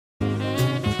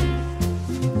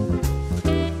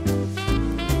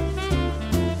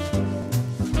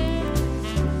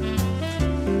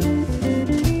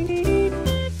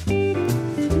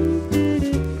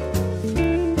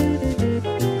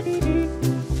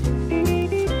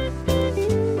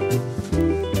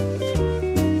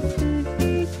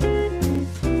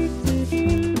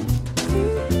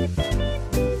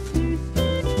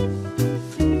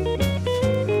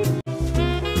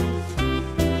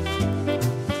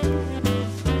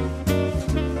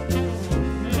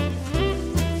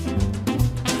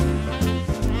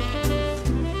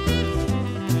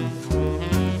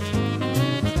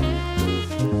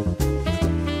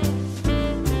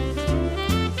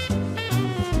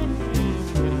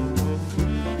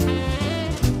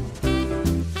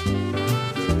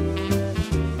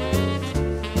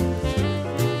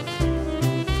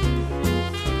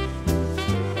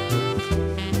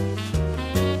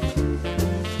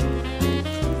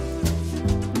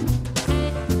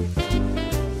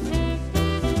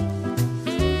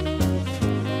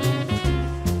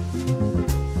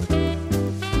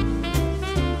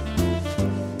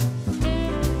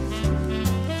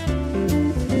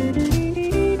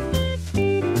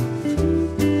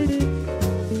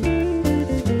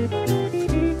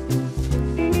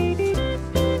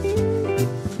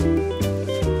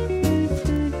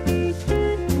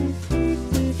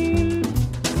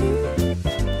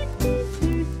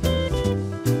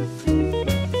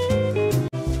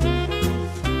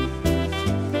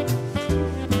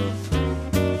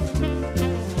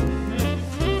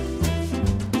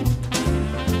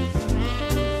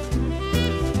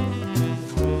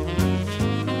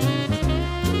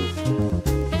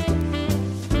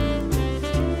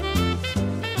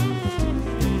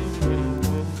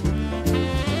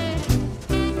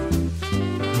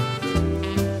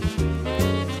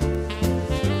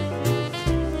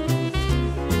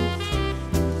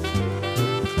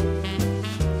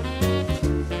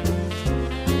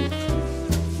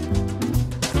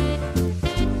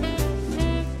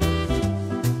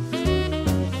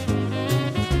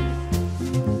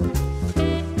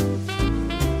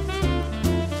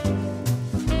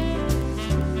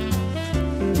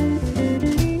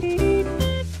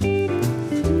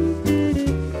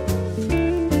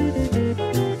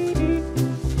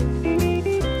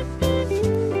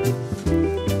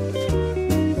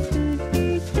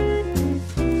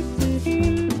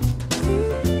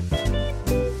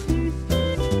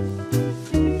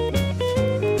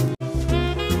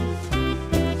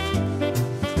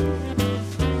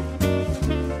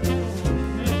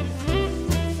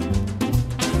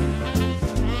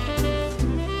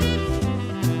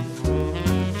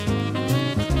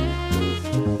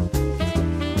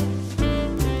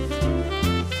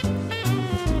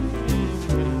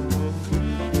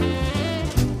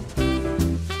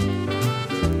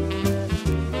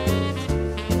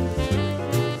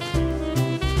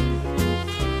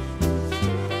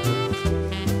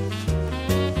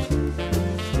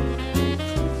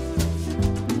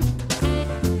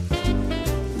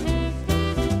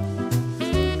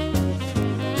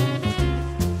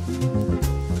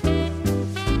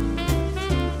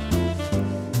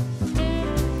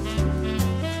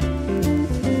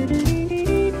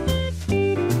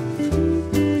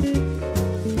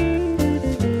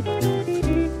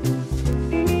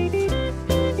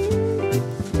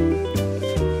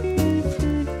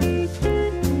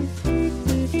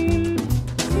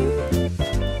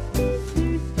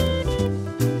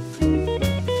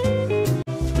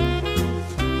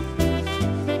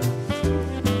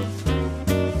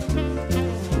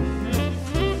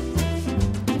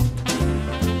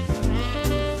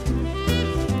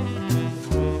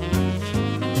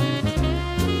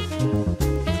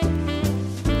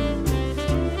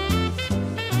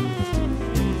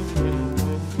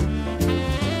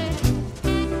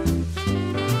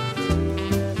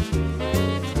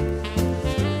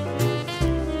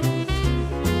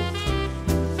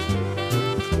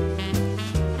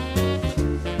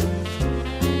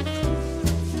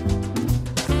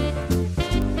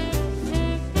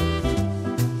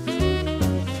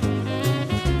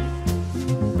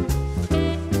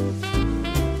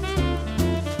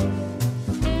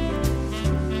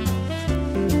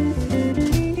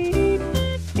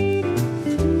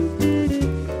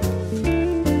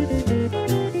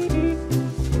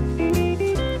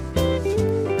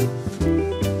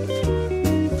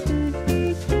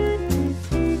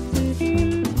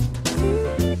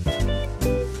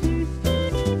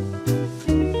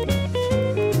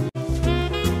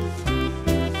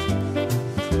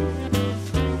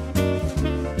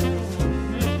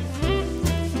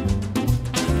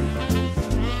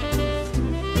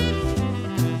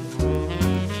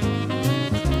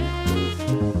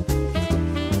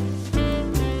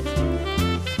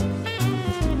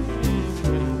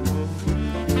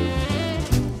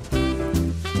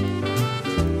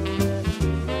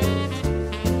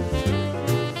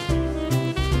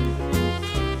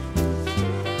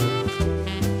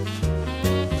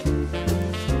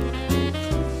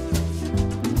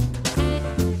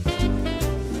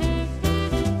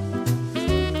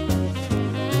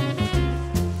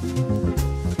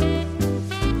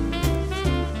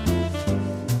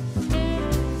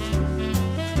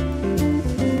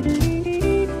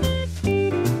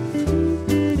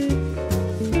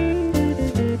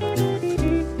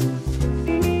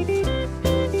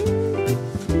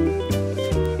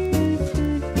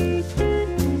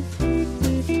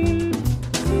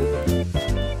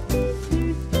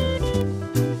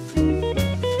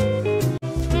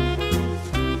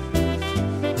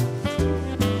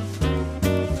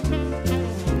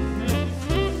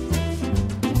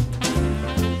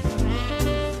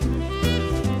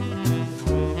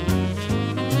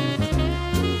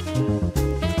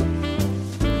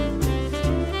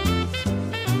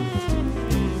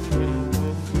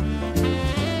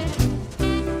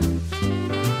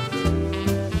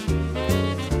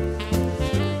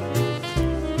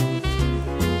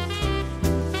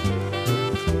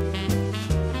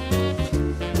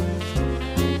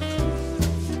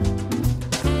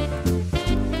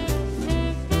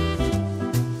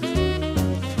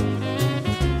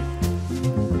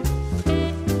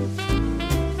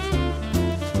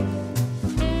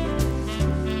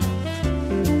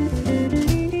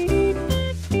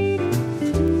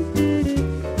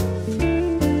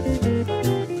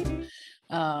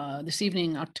this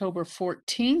evening, October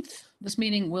 14th. This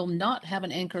meeting will not have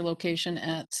an anchor location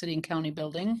at City and County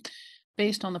Building.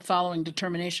 Based on the following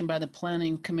determination by the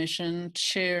Planning Commission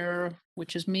Chair,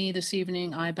 which is me this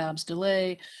evening, I, Babs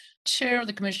DeLay, Chair of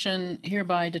the Commission,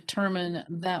 hereby determine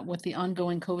that with the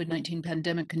ongoing COVID-19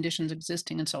 pandemic conditions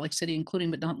existing in Salt Lake City, including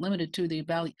but not limited to the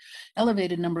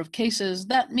elevated number of cases,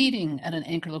 that meeting at an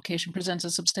anchor location presents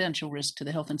a substantial risk to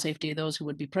the health and safety of those who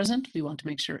would be present. We want to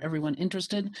make sure everyone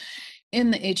interested in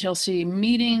the HLC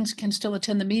meetings can still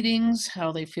attend the meetings,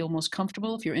 how they feel most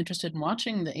comfortable. If you're interested in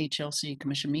watching the HLC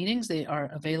Commission meetings, they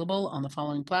are available on the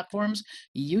following platforms: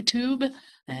 YouTube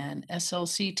and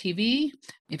SLC TV.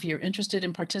 If you're interested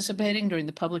in participating during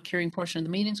the public hearing portion of the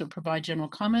meetings or provide general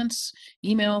comments,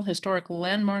 email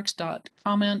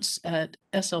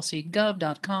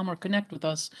historicallandmarks.comments@slcgov.com or connect with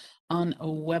us on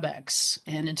WebEx.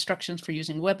 And instructions for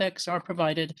using WebEx are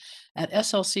provided at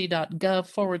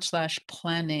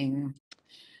slc.gov/planning.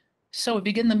 So we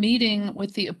begin the meeting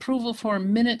with the approval for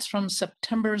minutes from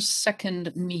September's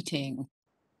 2nd meeting.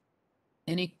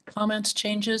 Any comments,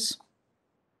 changes?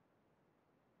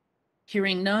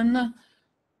 Hearing none.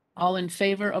 All in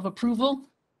favor of approval?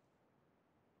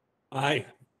 Aye.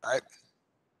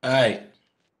 Aye.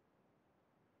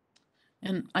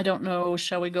 And I don't know,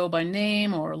 shall we go by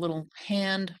name or a little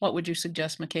hand? What would you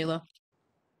suggest, Michaela?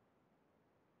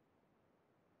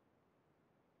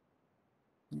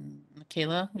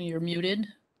 Michaela, you're muted.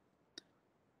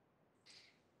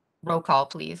 Roll call,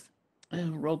 please.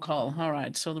 Roll call. All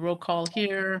right. So the roll call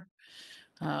here.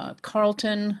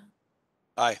 Carlton.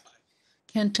 Aye.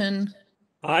 Kenton.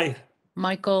 Aye.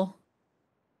 Michael.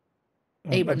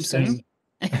 Abramson.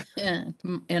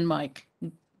 And Mike.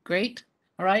 Great.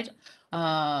 All right.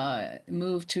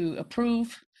 Move to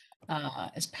approve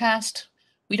is passed.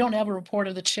 We don't have a report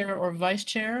of the chair or vice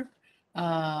chair.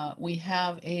 We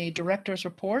have a director's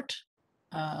report.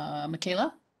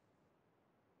 Michaela?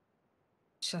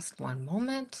 Just one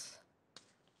moment.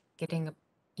 Getting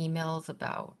emails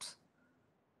about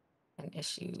an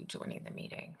issue joining the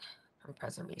meeting from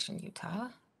Preservation Utah. Let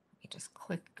me just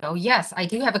click go. Yes, I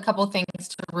do have a couple things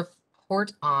to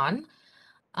report on.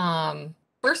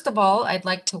 First of all, I'd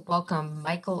like to welcome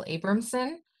Michael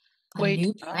Abramson, a Wait,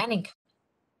 new planning.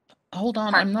 Hold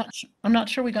on, Pardon? I'm not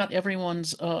sure we got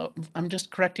everyone's, I'm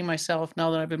just correcting myself now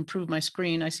that I've improved my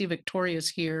screen. I see Victoria's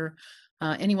here.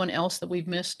 Anyone else that we've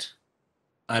missed?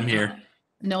 I'm here.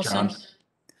 Nelson? John.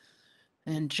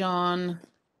 And John.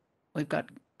 We've got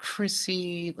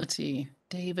Chrissy, let's see,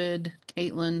 David,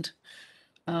 Caitlin.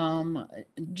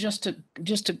 Just to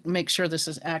make sure this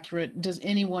is accurate, does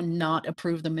anyone not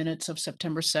approve the minutes of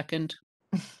September 2nd?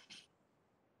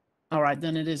 All right,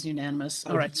 then it is unanimous.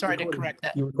 All right, sorry to correct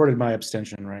that. You recorded my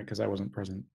abstention, right? Because I wasn't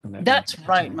present in that. That's meeting.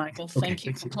 right, Michael. Okay, Thank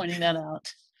you for pointing that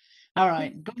out. All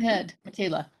right, go ahead,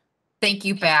 Michaela. Thank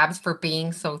you, Babs, for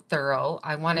being so thorough.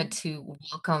 I wanted to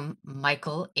welcome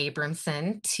Michael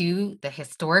Abramson to the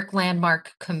Historic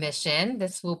Landmark Commission.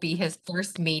 This will be his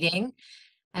first meeting.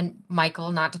 And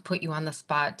Michael, not to put you on the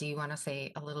spot, do you want to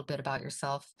say a little bit about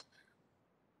yourself?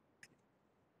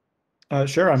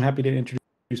 Sure, I'm happy to introduce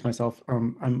myself.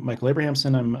 I'm Michael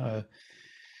Abrahamson. I'm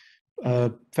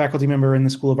a faculty member in the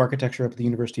School of Architecture up at the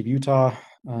University of Utah.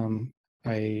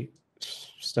 I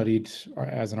studied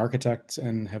as an architect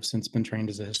and have since been trained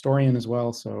as a historian as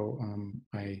well. So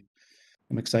I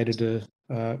am excited to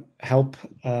help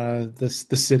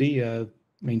the city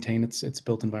maintain its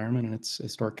built environment and its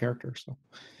historic character. So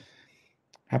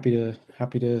happy to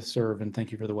serve, and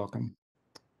thank you for the welcome.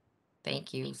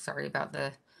 Thank you. Sorry about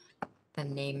the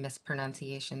name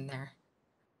mispronunciation there.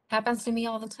 Happens to me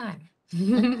all the time.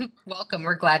 Welcome.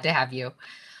 We're glad to have you.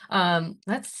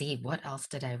 Let's see, what else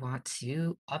did I want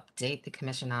to update the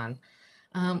commission on?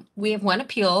 We have one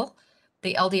appeal.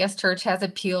 The LDS Church has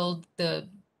appealed the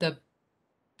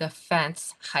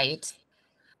fence height,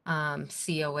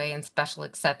 COA and special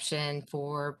exception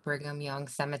for Brigham Young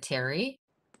Cemetery.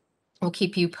 We'll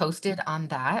keep you posted on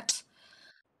that.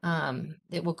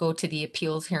 It will go to the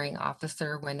appeals hearing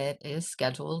officer when it is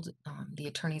scheduled. The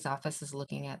attorney's office is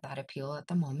looking at that appeal at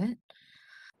the moment.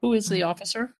 Who is the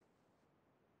officer?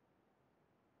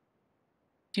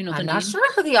 Do you know the I'm name? not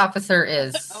sure who the officer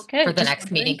is Okay, for the just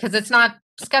next meeting wondering. because it's not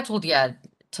scheduled yet,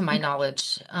 to my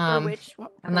knowledge.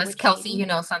 Unless Kelsey, you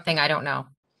know something I don't know.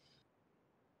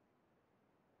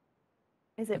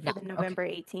 Is it for the November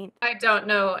 18th? I don't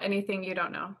know anything you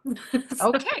don't know.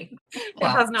 Okay. It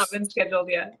has not been scheduled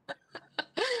yet.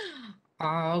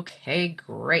 Okay,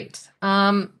 great.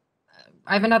 I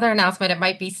have another announcement. It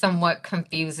might be somewhat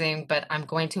confusing, but I'm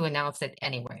going to announce it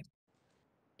anyway.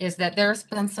 Is that there's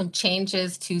been some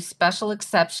changes to special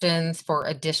exceptions for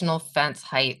additional fence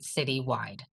height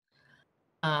citywide.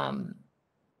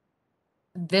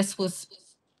 This was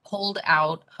pulled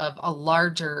out of a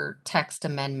larger text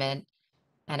amendment,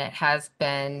 and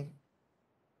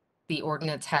the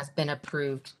ordinance has been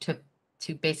approved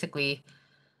to basically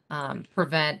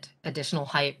prevent additional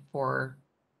height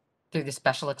through the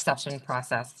special exception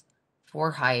process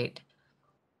for height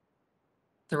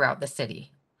throughout the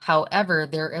city. However,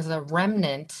 there is a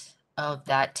remnant of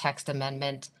that text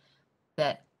amendment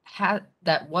that hasn't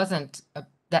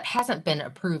been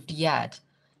approved yet.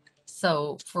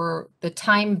 So for the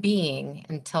time being,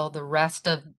 until the rest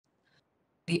of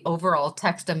the overall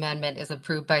text amendment is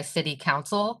approved by city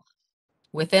council,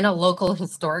 within a local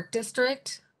historic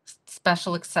district,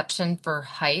 special exception for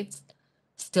heights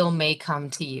still may come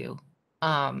to you.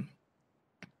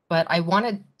 But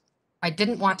I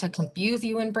didn't want to confuse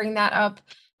you and bring that up,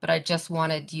 but I just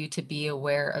wanted you to be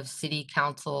aware of city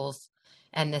councils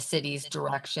and the city's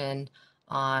direction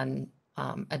on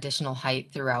additional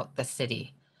height throughout the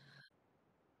city.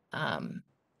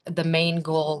 The main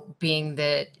goal being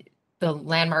that the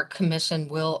Landmark Commission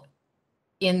will,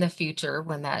 in the future,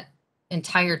 when that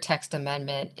entire text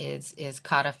amendment is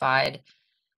codified,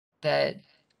 that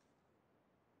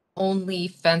only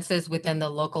fences within the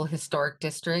local historic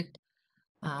district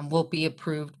will be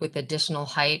approved with additional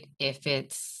height if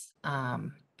it's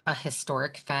a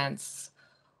historic fence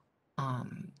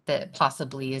that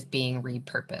possibly is being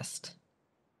repurposed.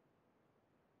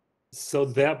 So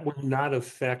that will not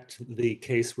affect the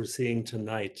case we're seeing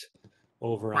tonight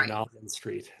over on Right. Alvin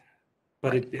Street,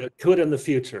 but it could in the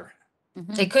future.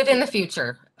 It could in the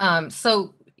future.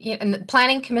 So and the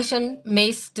Planning Commission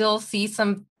may still see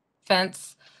some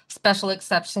fence special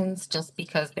exceptions just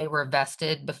because they were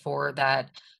vested before that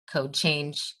code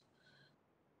change.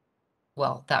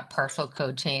 Well, that partial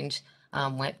code change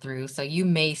went through. So you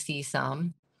may see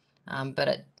some,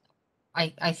 but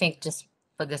I think just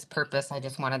for this purpose, I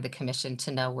just wanted the commission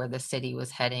to know where the city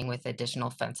was heading with additional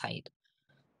fence height.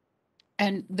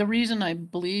 And the reason I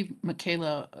believe,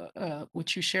 Michaela,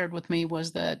 which you shared with me,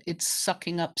 was that it's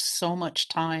sucking up so much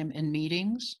time in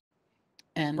meetings.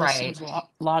 And this seems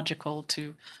logical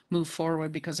to move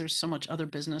forward because there's so much other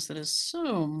business that is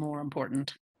so more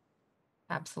important.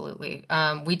 Absolutely.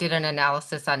 We did an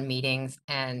analysis on meetings,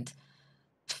 and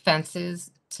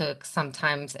fences took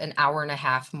sometimes an hour and a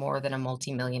half more than a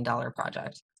multi-million-dollar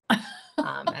project.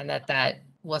 And that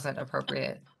wasn't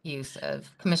appropriate use of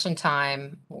commission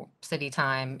time, or city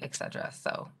time, etc.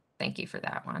 So thank you for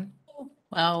that one.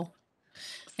 Wow.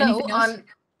 So Anything else?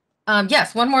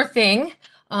 yes, one more thing.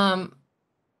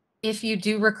 If you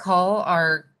do recall,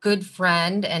 our good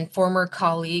friend and former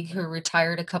colleague who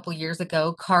retired a couple years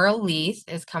ago, Carl Leith,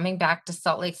 is coming back to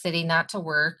Salt Lake City, not to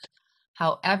work.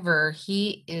 However,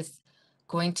 he is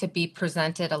going to be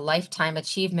presented a Lifetime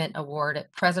Achievement Award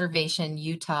at Preservation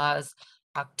Utah's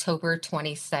October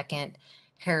 22nd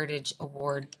Heritage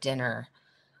Award Dinner.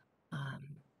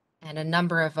 And a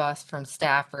number of us from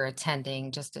staff are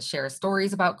attending just to share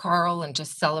stories about Carl and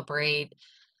just celebrate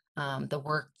the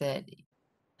work that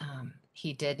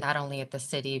he did not only at the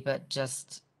city, but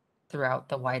just throughout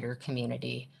the wider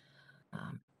community.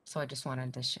 So I just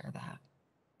wanted to share that.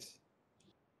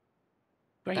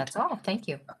 Great. That's all. Thank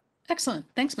you. Excellent.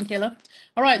 Thanks, Michaela.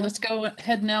 All right, let's go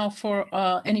ahead now for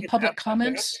any public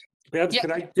comments. Babs, Yeah.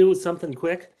 could I do something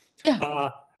quick? Yeah.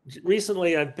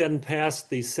 Recently, I've been past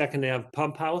the Second Ave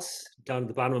Pump House down at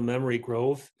the bottom of Memory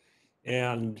Grove.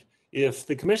 And if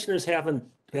the commissioners haven't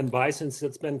been by since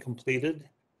it's been completed,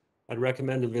 I'd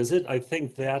recommend a visit. I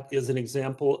think that is an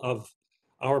example of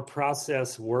our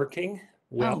process working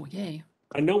well. Oh, yay.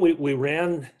 I know we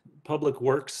ran Public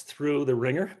Works through the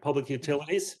ringer, Public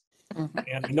Utilities, Mhm.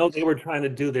 and I know they were trying to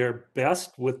do their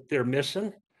best with their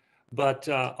mission. But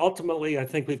ultimately, I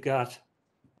think we've got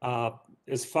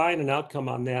as fine an outcome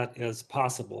on that as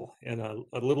possible. And a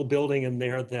little building in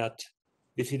there that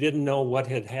if you didn't know what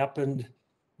had happened,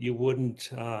 you wouldn't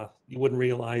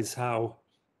realize how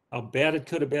bad it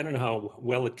could have been and how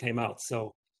well it came out.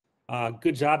 So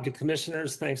good job to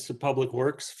commissioners. Thanks to Public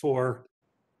Works for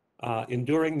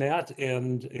enduring that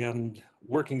and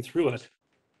working through it.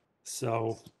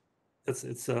 So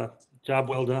it's a job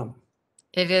well done.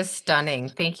 It is stunning.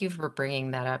 Thank you for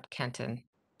bringing that up, Kenton.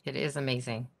 It is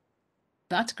amazing.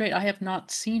 That's great. I have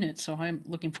not seen it, so I'm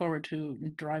looking forward to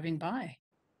driving by.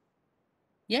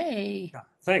 Yay.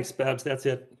 Thanks, Babs. That's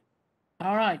it.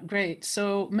 All right, great.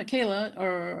 So Michaela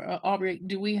or Aubrey,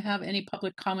 do we have any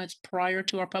public comments prior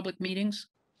to our public meetings?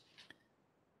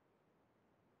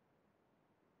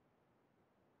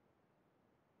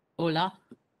 Hola.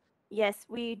 Yes,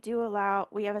 we do allow,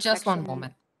 we have a Just one section-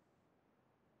 moment.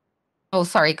 Oh,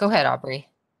 sorry. Go ahead, Aubrey.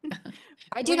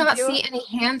 I do We not do- see any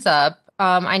hands up.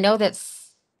 I know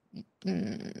that's,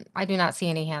 I do not see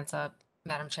any hands up,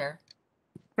 Madam Chair.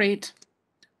 Great.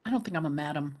 I don't think I'm a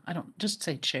madam. I don't, just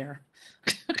say chair.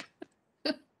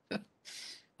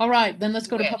 All right, then let's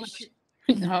go to public.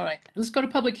 Wish. All right, let's go to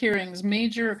public hearings.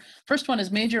 First one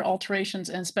is major alterations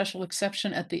and special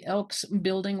exception at the Elks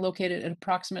Building located at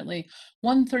approximately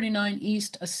 139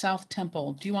 East South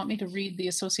Temple. Do you want me to read the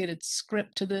associated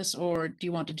script to this, or do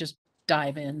you want to just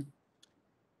dive in?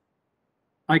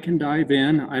 I can dive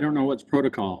in. I don't know what's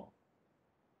protocol.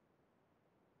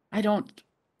 I don't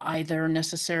either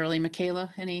necessarily.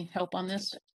 Michaela, any help on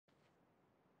this?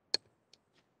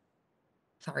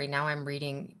 Sorry, now I'm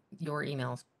reading your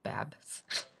emails, Babs.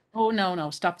 Oh,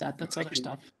 no, stop that. That's other Okay.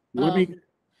 stuff. Let me,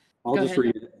 I'll go just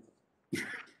ahead. read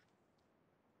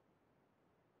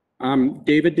it.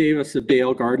 David Davis of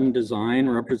Dale Garden Design,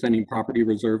 representing Property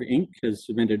Reserve Inc., has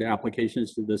submitted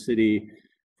applications to the city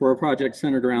for a project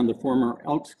centered around the former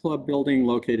Elks Club building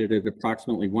located at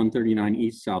approximately 139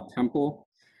 East South Temple.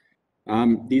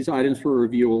 These items for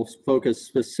review will focus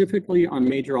specifically on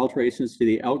major alterations to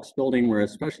the Elks building where a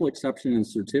special exception and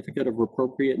certificate of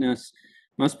appropriateness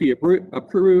must be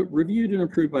reviewed and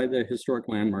approved by the Historic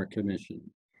Landmark Commission.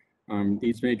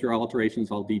 These major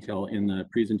alterations I'll detail in the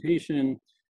presentation.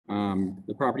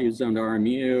 The property is zoned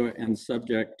RMU and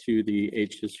subject to the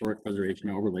H Historic Preservation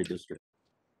Overlay District.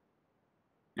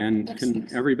 And can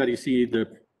Excellent. everybody see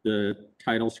the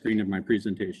title screen of my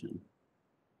presentation?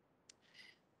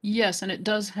 Yes, and it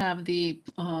does have the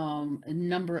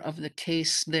number of the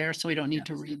case there, so we don't need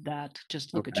to Yes. read that.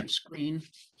 Just look at Okay. your screen.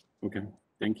 Okay,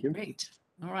 thank you. Great.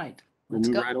 All right. We'll Let's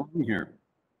move go. right along here.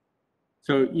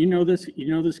 So you know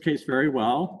this case very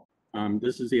well.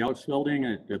 This is the Elks building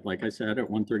at, like I said, at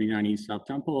 139 East South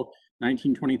Temple,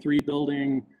 1923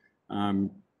 building,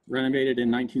 renovated in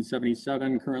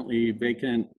 1977, currently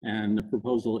vacant, and the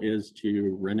proposal is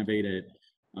to renovate it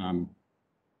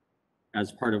as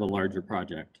part of a larger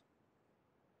project.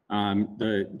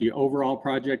 The overall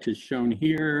project is shown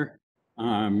here.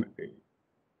 In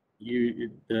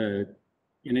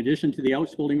addition to the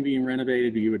Elks building being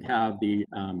renovated, you would have the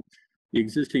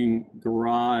existing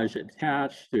garage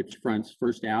attached, which fronts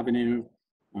First Avenue,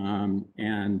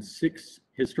 and 6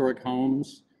 historic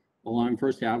homes along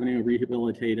First Avenue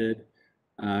rehabilitated,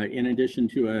 in addition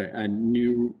to a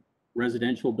new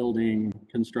residential building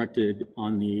constructed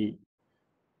on the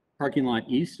parking lot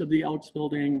east of the Elks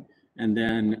building, and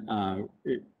then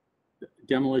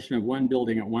demolition of one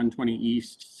building at 120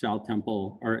 East South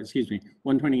Temple, or excuse me,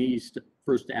 120 East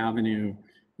First Avenue,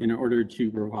 in order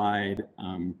to provide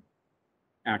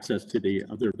access to the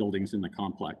other buildings in the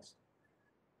complex.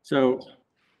 So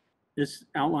this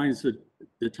outlines the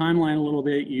timeline a little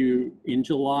bit. In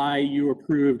July, you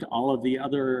approved all of the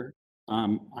other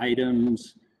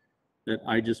items that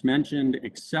I just mentioned,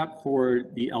 except for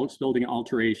the Elks building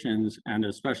alterations and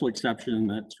a special exception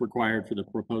that's required for the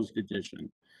proposed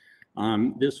addition.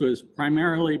 This was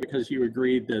primarily because you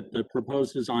agreed that the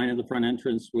proposed design of the front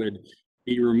entrance would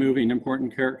be removing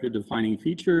important character defining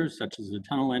features such as the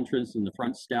tunnel entrance and the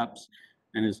front steps,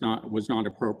 and was not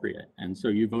appropriate. And so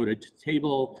you voted to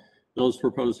table those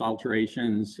proposed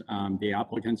alterations. The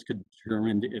applicants could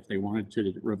determine if they wanted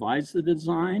to revise the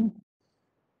design,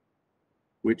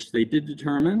 which they did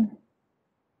determine.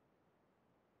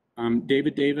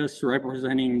 David Davis,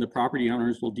 representing the property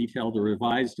owners, will detail the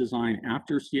revised design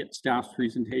after staff's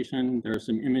presentation. There are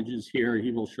some images here.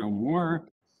 He will show more.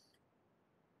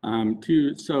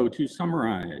 To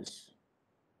summarize,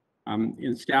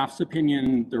 in staff's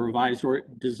opinion, the revised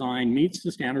design meets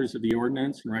the standards of the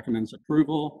ordinance and recommends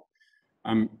approval.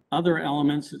 Other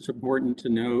elements it's important to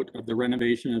note of the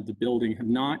renovation of the building have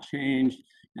not changed,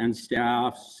 and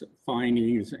staff's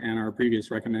findings and our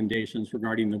previous recommendations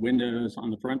regarding the windows on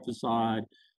the front facade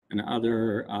and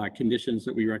other conditions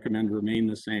that we recommend remain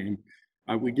the same.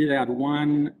 We did add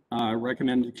one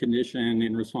recommended condition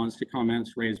in response to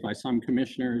comments raised by some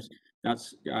commissioners.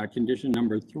 That's condition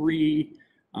number 3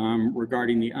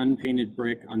 regarding the unpainted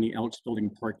brick on the Elks building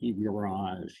parking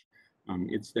garage.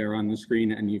 It's there on the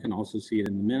screen, and you can also see it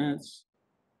in the minutes.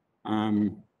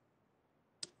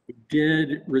 We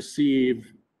did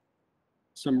receive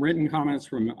some written comments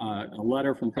from a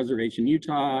letter from Preservation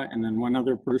Utah, and then one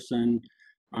other person.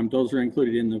 Those are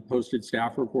included in the posted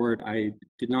staff report. I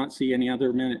did not see any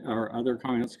other other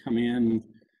comments come in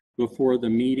before the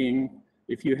meeting.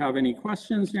 If you have any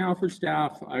questions now for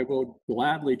staff, I will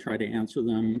gladly try to answer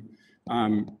them.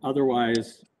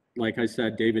 Otherwise, like I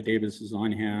said, David Davis is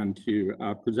on hand to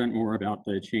present more about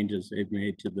the changes they've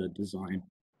made to the design.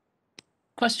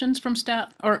 Questions from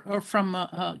staff or from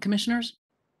commissioners?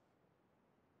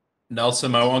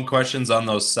 Nelson, my one question's on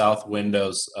those south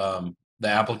windows.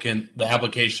 the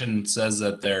application says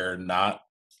that they're not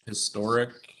historic.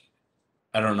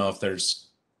 I don't know if there's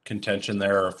contention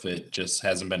there or if it just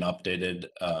hasn't been updated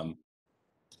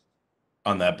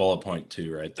on that bullet point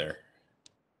too, right there.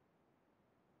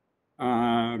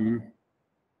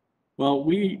 Well,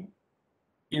 we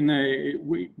in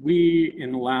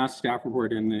the last staff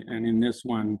report and in this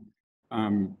one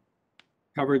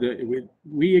covered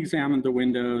we examined the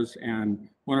windows, and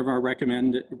one of our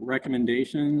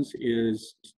recommendations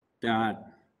is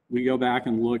that we go back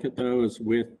and look at those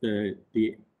with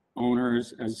the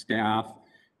owners as staff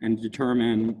and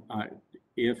determine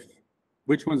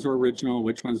which ones are original,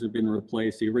 which ones have been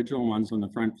replaced. The original ones on the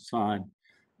front facade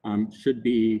should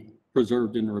be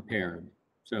preserved and repaired.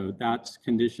 So that's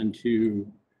condition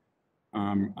 2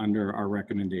 under our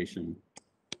recommendation.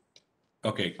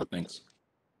 Okay, thanks.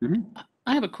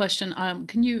 I have a question.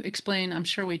 Can you explain, I'm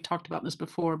sure we talked about this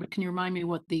before, but can you remind me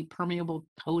what the permeable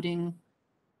coating,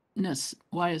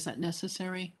 why is that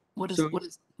necessary? What is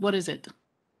it?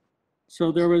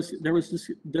 So there was this,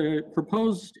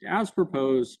 as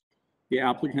proposed, the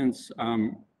applicants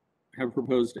have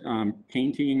proposed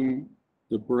painting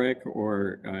the brick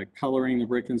or coloring the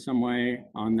brick in some way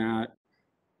on that.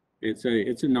 It's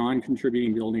a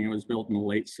non-contributing building. It was built in the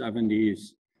late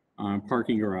 70s,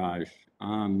 parking garage.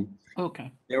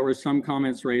 Okay. There were some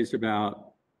comments raised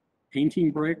about painting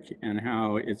brick and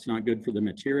how it's not good for the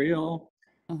material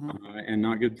and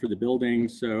not good for the building.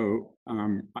 So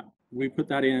we put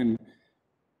that in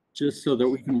just so that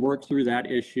we can work through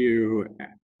that issue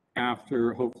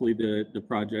after hopefully the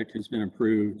project has been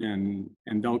approved, and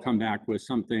they'll come back with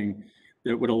something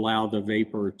that would allow the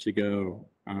vapor to go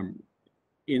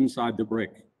inside the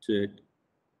brick to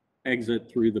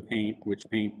exit through the paint, which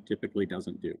paint typically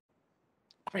doesn't do.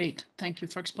 Great. Thank you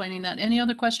for explaining that. Any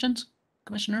other questions,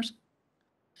 commissioners?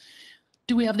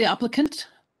 Do we have the applicant?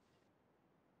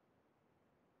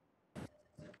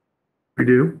 We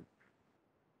do.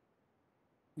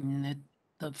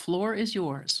 The floor is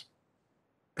yours.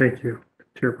 Thank you,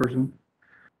 Chairperson.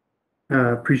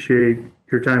 Appreciate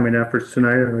your time and efforts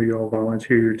tonight. I know you all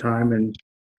volunteer your time, and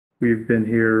we've been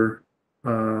here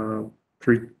 3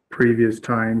 previous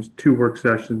times, 2 work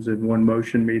sessions and 1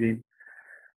 motion meeting.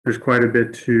 There's quite a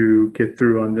bit to get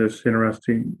through on this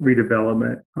interesting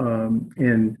redevelopment,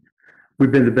 and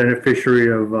we've been the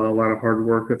beneficiary of a lot of hard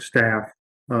work of staff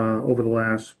over the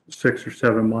last 6 or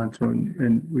 7 months,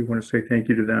 and we want to say thank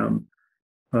you to them.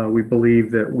 We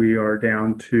believe that we are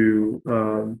down to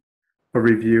a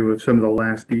review of some of the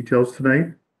last details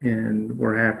tonight, and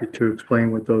we're happy to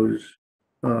explain what those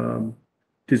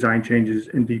design changes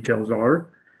and details are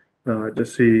to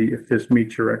see if this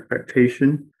meets your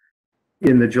expectation.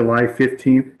 In the July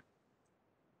 15th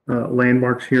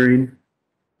landmarks hearing,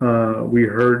 we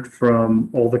heard from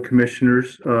all the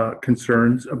commissioners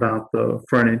concerns about the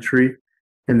front entry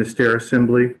and the stair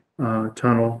assembly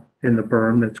tunnel in the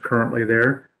berm that's currently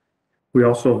there. We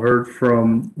also heard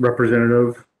from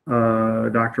Representative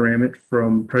Dr. Emmett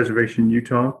from Preservation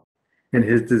Utah and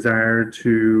his desire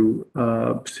to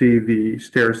see the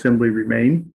stair assembly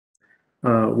remain.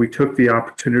 We took the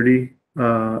opportunity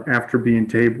after being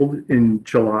tabled in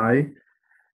July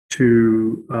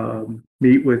to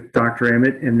meet with Dr.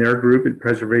 Emmett and their group at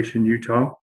Preservation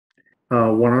Utah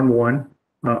one-on-one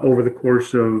over the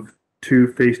course of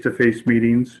 2 face-to-face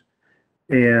meetings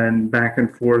and back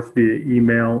and forth via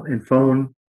email and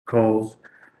phone calls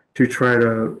to try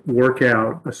to work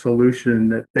out a solution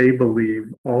that they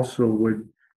believe also would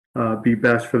be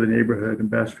best for the neighborhood and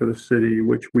best for the city,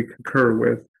 which we concur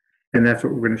with. And that's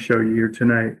what we're going to show you here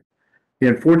tonight. The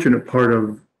unfortunate part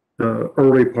of the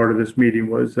early part of this meeting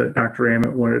was that Dr.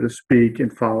 Emmett wanted to speak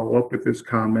and follow up with his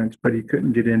comments, but he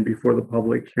couldn't get in before the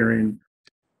public hearing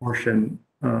portion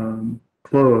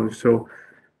closed. So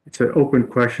it's an open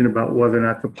question about whether or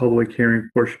not the public hearing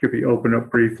portion could be opened up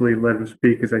briefly, let him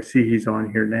speak as I see he's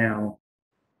on here now,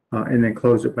 and then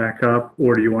close it back up,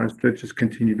 or do you want us to just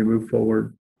continue to move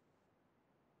forward?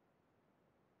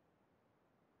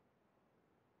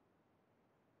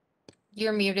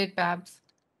 You're muted, Babs.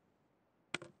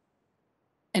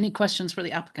 Any questions for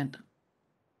the applicant?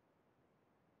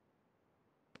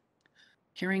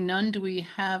 Hearing none, do we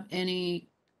have any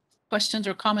questions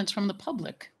or comments from the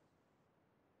public?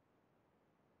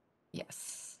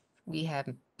 Yes, we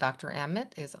have Dr.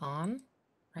 Emmett is on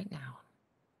right now.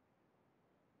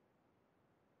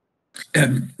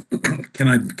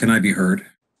 Can I be heard?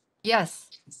 Yes.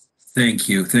 Thank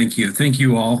you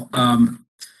all.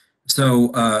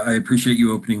 So I appreciate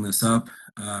you opening this up.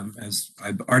 As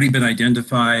I've already been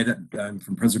identified, I'm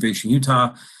from Preservation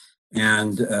Utah,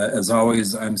 And as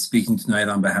always, I'm speaking tonight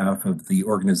on behalf of the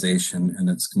organization and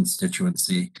its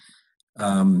constituency.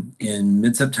 In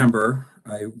mid-September,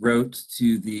 I wrote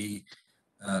to the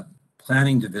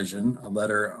Planning Division a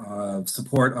letter of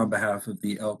support on behalf of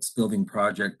the Elks Building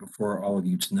project before all of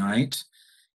you tonight.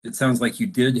 It sounds like you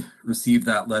did receive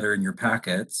that letter in your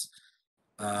packets.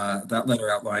 That letter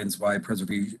outlines why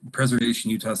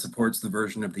Preservation Utah supports the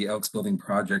version of the Elks Building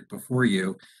project before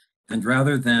you. And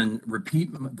rather than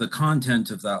repeat the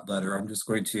content of that letter, I'm just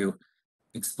going to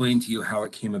explain to you how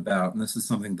it came about. And this is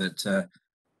something that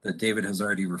that David has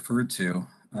already referred to.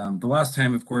 The last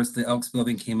time, of course, the Elks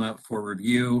Building came up for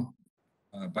review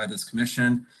by this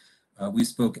commission. We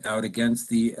spoke out against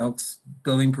the Elks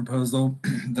Building proposal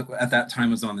that at that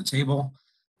time was on the table.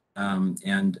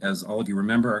 And as all of you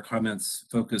remember, our comments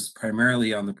focused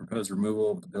primarily on the proposed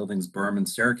removal of the building's berm and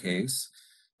staircase.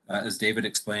 As David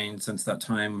explained, since that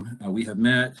time, we have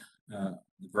met a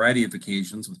variety of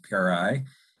occasions with PRI,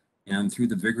 and through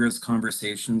the vigorous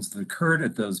conversations that occurred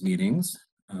at those meetings,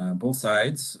 both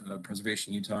sides,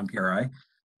 Preservation Utah and PRI,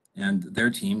 and their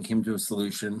team came to a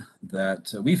solution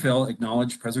that we feel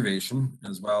acknowledged preservation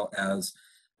as well as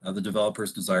the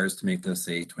developer's desires to make this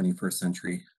a 21st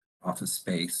century office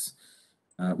space.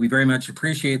 We very much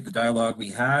appreciate the dialogue we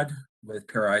had with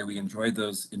PRI. We enjoyed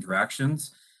those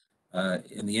interactions.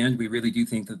 In the end, we really do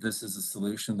think that this is a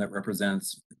solution that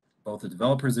represents both the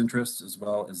developer's interests as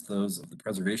well as those of the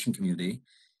preservation community.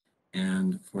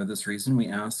 And for this reason, we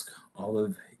ask all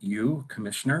of you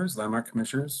commissioners, landmark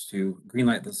commissioners, to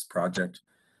greenlight this project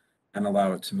and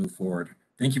allow it to move forward.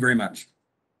 Thank you very much.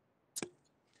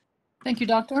 Thank you,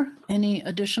 Doctor. Any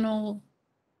additional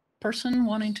person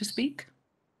wanting to speak?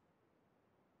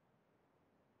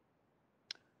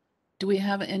 Do we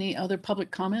have any other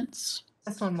public comments?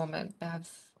 Just one moment,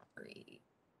 Babs. Sorry.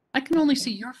 I can only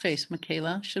see your face,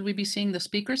 Michaela. Should we be seeing the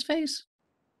speaker's face?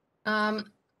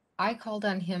 I called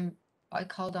on him. I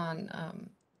called on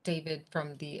David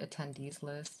from the attendees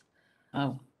list.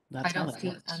 Oh, that's I how don't that see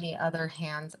works. any other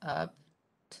hands up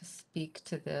to speak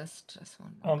to this. Just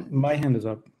one moment. My hand is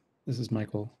up. This is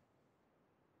Michael.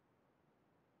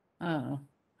 Oh,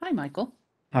 hi, Michael.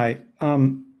 Hi.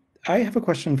 I have a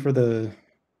question for the,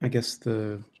 I guess,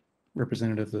 the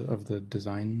representative of the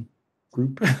design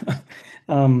group.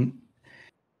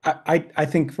 I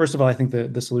think, first of all, I think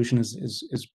the solution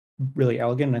is really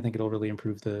elegant, and I think it'll really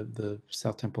improve the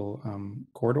South Temple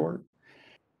corridor.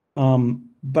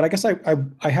 But I guess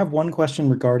I have one question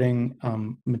regarding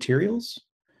materials.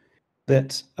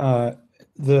 That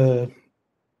the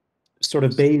sort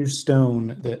of beige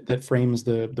stone that frames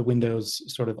the windows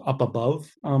sort of up above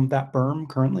that berm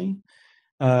currently.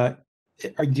 Do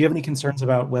you have any concerns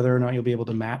about whether or not you'll be able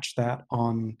to match that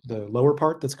on the lower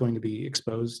part that's going to be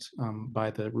exposed by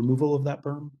the removal of that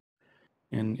berm?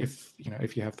 And if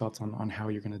you have thoughts on how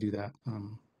you're going to do that,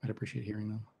 I'd appreciate hearing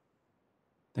them.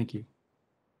 Thank you.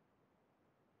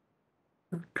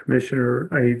 Commissioner,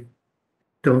 I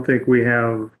don't think we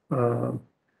have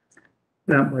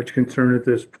that much concern at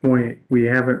this point. We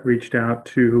haven't reached out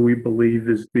to who we believe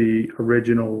is the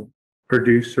original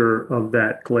producer of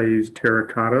that glazed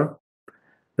terracotta.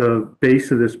 The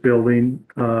base of this building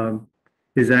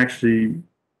is actually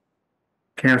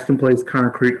cast in place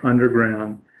concrete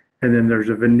underground, and then there's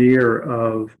a veneer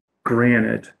of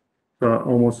granite,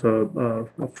 almost a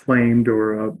flamed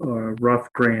or a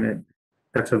rough granite.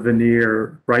 That's a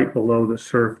veneer right below the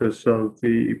surface of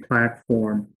the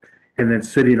platform. And then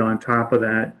sitting on top of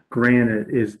that granite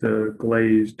is the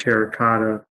glazed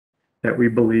terracotta that we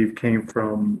believe came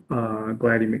from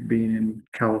Gladdy McBean in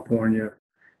California.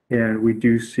 And we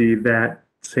do see that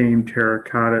same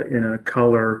terracotta in a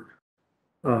color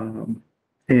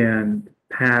and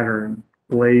pattern,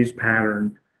 glaze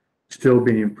pattern, still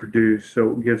being produced.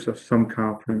 So it gives us some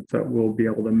confidence that we'll be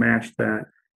able to match that.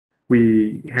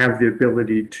 We have the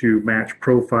ability to match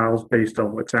profiles based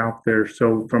on what's out there.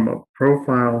 So from a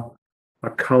profile, a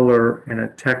color, and a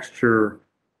texture,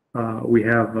 we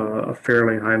have a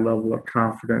fairly high level of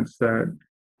confidence that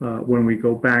when we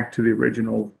go back to the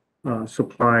original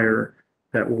supplier,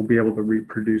 that we'll be able to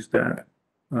reproduce that.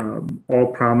 All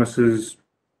promises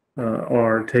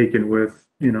are taken with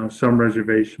some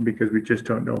reservation because we just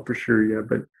don't know for sure yet,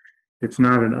 but it's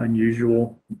not an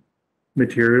unusual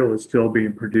material. It's still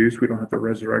being produced. We don't have to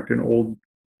resurrect an old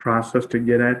process to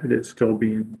get at it. It's still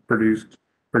being produced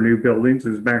for new buildings.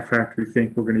 As a matter of fact, we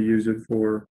think we're going to use it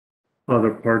for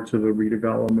other parts of the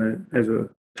redevelopment as a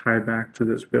tie back to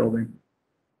this building.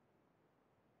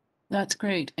 That's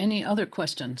great. Any other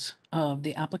questions of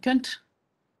the applicant?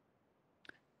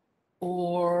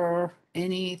 Or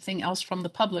anything else from the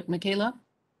public, Michaela?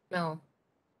 No,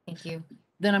 thank you.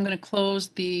 Then I'm going to close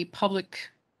the public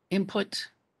input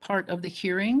part of the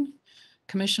hearing.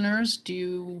 Commissioners, do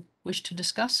you wish to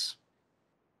discuss?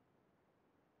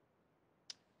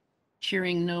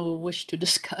 Hearing no wish to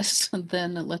discuss,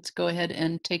 then let's go ahead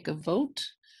and take a vote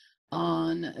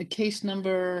on a case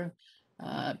number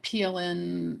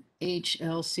PLN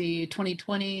HLC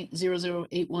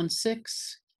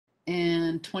 2020-00816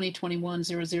 and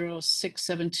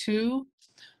 2021-00672.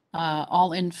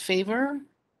 All in favor?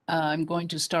 I'm going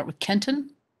to start with Kenton.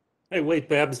 Hey, wait,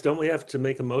 Babs, don't we have to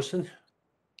make a motion?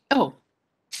 Oh,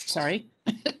 sorry.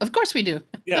 Of course we do.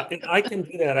 Yeah, and I can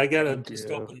do that. I gotta just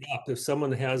Yeah. open it up. If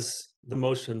someone has the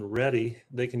motion ready,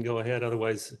 they can go ahead.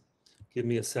 Otherwise, give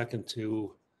me a second to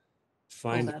Pull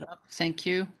find that up. Thank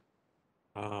you.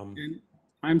 And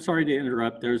I'm sorry to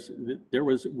interrupt. There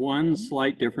was one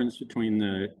slight difference between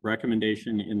the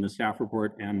recommendation in the staff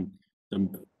report and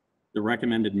the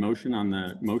recommended motion on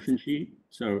the motion sheet.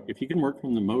 So if you can work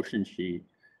from the motion sheet,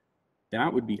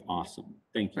 that would be awesome.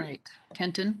 Thank you. Right.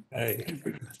 Kenton, Hey,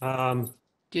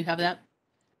 do you have that?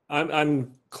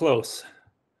 I'm close.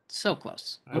 So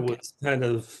close. I Okay. was kind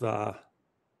of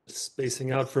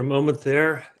spacing out for a moment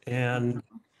there, and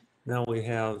now we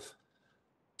have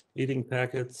meeting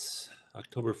packets,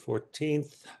 October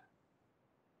 14th.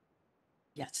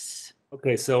 Yes.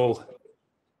 Okay, so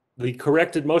the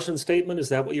corrected motion statement, is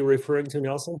that what you're referring to,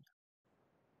 Nelson?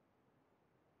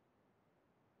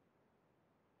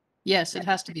 Yes, it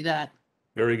has to be that.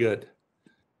 Very good.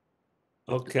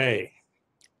 Okay.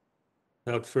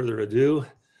 Without further ado,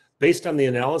 based on the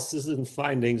analysis and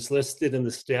findings listed in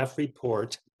the staff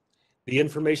report, the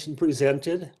information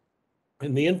presented,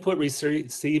 and the input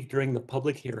received during the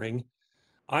public hearing,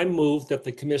 I move that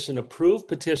the commission approve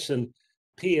petition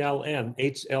PLN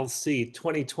HLC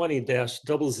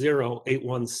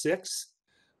 2020-00816,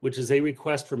 which is a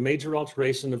request for major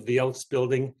alteration of the Elks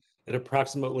Building at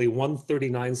approximately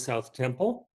 139 South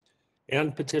Temple,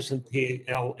 and petition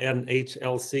PLN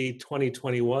HLC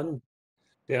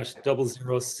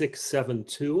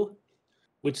 2021-00672,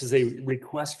 which is a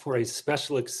request for a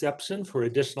special exception for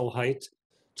additional height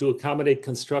to accommodate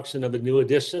construction of a new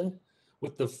addition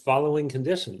with the following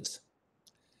conditions.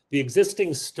 The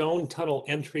existing stone tunnel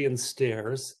entry and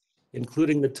stairs,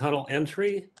 including the tunnel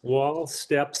entry, wall,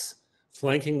 steps,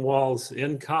 flanking walls,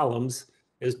 and columns,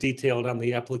 as detailed on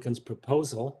the applicant's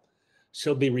proposal,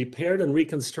 shall be repaired and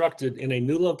reconstructed in a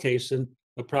new location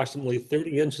approximately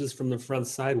 30 inches from the front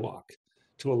sidewalk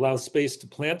to allow space to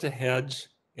plant a hedge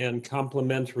and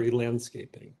complementary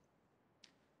landscaping.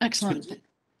 Excellent.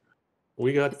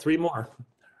 We got 3 more.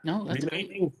 No, that's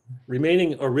great.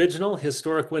 Remaining original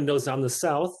historic windows on the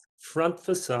south front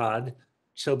facade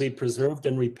shall be preserved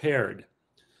and repaired.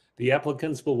 The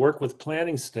applicants will work with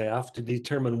planning staff to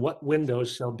determine what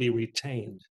windows shall be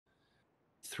retained.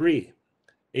 3,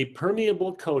 a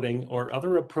permeable coating or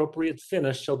other appropriate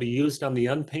finish shall be used on the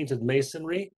unpainted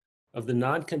masonry of the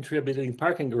non-contributing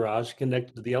parking garage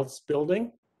connected to the Elks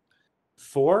Building.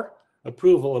 4,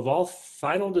 approval of all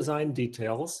final design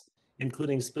details,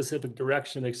 including specific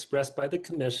direction expressed by the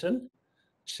commission,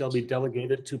 shall be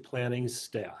delegated to planning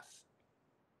staff.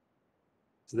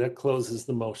 So that closes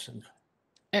the motion.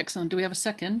 Excellent. Do we have a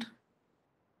second?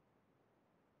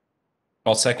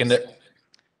 I'll second it.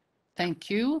 Thank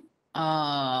you.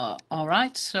 All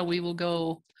right, so we will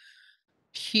go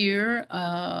here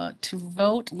to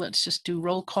vote. Let's just do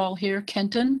roll call here.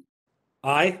 Kenton,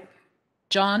 Aye.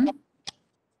 John,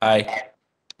 Aye.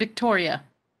 Victoria,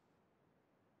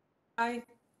 Aye.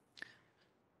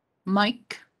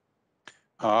 Mike.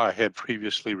 I had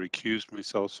previously recused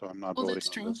myself, so I'm not Oh, voting. that's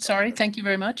on true. this Sorry. item. Thank you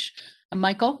very much.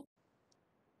 Michael,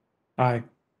 Aye.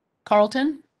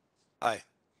 Carlton. Aye.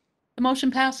 The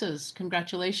motion passes.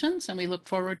 Congratulations, and we look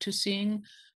forward to seeing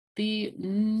the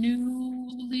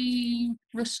newly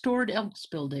restored Elks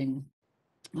Building.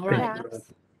 All Thank right. you.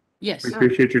 Babs, Yes. We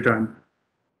appreciate your time.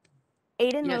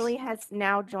 Aiden Yes. Lilly has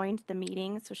now joined the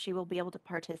meeting, so she will be able to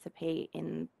participate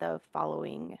in the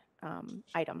following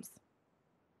items.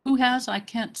 Who has? I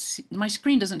can't see. My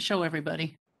screen doesn't show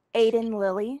everybody. Aiden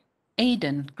Lilly.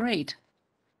 Aiden, great.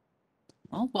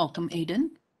 Well, welcome,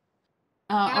 Aiden.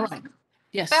 All Babs- right.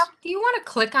 Yes, Beth, do you want to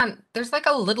click on, there's like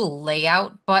a little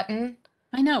layout button.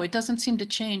 I know. It doesn't seem to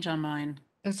change on mine.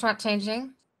 It's not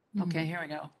changing. Okay, here we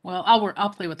go. Well, I'll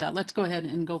play with that. Let's go ahead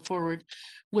and go forward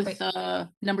with Great.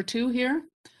 number 2 here.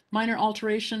 Minor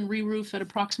alteration, re-roof at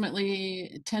approximately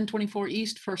 1024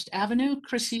 East First Avenue.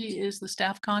 Chrissy is the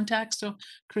staff contact. So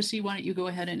Chrissy, why don't you go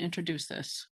ahead and introduce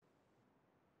this?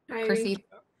 Hi. Chrissy,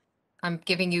 I'm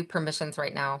giving you permissions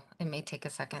right now. It may take a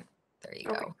second. There you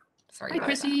Okay. go. Sorry Hi, about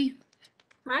that. Chrissy.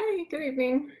 Hi, good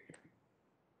evening.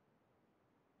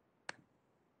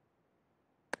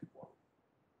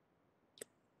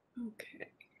 Okay,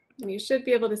 and you should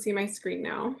be able to see my screen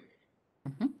now.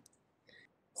 Mhm.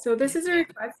 So this is a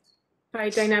request by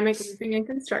Dynamic Roofing and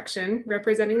Construction,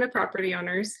 representing the property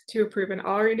owners, to approve an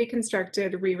already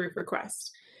constructed re-roof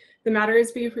request. The matter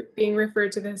is being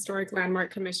referred to the Historic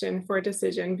Landmark Commission for a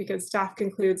decision because staff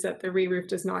concludes that the re-roof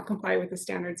does not comply with the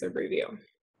standards of review.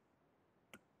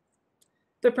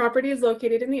 The property is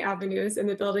located in the avenues, and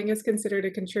the building is considered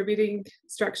a contributing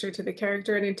structure to the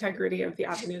character and integrity of the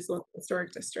avenues local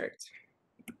historic district.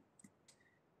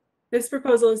 This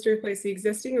proposal is to replace the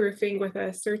existing roofing with a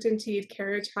certainteed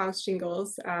carriage house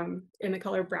shingles in the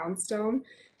color brownstone.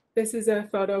 This is a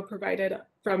photo provided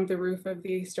from the roof of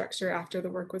the structure after the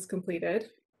work was completed.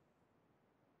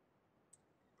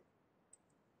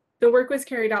 The work was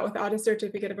carried out without a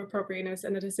certificate of appropriateness,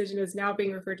 and the decision is now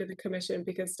being referred to the commission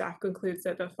because staff concludes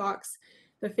that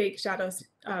the fake shadows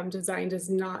design does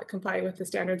not comply with the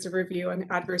standards of review and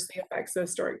adversely affects the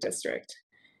historic district.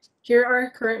 Here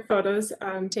are current photos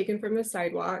taken from the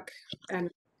sidewalk, and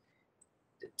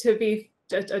to be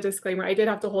a disclaimer, I did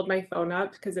have to hold my phone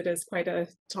up because it is quite a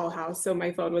tall house, so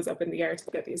my phone was up in the air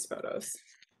to get these photos,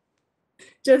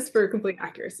 just for complete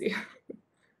accuracy.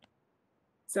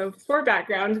 So for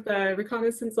background, the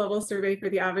reconnaissance level survey for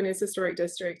the Avenues Historic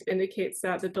District indicates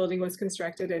that the building was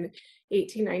constructed in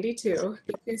 1892.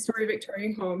 The two-story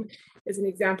Victorian home is an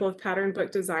example of pattern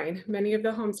book design. Many of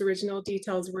the home's original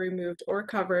details were removed or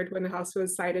covered when the house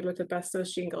was sided with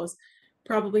asbestos shingles,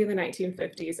 probably in the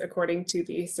 1950s, according to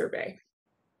the survey.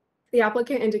 The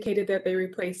applicant indicated that they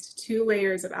replaced 2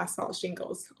 layers of asphalt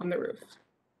shingles on the roof.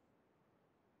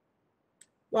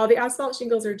 While the asphalt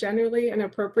shingles are generally an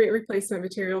appropriate replacement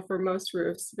material for most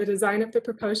roofs, the design of the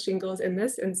proposed shingles in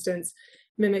this instance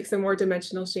mimics a more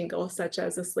dimensional shingle, such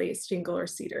as a slate shingle or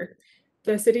cedar.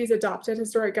 The city's adopted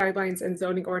historic guidelines and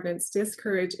zoning ordinance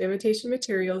discourage imitation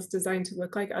materials designed to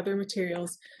look like other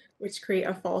materials, which create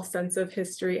a false sense of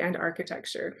history and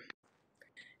architecture.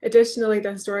 Additionally,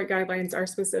 the historic guidelines are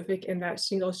specific in that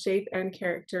shingle shape and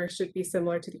character should be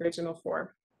similar to the original form.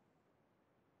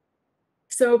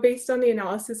 So based on the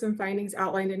analysis and findings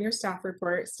outlined in your staff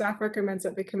report, staff recommends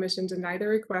that the commission deny the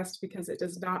request because it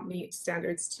does not meet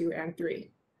standards 2 and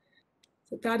 3.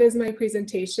 So that is my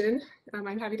presentation.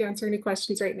 I'm happy to answer any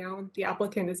questions right now. The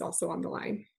applicant is also on the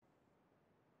line.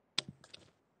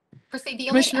 Proceed. The only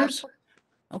Commissioners?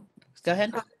 Oh, go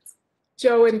ahead.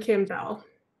 Joe and Kim Bell.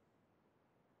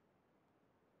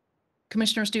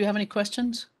 Commissioners, do you have any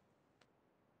questions?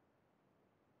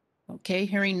 Okay,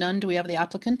 hearing none, do we have the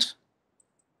applicant?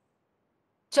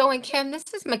 Joe and Kim,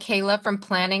 this is Michaela from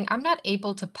planning. I'm not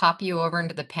able to pop you over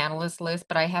into the panelist list,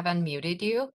 but I have unmuted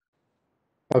you.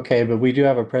 Okay, but we do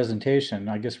have a presentation.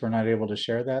 I guess we're not able to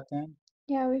share that then?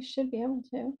 Yeah, we should be able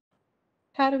to.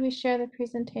 How do we share the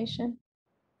presentation?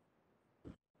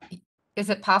 Is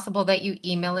it possible that you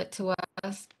email it to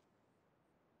us?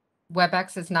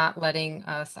 WebEx is not letting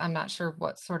us. I'm not sure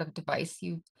what sort of device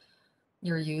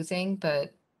you're using,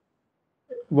 but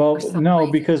Well, for some no,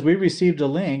 reason- because we received a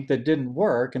link that didn't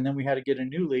work, and then we had to get a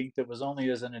new link that was only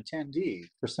as an attendee.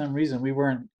 For some reason, we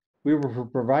were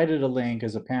provided a link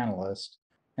as a panelist,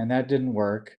 and that didn't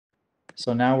work.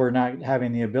 So now we're not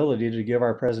having the ability to give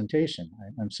our presentation.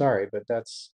 I'm sorry, but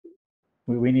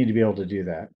we need to be able to do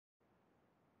that.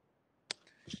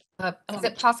 is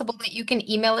it possible that you can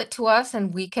email it to us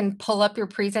and we can pull up your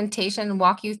presentation and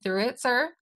walk you through it,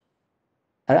 sir?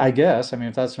 I guess, I mean,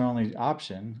 if that's the only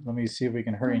option, let me see if we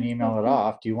can hurry and email it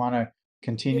off. Do you want to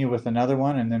continue with another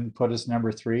one and then put us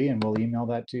number 3 and we'll email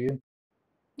that to you?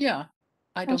 Yeah,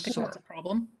 I don't think sure. that's a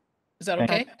problem. Is that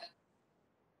Thank okay?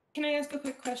 Can I ask a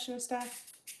quick question of staff?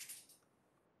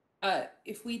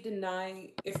 If we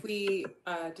deny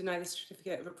the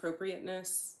certificate of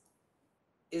appropriateness,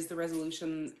 is the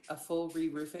resolution a full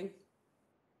re-roofing?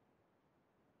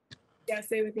 Yes,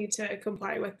 they would need to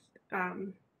comply with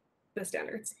the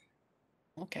standards.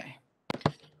 Okay.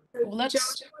 Well, Well, let's- Joe,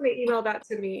 do you want to email that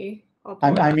to me? I'll pull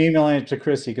it I'm up. emailing it to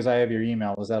Chrissy because I have your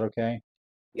email. Is that okay?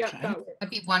 Yep, Okay. that works. That'd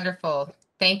be wonderful.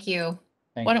 Thank you.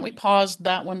 Thank Why you. don't we pause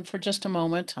that one for just a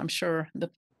moment? I'm sure the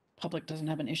public doesn't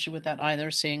have an issue with that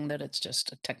either, seeing that it's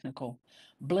just a technical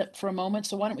blip for a moment.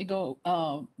 So why don't we go,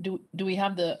 do we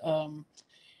have the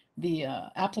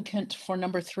applicant for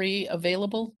number 3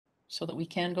 available so that we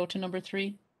can go to number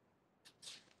 3?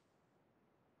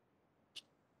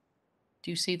 Do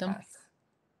you see them? Yes.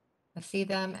 I see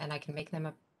them and I can make them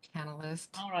a panelist.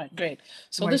 All right, great.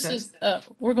 So Where's this is,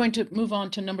 we're going to move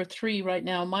on to number 3 right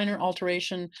now, minor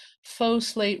alteration, faux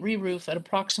slate re-roof at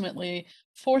approximately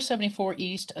 474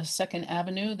 East 2nd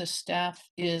Avenue. The staff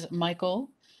is Michael.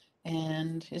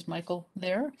 And is Michael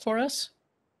there for us?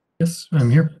 Yes, I'm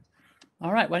here.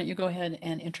 All right, why don't you go ahead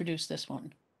and introduce this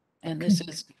one? And this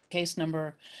is case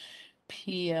number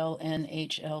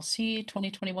PLNHLC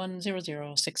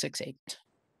 2021-00668.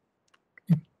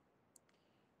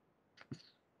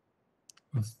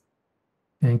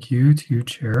 Thank you to you,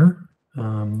 Chair.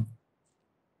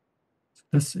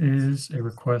 This is a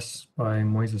request by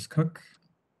Moises Cook,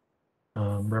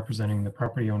 representing the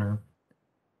property owner,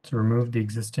 to remove the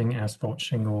existing asphalt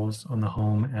shingles on the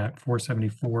home at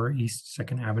 474 East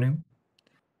 2nd Avenue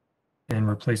and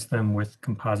replace them with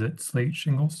composite slate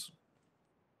shingles.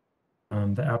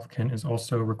 The applicant is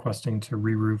also requesting to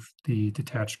re-roof the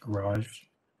detached garage,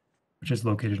 which is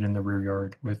located in the rear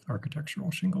yard, with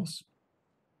architectural shingles.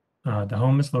 The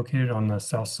home is located on the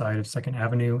south side of 2nd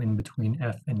Avenue in between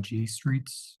F and G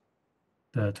streets.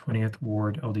 The 20th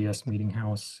Ward LDS Meeting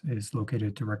House is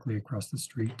located directly across the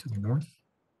street to the north.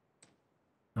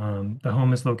 The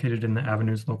home is located in the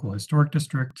Avenues Local Historic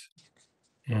District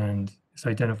and is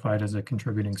identified as a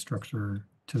contributing structure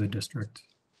to the district.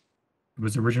 It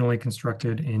was originally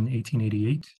constructed in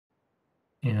 1888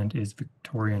 and is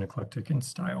Victorian eclectic in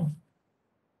style.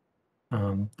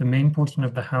 The main portion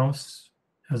of the house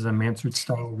has a mansard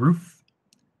style roof.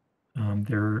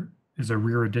 There is a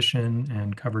rear addition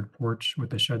and covered porch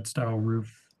with a shed style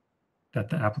roof that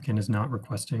the applicant is not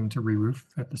requesting to re-roof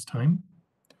at this time.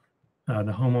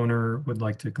 The homeowner would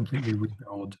like to completely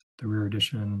rebuild the rear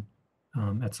addition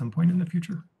at some point in the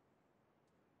future.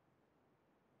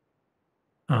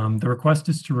 The request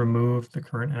is to remove the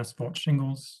current asphalt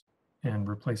shingles and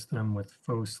replace them with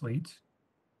faux slate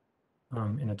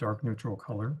in a dark neutral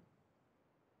color.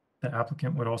 The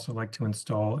applicant would also like to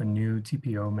install a new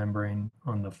TPO membrane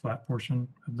on the flat portion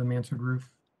of the mansard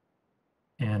roof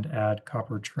and add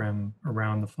copper trim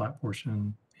around the flat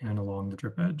portion and along the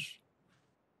drip edge.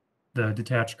 The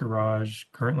detached garage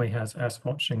currently has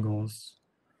asphalt shingles,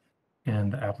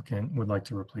 and the applicant would like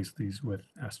to replace these with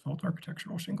asphalt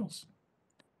architectural shingles.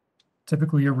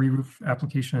 Typically, a re-roof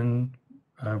application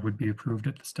would be approved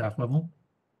at the staff level,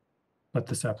 but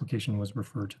this application was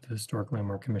referred to the Historic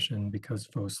Landmark Commission because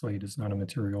faux slate is not a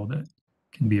material that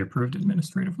can be approved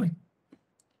administratively.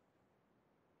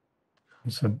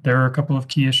 So there are a couple of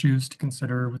key issues to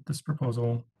consider with this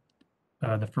proposal.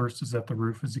 The first is that the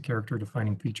roof is a character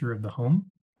defining feature of the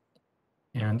home,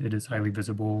 and it is highly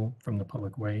visible from the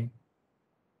public way.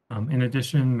 In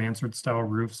addition, mansard style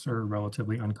roofs are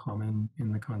relatively uncommon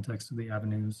in the context of the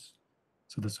avenues,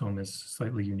 so this home is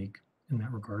slightly unique in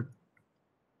that regard.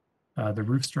 The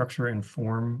roof structure and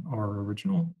form are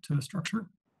original to the structure.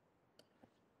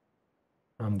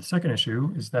 The second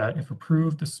issue is that if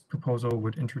approved, this proposal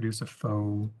would introduce a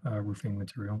faux roofing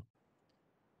material.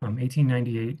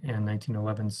 1898 and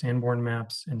 1911 Sanborn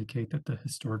maps indicate that the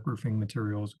historic roofing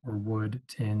materials were wood,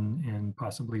 tin, and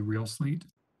possibly real slate.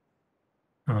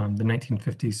 The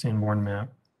 1950 Sanborn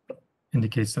map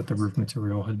indicates that the roof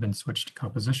material had been switched to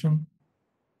composition.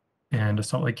 And a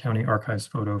Salt Lake County Archives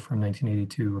photo from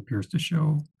 1982 appears to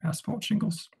show asphalt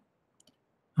shingles.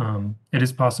 It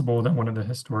is possible that one of the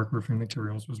historic roofing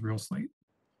materials was real slate.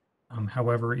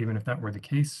 However, even if that were the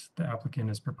case, the applicant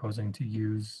is proposing to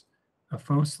use a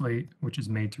faux slate, which is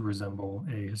made to resemble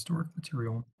a historic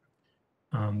material.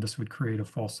 This would create a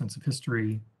false sense of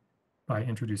history by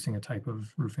introducing a type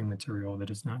of roofing material that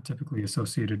is not typically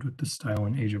associated with the style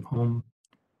and age of home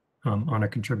on a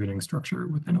contributing structure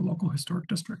within a local historic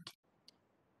district.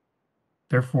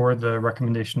 Therefore, the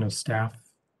recommendation of staff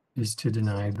is to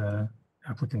deny the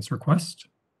applicant's request.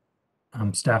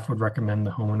 Staff would recommend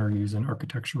the homeowner use an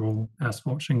architectural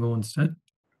asphalt shingle instead.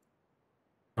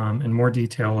 And more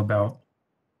detail about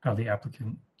how the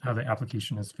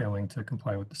application is failing to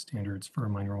comply with the standards for a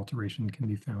minor alteration can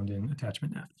be found in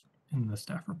attachment F in the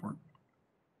staff report.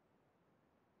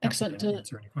 Excellent.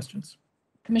 Answer any questions?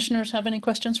 Commissioners have any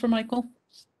questions for Michael?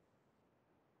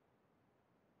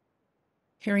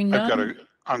 Hearing none.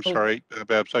 I'm sorry,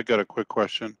 Babs, I got a quick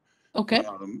question. Okay.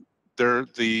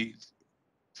 The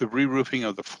re-roofing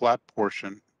of the flat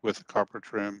portion with copper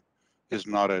trim is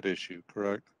not at issue,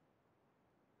 correct?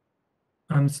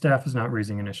 Staff is not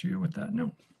raising an issue with that,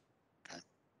 no.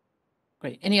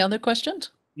 Great. Any other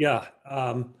questions? Yeah.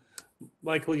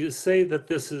 Michael, you say that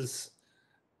this is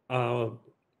a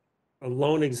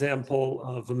lone example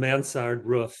of a mansard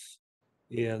roof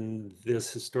in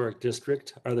this historic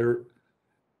district. Are there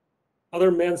other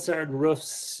mansard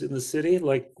roofs in the city?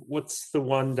 Like, what's the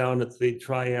one down at the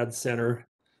Triad Center?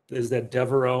 Is that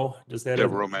Devereaux? Does that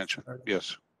Devereaux Mansion,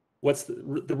 yes. What's the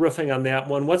roofing on that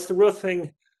one? What's the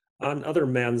roofing on other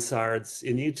mansards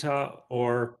in Utah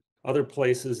or other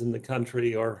places in the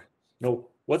country? Or,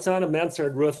 what's on a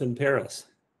mansard roof in Paris?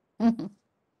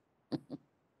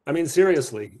 I mean,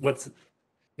 seriously,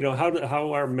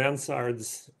 how are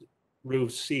mansards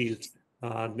roofs sheathed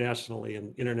nationally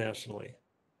and internationally?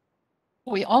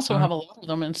 We also Uh, have a lot of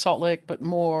them in Salt Lake, but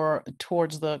more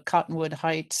towards the Cottonwood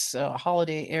Heights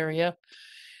Holiday area.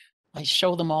 I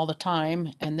show them all the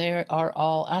time, and they are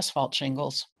all asphalt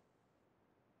shingles.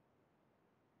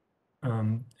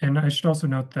 And I should also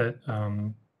note that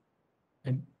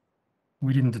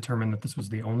we didn't determine that this was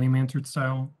the only mansard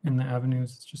style in the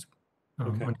avenues. It's just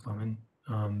Okay. uncommon.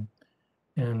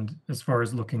 And as far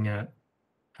as looking at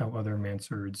how other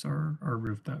mansards are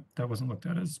roofed, that wasn't looked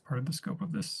at as part of the scope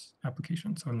of this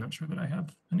application. So I'm not sure that I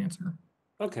have an answer.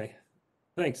 Okay,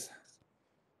 thanks.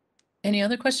 Any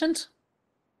other questions?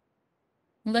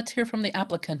 Let's hear from the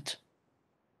applicant.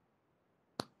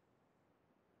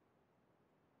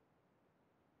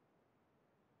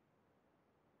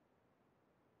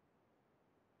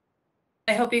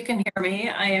 I hope you can hear me.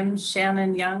 I am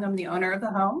Shannon Young. I'm the owner of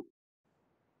the home.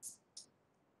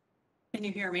 Can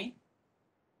you hear me?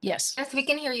 Yes. Yes, we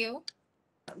can hear you.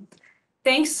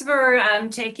 Thanks for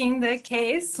taking the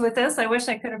case with us. I wish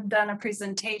I could have done a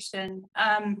presentation.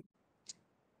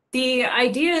 The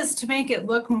idea is to make it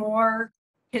look more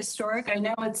historic. I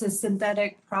know it's a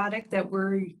synthetic product that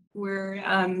we're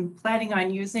planning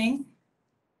on using.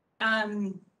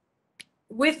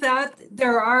 With that,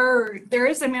 there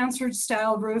is a mansard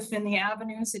style roof in the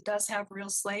avenues. It does have real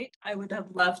slate. I would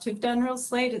have loved to have done real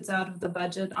slate. It's out of the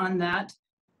budget on that.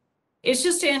 It's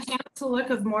just to enhance the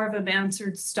look of more of a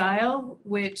mansard style,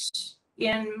 which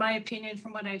in my opinion,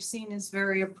 from what I've seen, is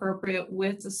very appropriate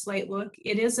with the slate look.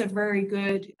 It is a very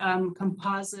good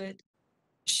composite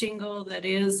shingle that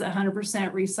is 100%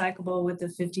 recyclable with a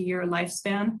 50-year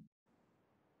lifespan.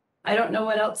 I don't know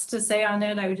what else to say on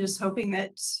it. I was just hoping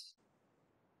that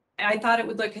I thought it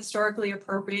would look historically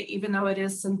appropriate, even though it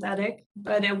is synthetic,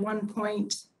 but at one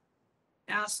point,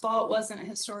 asphalt wasn't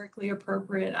historically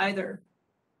appropriate either.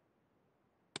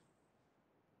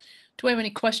 Do we have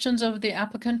any questions of the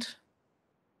applicant?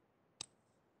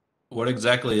 What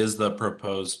exactly is the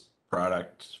proposed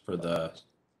product for the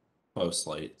faux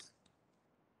slate?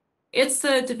 It's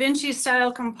the Da Vinci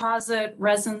style composite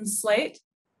resin slate.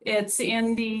 It's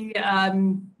in the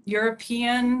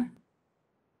European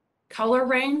color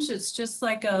range. It's just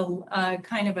like a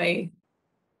kind of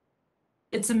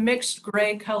it's a mixed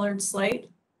gray colored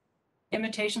slate,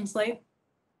 imitation slate.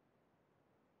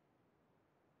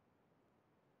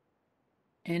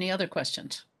 Any other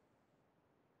questions?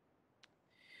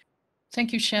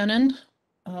 Thank you, Shannon.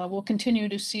 We'll continue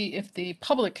to see if the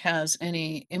public has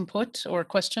any input or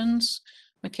questions.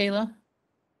 Michaela?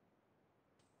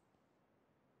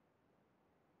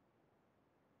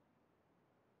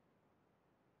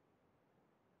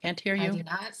 Can't hear I you. do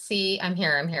not see, I'm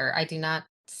here. I do not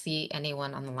see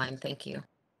anyone on the line. Thank you.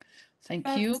 Thank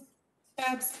you.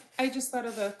 Babs, I just thought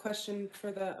of a question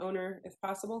for the owner, if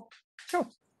possible. Sure.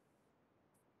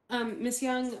 Ms.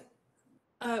 Young,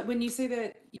 when you say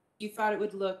that you thought it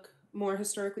would look more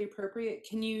historically appropriate,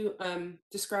 can you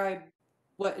describe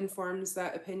what informs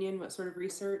that opinion, what sort of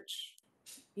research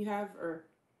you have or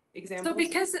examples?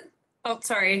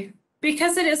 So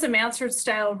because it is a mansard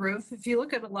style roof, if you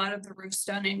look at a lot of the roofs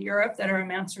done in Europe that are a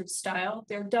mansard style,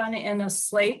 they're done in a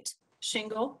slate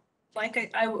shingle.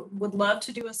 Like I would love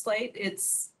to do a slate. It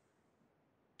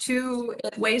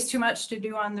weighs too much to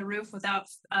do on the roof without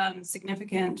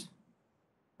significant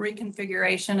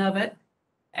reconfiguration of it.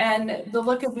 And the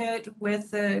look of it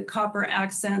with the copper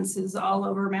accents is all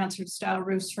over mansard style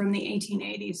roofs from the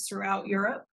 1880s throughout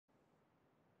Europe.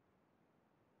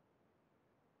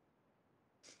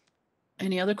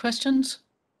 Any other questions?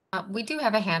 We do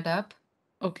have a hand up.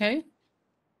 Okay.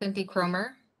 Cindy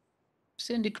Cromer.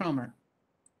 Cindy Cromer.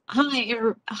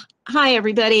 Hi,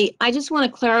 everybody. I just want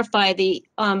to clarify the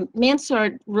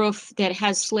mansard roof that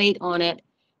has slate on it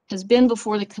has been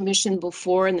before the commission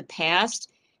before in the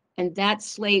past, and that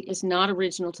slate is not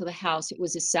original to the house. It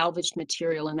was a salvaged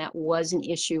material, and that was an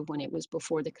issue when it was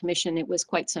before the commission. It was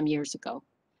quite some years ago.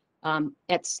 I'm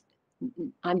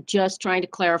just trying to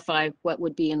clarify what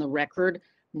would be in the record,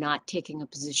 not taking a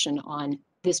position on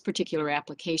this particular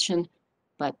application,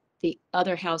 but the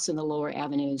other house in the lower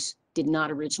avenues did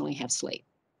not originally have slate.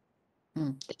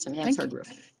 It's a mansard roof.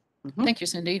 Thank you,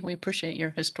 Cindy. We appreciate your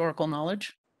historical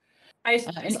knowledge.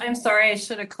 I'm sorry, I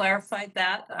should have clarified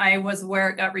that. I was aware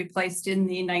it got replaced in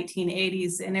the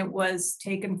 1980s and it was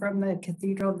taken from the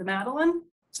Cathedral of the Madeleine.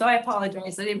 So I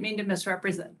apologize. I didn't mean to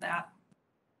misrepresent that.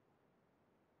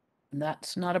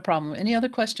 That's not a problem. Any other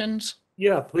questions?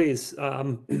 Yeah, please.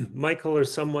 Michael or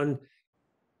someone,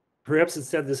 perhaps it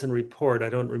said this in report. I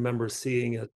don't remember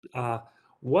seeing it.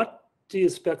 What do you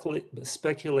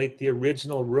speculate the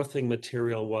original roofing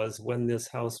material was when this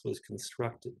house was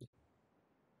constructed?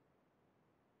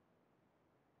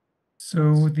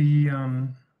 So the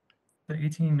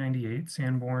 1898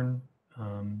 Sanborn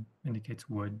indicates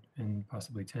wood and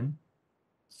possibly tin.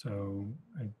 So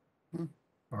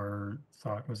our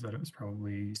thought was that it was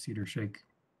probably cedar shake,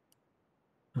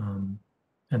 and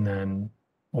then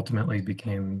ultimately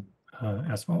became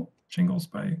asphalt shingles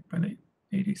by the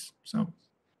 80s. So.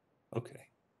 Okay,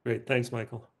 great. Thanks,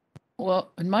 Michael.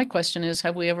 Well, and my question is,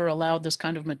 have we ever allowed this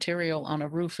kind of material on a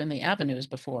roof in the avenues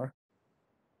before?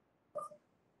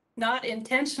 Not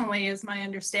intentionally is my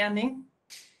understanding.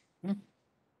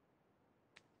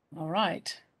 All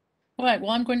right. All right,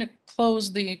 well, I'm going to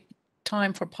close the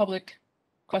time for public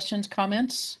questions,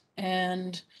 comments,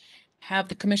 and have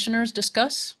the commissioners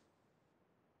discuss.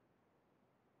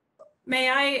 May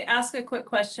I ask a quick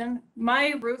question?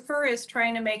 My roofer is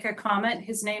trying to make a comment.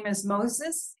 His name is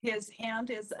Moses. His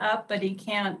hand is up, but he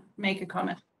can't make a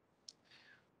comment.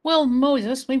 Well,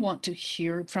 Moses, we want to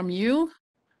hear from you.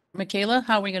 Michaela,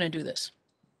 how are we going to do this?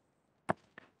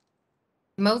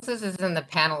 Moses is in the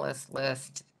panelist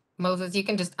list. Moses, you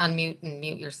can just unmute and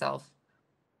mute yourself.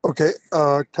 Okay,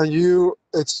 can you,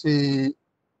 let's see,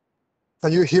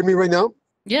 can you hear me right now?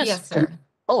 Yes. Yes, sir.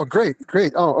 Oh, great.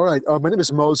 Oh, all right. My name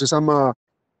is Moses. I'm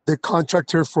the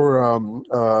contractor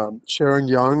for Sharon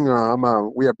Young.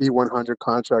 We are B100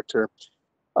 contractor.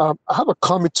 I have a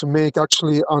comment to make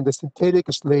actually on the synthetic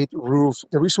slate roof.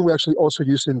 The reason we're actually also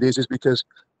using this is because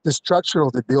the structure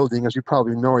of the building, as you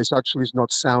probably know, is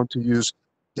not sound to use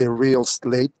the real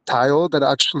slate tile that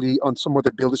actually on some of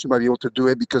the buildings you might be able to do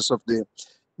it because of the,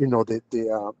 you know,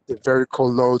 the vertical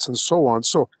loads and so on.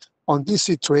 So on this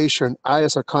situation, I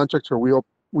as a contractor,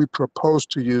 we propose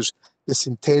to use the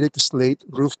synthetic slate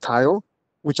roof tile,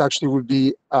 which actually would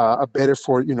be a better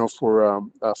for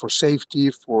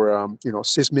safety, for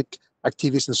seismic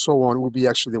activities and so on. Would be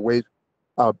actually the way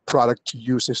product to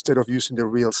use instead of using the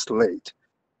real slate.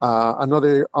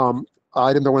 Another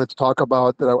item that I wanted to talk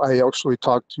about that I actually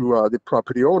talked to the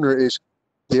property owner is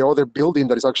the other building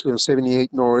that is actually on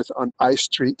 78 North on I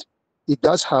Street. It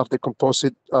does have the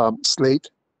composite slate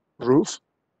roof.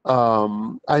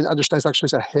 I understand it's actually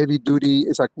a heavy duty.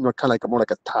 It's like kind of like more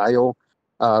like a tile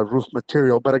roof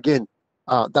material. But again,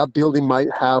 that building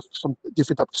might have some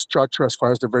different type of structure as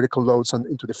far as the vertical loads and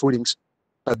into the footings.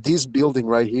 But this building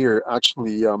right here,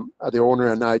 actually, the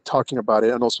owner and I talking about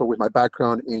it, and also with my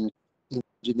background in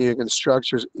engineering and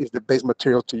structures, is the base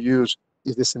material to use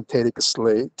is the synthetic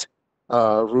slate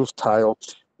roof tile.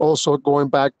 Also, going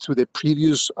back to the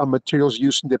previous materials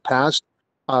used in the past,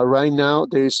 right now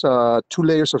there's 2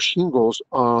 layers of shingles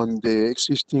on the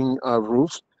existing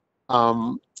roof.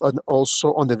 And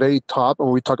also on the very top,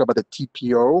 when we talk about the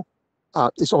TPO,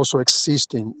 it's also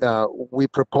existing. We're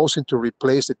proposing to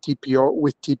replace the TPO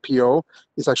with TPO.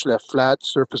 It's actually a flat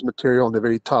surface material on the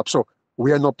very top. So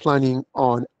we are not planning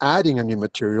on adding a new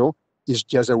material. It's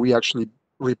just that we actually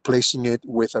replacing it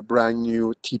with a brand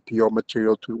new TPO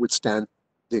material to withstand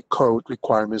the code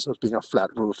requirements of being a flat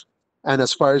roof. And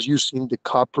as far as using the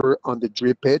copper on the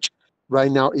drip edge,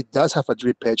 right now it does have a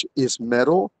drip edge, it's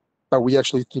metal, but we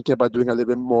actually thinking about doing a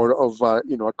little bit more of a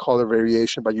color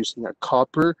variation by using a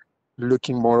copper,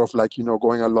 looking more of like,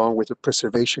 going along with the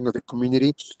preservation of the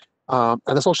community. And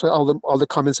that's also all the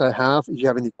comments I have. If you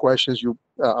have any questions,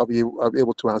 I'll be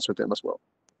able to answer them as well.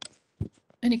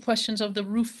 Any questions of the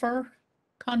roofer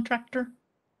contractor?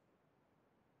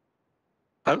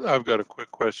 I've got a quick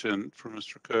question for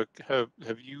Mr. Cook.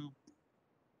 Have you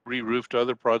re-roofed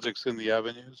other projects in the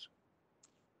avenues?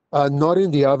 Not in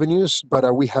the avenues,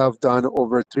 but we have done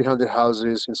over 300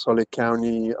 houses in Salt Lake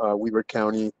County, Weber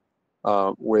County,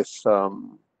 with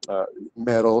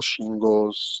metal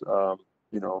shingles,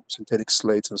 synthetic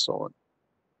slates and so on.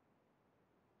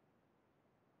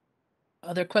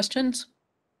 Other questions?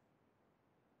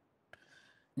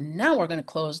 Now we're going to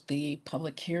close the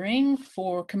public hearing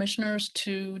for commissioners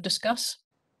to discuss.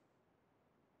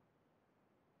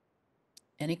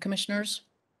 Any commissioners?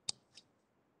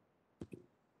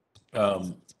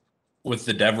 With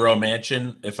the Devereaux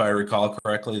Mansion, if I recall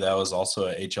correctly, that was also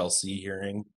a HLC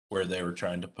hearing where they were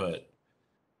trying to put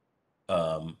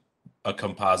a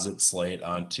composite slate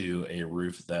onto a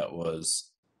roof that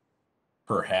was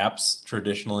perhaps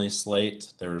traditionally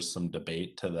slate. There was some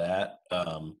debate to that.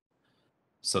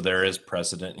 So there is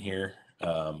precedent here.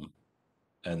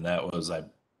 And that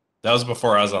was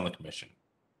before I was on the commission,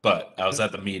 but I was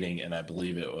at the meeting and I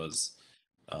believe it was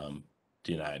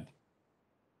denied.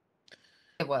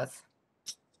 It was.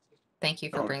 Thank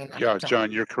you for bringing that Yeah, up,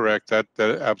 John, you're correct. That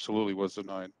absolutely was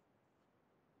denied.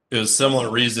 It was similar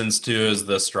reasons too as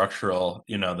the structural,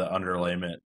 the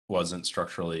underlayment wasn't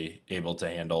structurally able to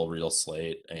handle real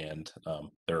slate, and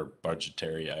there are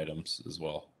budgetary items as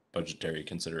well, budgetary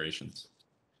considerations.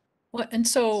 Well, and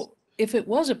so if it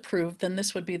was approved, then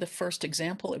this would be the first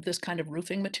example of this kind of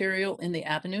roofing material in the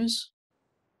avenues?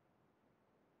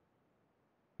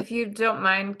 If you don't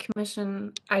mind,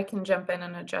 Commission, I can jump in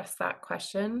and address that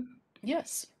question.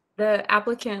 Yes. The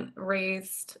applicant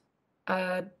raised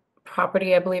a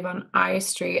property, I believe, on I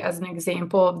Street as an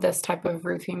example of this type of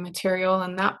roofing material,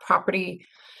 and that property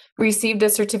received a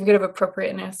certificate of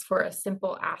appropriateness for a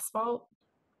simple asphalt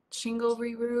shingle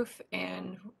re-roof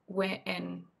and went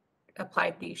and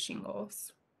applied these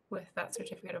shingles with that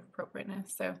certificate of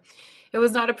appropriateness. So it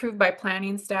was not approved by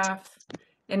planning staff,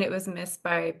 and it was missed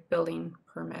by building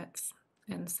permits.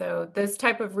 And so this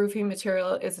type of roofing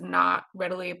material is not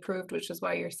readily approved, which is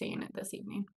why you're seeing it this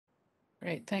evening.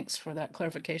 Great, thanks for that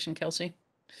clarification, Kelsey.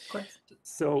 Of course.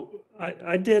 So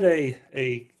I did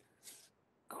a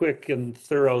quick and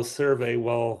thorough survey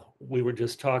while we were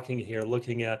just talking here,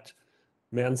 looking at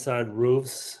mansard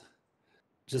roofs,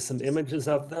 just some images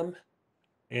of them.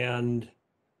 And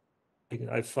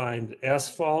I find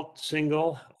asphalt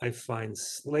shingle, I find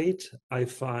slate, I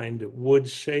find wood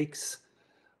shakes,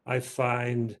 I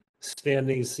find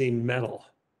standing seam metal.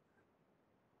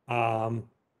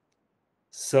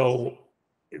 So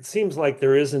it seems like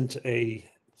there isn't a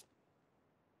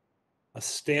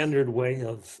standard way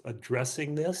of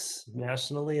addressing this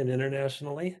nationally and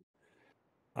internationally.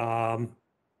 Comes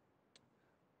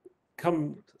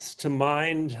to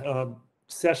mind, a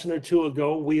session or two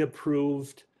ago, we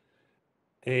approved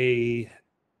a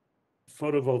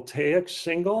photovoltaic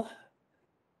shingle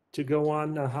to go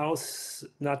on a house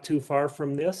not too far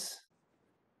from this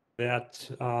that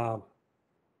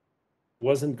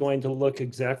wasn't going to look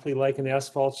exactly like an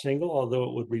asphalt shingle, although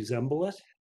it would resemble it.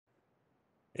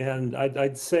 And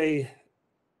I'd say,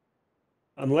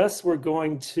 unless we're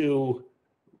going to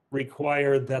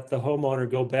require that the homeowner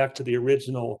go back to the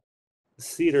original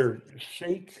cedar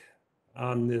shake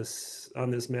on this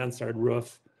mansard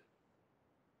roof,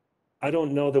 I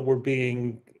don't know that we're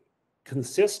being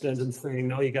consistent in saying,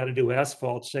 no, you got to do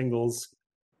asphalt shingles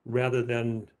rather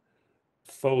than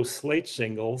faux slate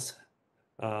shingles,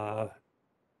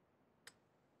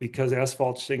 because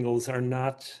asphalt shingles are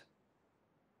not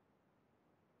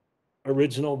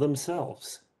original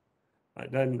themselves.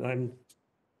 I'm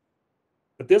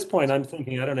at this point, I'm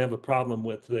thinking I don't have a problem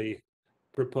with the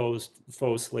proposed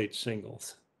faux slate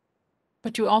shingles.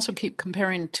 But you also keep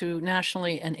comparing to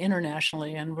nationally and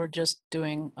internationally, and we're just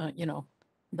doing,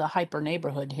 the hyper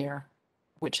neighborhood here,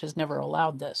 which has never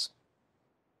allowed this.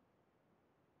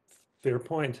 Fair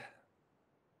point.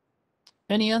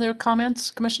 Any other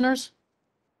comments, commissioners?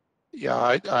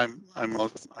 Yeah, I'm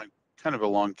kind of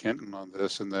along Kenton on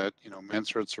this, in that,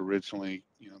 mansards originally,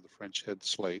 the French had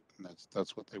slate, and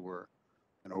that's what they were.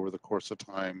 And over the course of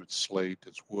time, it's slate,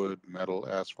 it's wood, metal,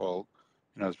 asphalt,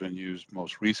 has been used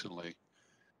most recently.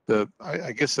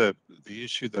 I guess the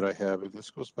issue that I have, and this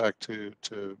goes back to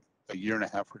a year and a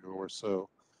half ago or so,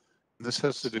 and this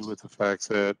has to do with the fact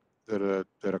that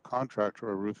a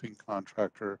contractor, a roofing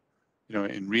contractor,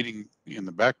 in reading in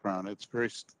the background, it's very,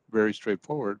 very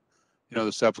straightforward.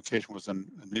 This application was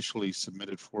initially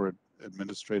submitted for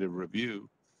administrative review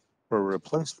for a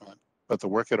replacement, but the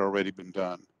work had already been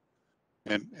done.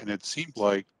 And it seemed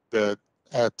like that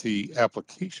at the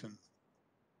application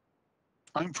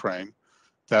timeframe,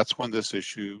 that's when this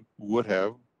issue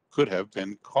could have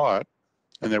been caught,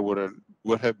 and there would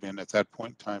have been at that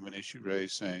point in time an issue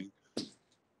raised saying,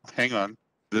 hang on,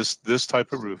 this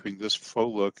type of roofing, this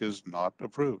faux look is not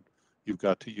approved. You've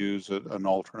got to use an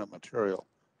alternate material.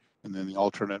 And then the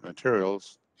alternate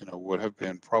materials, would have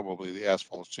been probably the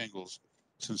asphalt shingles,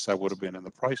 since that would have been in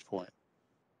the price point.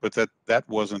 But that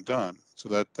wasn't done. So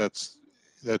that's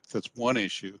one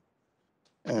issue.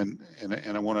 And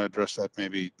I want to address that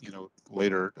maybe,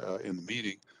 later in the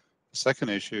meeting. The second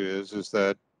issue is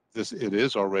that it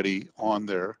is already on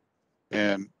there,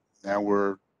 and now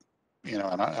we're, and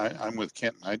I'm with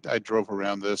Kenton. I drove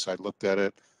around this, I looked at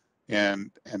it, and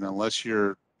unless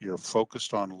you're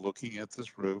focused on looking at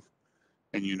this roof,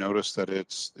 and you notice that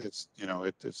it's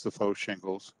the faux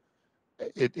shingles,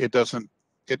 it doesn't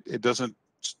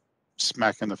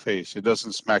smack in the face. It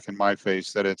doesn't smack in my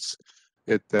face that it's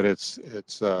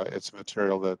a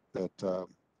material that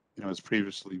has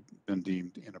previously been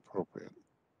deemed inappropriate.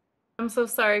 I'm so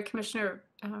sorry, Commissioner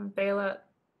Bela.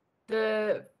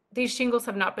 These shingles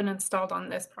have not been installed on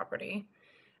this property.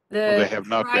 They have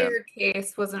not been. prior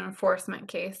case was an enforcement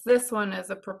case. This one is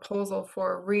a proposal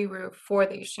for a re-roof for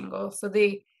these shingles. So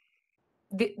the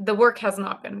the work has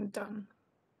not been done.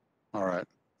 All right,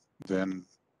 then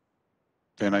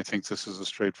I think this is a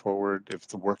straightforward, if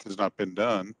the work has not been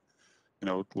done,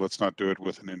 let's not do it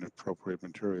with an inappropriate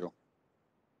material.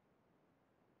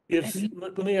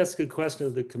 Let me ask a question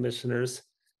of the commissioners.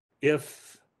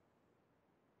 If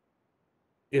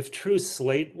true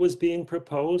slate was being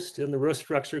proposed and the roof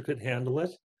structure could handle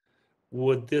it,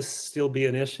 would this still be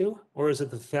an issue? Or is it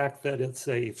the fact that it's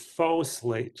a faux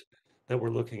slate that we're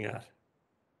looking at?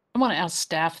 I want to ask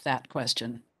staff that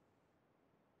question.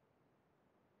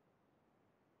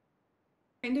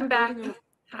 Kind of I'm back. building on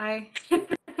Hi.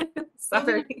 what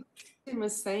Sorry. Tim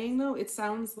was saying though, it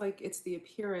sounds like it's the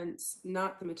appearance,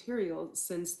 not the material,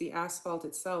 since the asphalt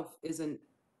itself isn't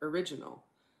original.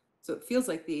 So it feels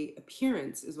like the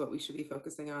appearance is what we should be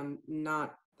focusing on,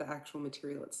 not the actual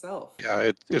material itself.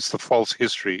 Yeah, it's the false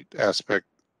history aspect,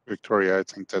 Victoria. I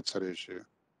think that's an issue.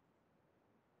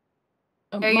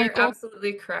 Yeah, you're Michael?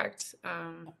 absolutely correct.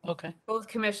 Okay. Both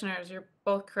commissioners, you're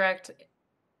both correct.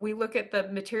 We look at the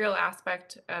material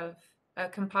aspect of a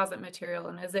composite material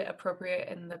and is it appropriate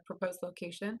in the proposed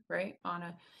location, right? On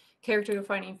a character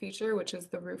defining feature, which is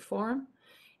the roof form,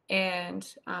 and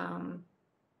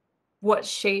what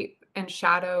shape and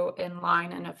shadow and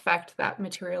line and effect that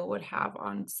material would have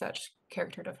on such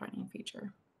character defining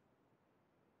feature.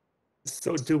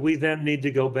 So do we then need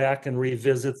to go back and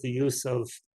revisit the use of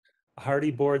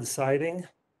hardy board siding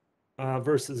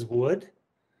versus wood?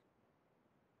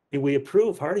 We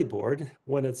approve hardy board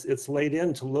when it's laid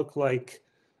in to look like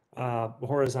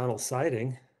horizontal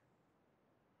siding,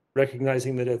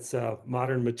 recognizing that it's a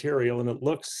modern material and it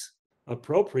looks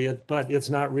appropriate, but it's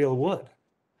not real wood.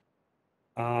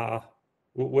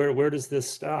 Where does this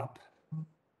stop?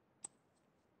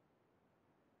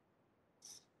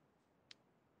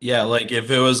 Yeah, like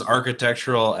if it was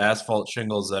architectural asphalt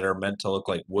shingles that are meant to look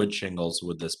like wood shingles,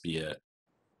 would this be it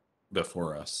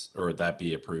before us, or would that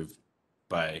be approved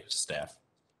by staff?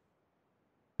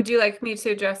 Would you like me to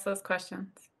address those questions?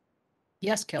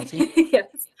 Yes, Kelsey.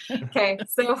 Yes. Okay,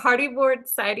 so hardy board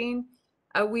siding,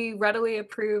 we readily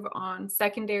approve on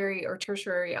secondary or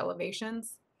tertiary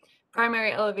elevations.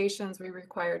 Primary elevations, we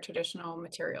require traditional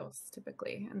materials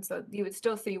typically. And so you would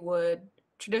still see wood,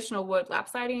 traditional wood lap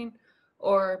siding,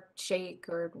 or shake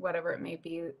or whatever it may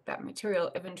be, that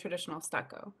material, even traditional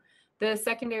stucco. The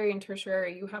secondary and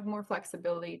tertiary, you have more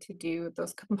flexibility to do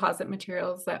those composite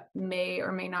materials that may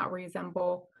or may not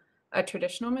resemble a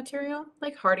traditional material,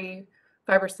 like hardy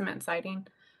fiber cement siding.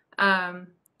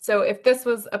 So if this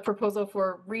was a proposal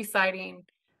for re-siding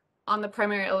on the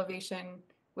primary elevation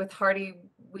with hardy,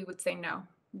 we would say no,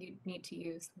 you need to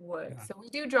use wood. Yeah. So we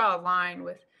do draw a line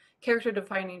with character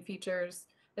defining features,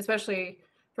 especially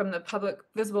from the public,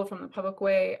 visible from the public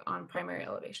way on primary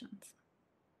elevations.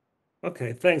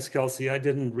 Okay, thanks, Kelsey. I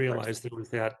didn't realize there was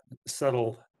that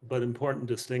subtle but important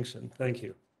distinction. Thank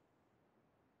you.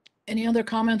 Any other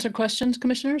comments or questions,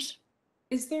 commissioners?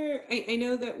 Is there, I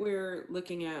know that we're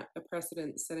looking at a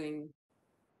precedent setting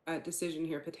decision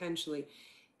here potentially.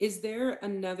 Is there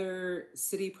another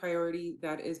city priority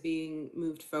that is being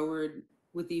moved forward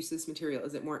with the use of this material?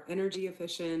 Is it more energy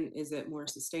efficient? Is it more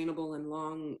sustainable and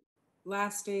long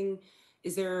lasting?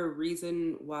 Is there a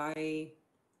reason why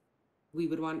we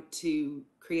would want to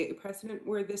create a precedent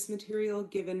where this material,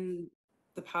 given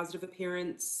the positive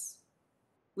appearance,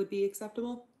 would be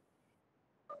acceptable?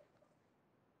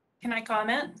 Can I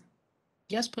comment?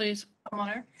 Yes, please.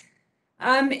 Homeowner.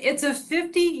 It's a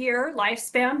 50-year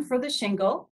lifespan for the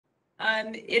shingle.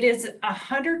 It is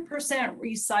 100%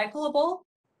 recyclable.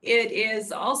 It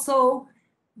is also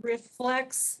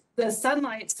reflects the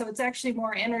sunlight, so it's actually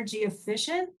more energy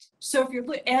efficient. So if you're,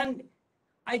 and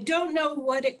I don't know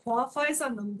what it qualifies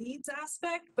on the LEEDs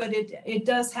aspect, but it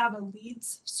does have a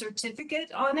LEEDs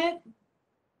certificate on it.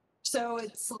 So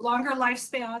it's a longer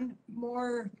lifespan,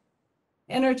 more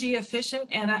energy efficient,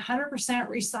 and 100%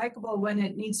 recyclable when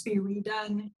it needs to be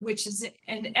redone, which is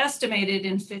estimated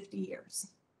in 50 years.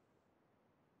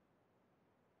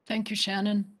 Thank you,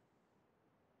 Shannon.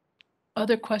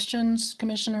 Other questions,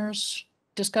 commissioners?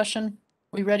 Discussion?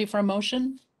 We ready for a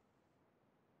motion?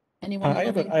 Anyone? I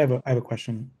have a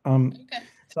question.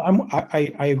 So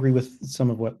I agree with some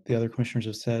of what the other commissioners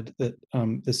have said, that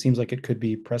this seems like it could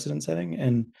be precedent setting,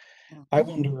 and I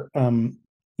wonder,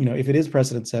 if it is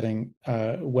precedent setting,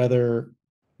 whether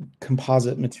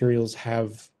composite materials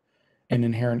have an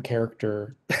inherent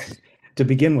character to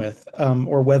begin with,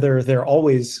 or whether they're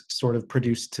always sort of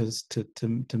produced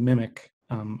to mimic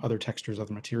other textures,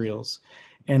 other materials.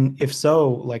 And if so,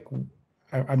 like,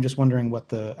 I'm just wondering what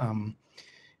the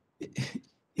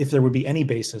if there would be any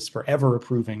basis for ever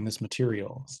approving this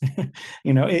material.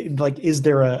 Is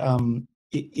there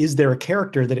is there a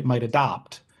character that it might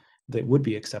adopt that would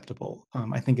be acceptable?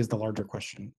 I think is the larger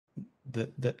question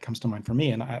that comes to mind for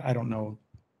me. And I don't know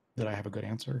that I have a good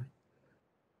answer.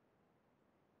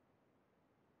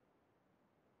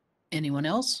 Anyone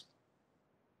else?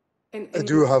 I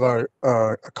do have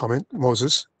a comment.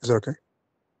 Moses, is that okay?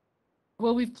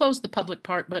 Well, we've closed the public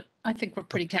part, but I think we're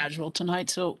pretty casual tonight.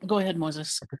 So go ahead,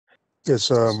 Moses.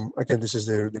 Yes, again, this is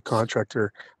the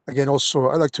contractor. Again, also,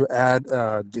 I'd like to add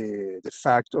the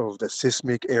fact of the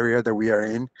seismic area that we are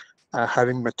in.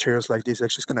 Having materials like this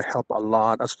actually is going to help a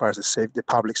lot as far as the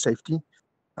public safety.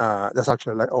 That's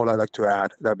actually all I'd like to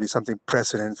add. That'd be something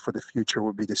precedent for the future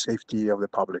would be the safety of the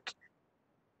public.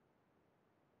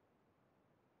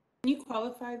 Can you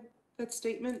qualify that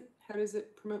statement? How does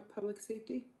it promote public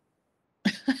safety?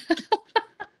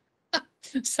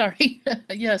 Sorry.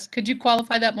 Yes. Could you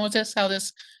qualify that, Moses, how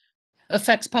this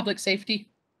affects public safety?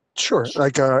 Sure.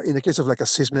 Like in the case of like a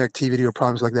seismic activity or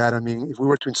problems like that, I mean, if we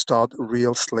were to install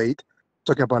real slate,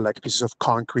 talking about like pieces of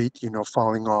concrete,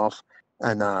 falling off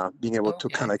and being able to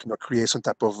kind of create some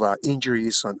type of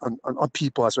injuries on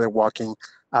people as they're walking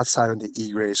outside on the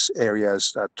egress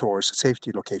areas towards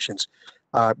safety locations.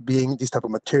 Being this type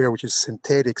of material, which is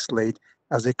synthetic slate,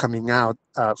 as they're coming out,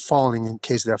 falling in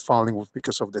case they're falling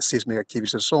because of the seismic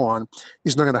activities and so on,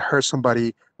 is not going to hurt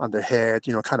somebody on the head,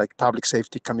 kind of like public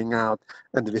safety coming out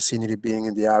and the vicinity being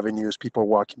in the avenues, people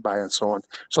walking by and so on.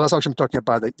 So that's actually I'm talking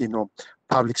about,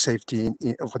 public safety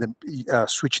for the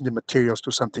switching the materials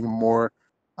to something more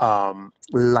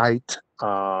light,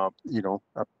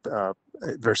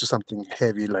 versus something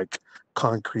heavy like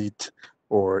concrete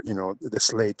or, the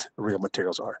slate real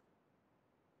materials are.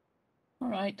 All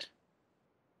right.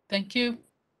 Thank you.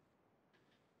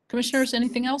 Commissioners,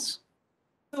 anything else?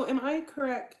 So am I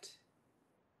correct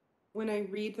when I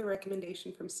read the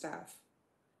recommendation from staff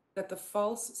that the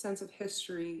false sense of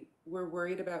history we're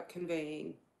worried about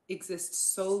conveying exists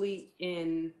solely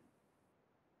in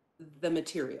the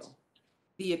material?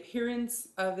 The appearance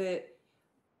of it,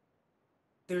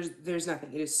 there's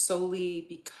nothing. It is solely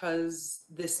because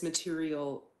this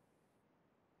material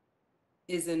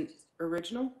isn't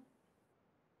original?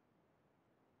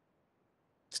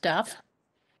 Staff?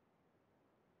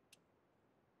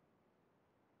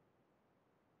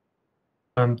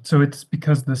 So it's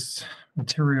because this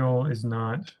material is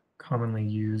not commonly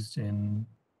used in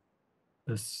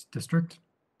this district.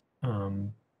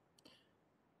 And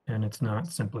it's not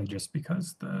simply just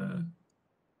because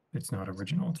it's not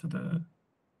original to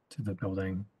the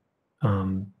building.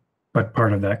 But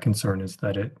part of that concern is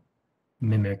that it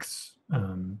mimics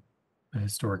a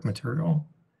historic material.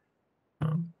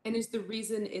 And is the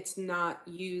reason it's not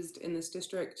used in this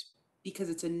district because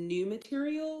it's a new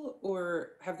material,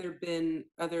 or have there been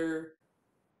other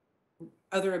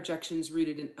objections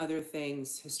rooted in other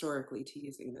things historically to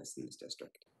using this in this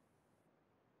district?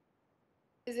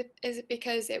 Is it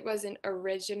because it wasn't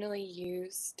originally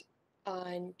used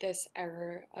on this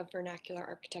era of vernacular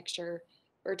architecture?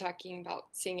 We're talking about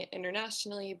seeing it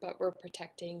internationally, but we're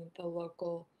protecting the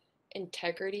local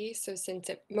integrity. So since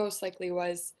it most likely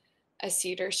was a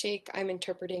cedar shake, I'm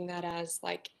interpreting that as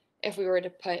like if we were to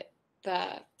put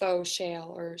the faux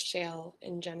shale or shale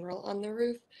in general on the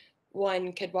roof,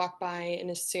 one could walk by and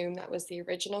assume that was the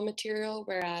original material,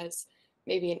 whereas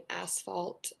maybe an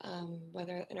asphalt,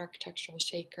 whether an architectural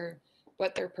shake or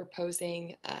what they're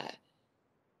proposing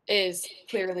is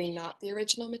clearly not the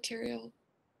original material.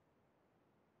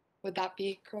 Would that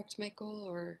be correct, Michael,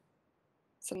 or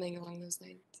something along those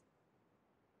lines?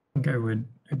 I think I would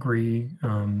agree.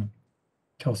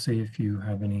 Kelsey, if you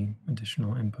have any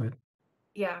additional input.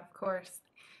 Yeah, of course.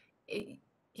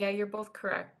 Yeah, you're both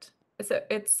correct. So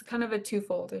it's kind of a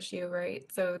twofold issue, right?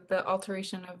 So the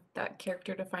alteration of that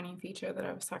character defining feature that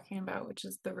I was talking about, which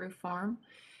is the roof form,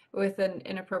 with an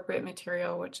inappropriate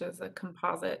material, which is a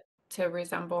composite to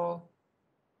resemble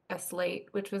a slate,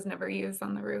 which was never used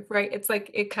on the roof, right? It's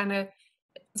like it kind of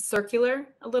circular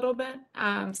a little bit.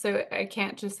 So I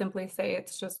can't just simply say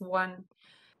it's just one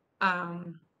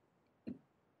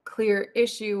clear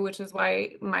issue, which is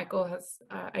why Michael has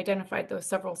identified those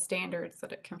several standards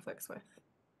that it conflicts with.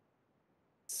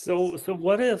 So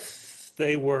what if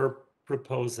they were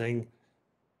proposing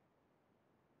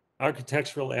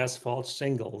architectural asphalt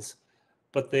shingles,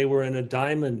 but they were in a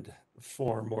diamond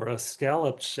form or a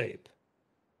scalloped shape?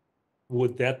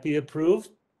 Would that be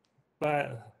approved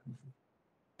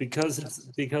because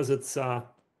it's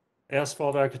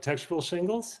asphalt architectural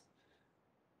shingles?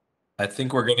 I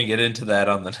think we're going to get into that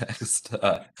on the next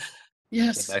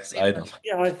Yes. the next item.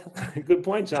 Yeah, good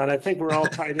point, John. I think we're all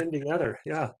tied in together.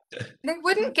 Yeah. They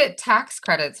wouldn't get tax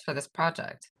credits for this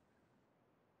project.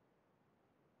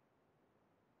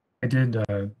 I did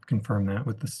confirm that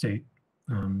with the state.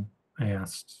 I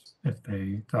asked if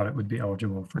they thought it would be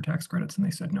eligible for tax credits, and they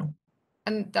said no.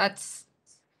 And that's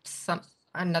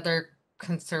another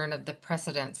concern of the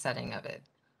precedent setting of it.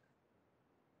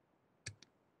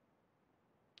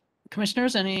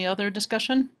 Commissioners, any other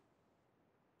discussion?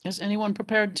 Is anyone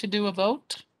prepared to do a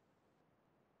vote?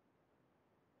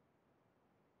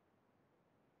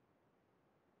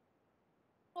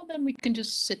 Well, then we can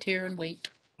just sit here and wait.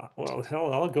 Well,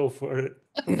 hell, I'll go for it.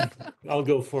 I'll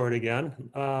go for it again.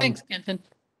 Thanks, Kenton.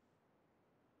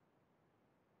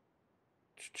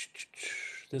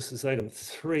 This is item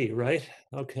 3, right?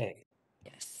 Okay.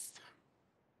 Yes.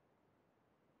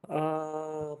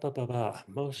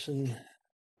 Motion.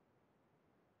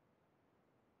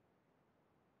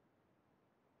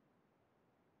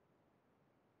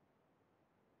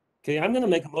 Okay, I'm going to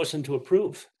make a motion to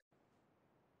approve.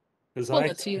 Because Well,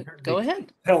 let's see it. Go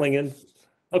ahead. Telling in.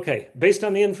 Okay, based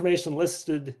on the information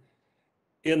listed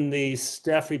in the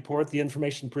staff report, the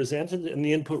information presented, and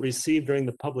the input received during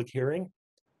the public hearing,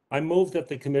 I move that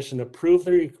the commission approve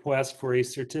the request for a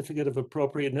certificate of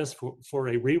appropriateness for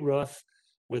a re-roof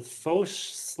with faux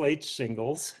slate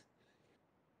shingles.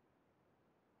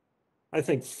 I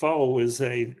think faux is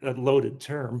a loaded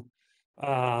term,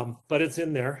 but it's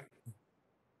in there.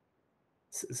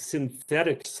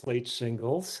 Synthetic slate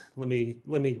shingles. Let me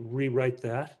rewrite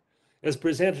that. As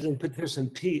presented in petition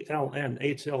PLN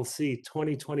HLC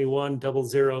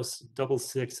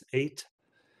 2021-00668.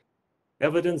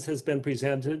 Evidence has been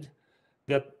presented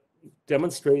that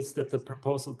demonstrates that the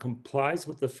proposal complies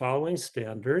with the following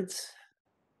standards.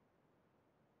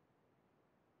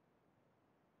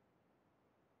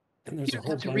 And there's You a don't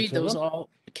whole have to bunch read of those them. all.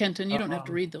 Kenton, you don't have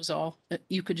to read those all.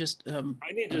 You could just. I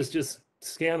need to just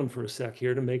scan them for a sec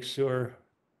here to make sure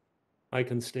I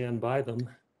can stand by them.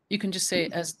 You can just say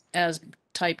as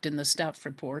typed in the staff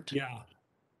report. Yeah.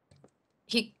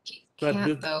 He But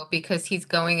can't though, because he's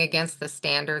going against the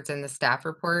standards in the staff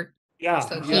report. Yeah.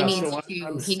 So he yeah, needs so to I'm he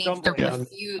needs to stumbling on-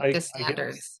 refute I the guess.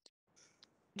 standards.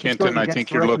 Kenton, I think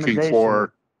you're looking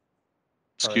for,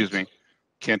 excuse me,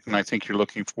 Kenton, I think you're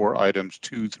looking for items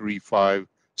 2, 3, 5,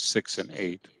 6, and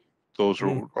 8. Those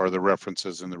are the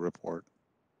references in the report.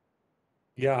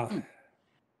 Yeah.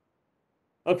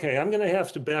 Okay, I'm going to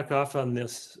have to back off on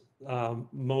this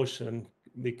motion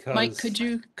because. Mike, could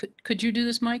you do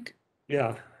this, Mike?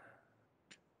 Yeah.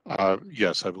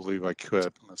 Yes, I believe I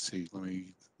could. Let's see. Let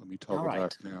me toggle right.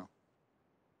 back now.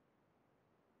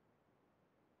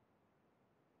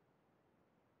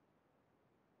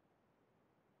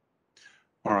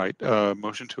 All right,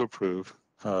 motion to approve.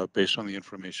 Based on the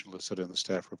information listed in the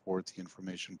staff report, the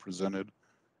information presented,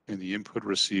 and the input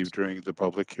received during the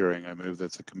public hearing, I move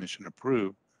that the commission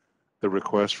approve the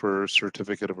request for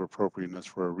certificate of appropriateness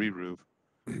for a re-roof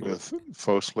with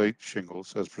faux slate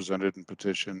shingles as presented in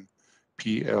petition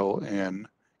PLN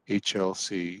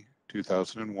HLC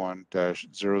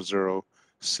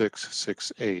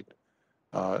 2001-00668.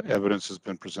 Evidence has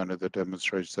been presented that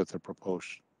demonstrates that the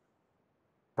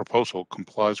proposal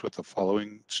complies with the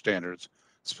following standards,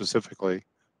 specifically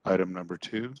item number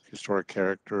 2, historic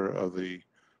character of the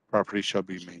property shall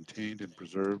be maintained and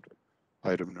preserved.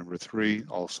 Item number 3,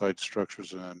 all site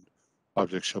structures and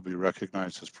objects shall be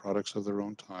recognized as products of their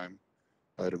own time.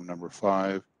 Item number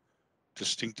 5,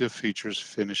 distinctive features,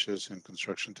 finishes, and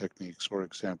construction techniques or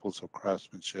examples of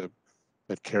craftsmanship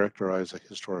that characterize a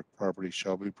historic property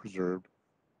shall be preserved.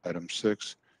 Item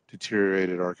 6,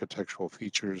 deteriorated architectural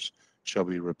features shall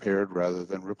be repaired rather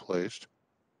than replaced.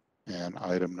 And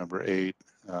item number 8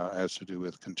 has to do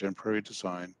with contemporary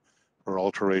design or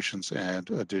alterations and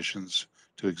additions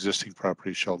to existing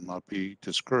property shall not be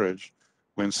discouraged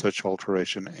when such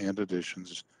alteration and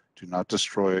additions do not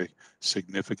destroy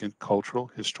significant cultural,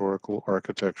 historical,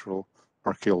 architectural,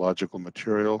 archaeological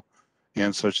material,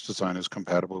 and such design is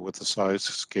compatible with the size,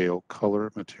 scale,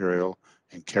 color, material,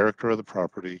 and character of the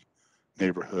property,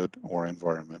 neighborhood, or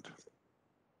environment.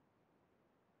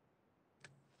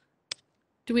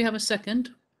 Do we have a second?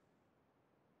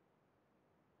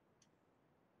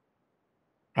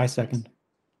 I second.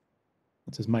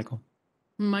 This is Michael.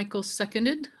 Michael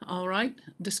seconded. All right.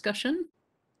 Discussion?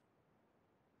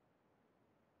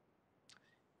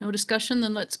 No discussion,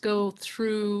 then let's go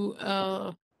through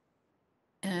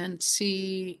and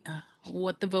see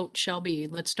what the vote shall be.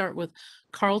 Let's start with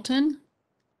Carlton,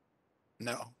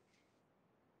 No.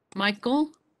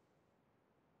 Michael,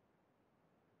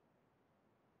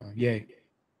 Yay.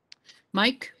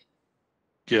 Mike,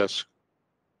 Yes.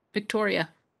 Victoria,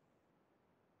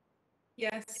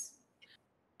 Yes.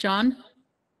 John,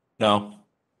 No.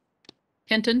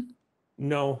 Kenton,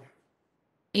 No.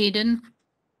 Aiden,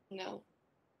 No.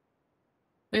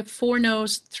 We have 4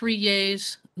 noes, 3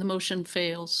 yays. The motion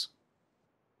fails.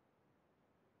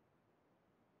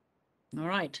 All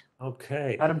right.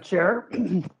 Okay. Madam Chair,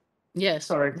 Yes.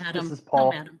 sorry, Madam. this is No,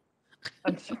 Paul. madam.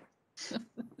 I'm sorry.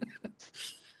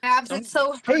 Babs, it's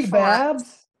so hard Hey, for us.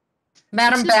 Babs.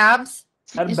 Madam It's just- Babs.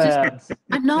 Madam It's just- Babs.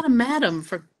 I'm not a madam,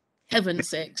 for heaven's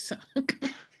sakes.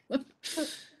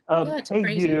 That's Hey,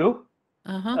 crazy. you.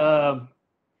 Uh-huh.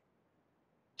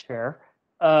 Chair.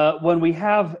 When we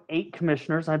have 8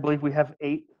 commissioners, I believe we have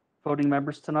 8 voting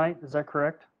members tonight. Is that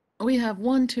correct? We have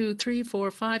 1, 2, 3,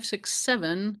 4, 5, 6,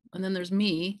 7, and then there's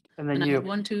me. And then I you. have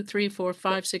 1, 2, 3, 4,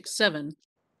 5, 6, 7.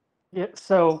 Yeah,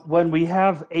 so when we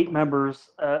have 8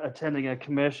 members attending a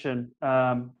commission,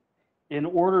 in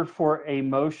order for a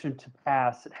motion to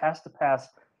pass, it has to pass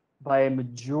by a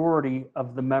majority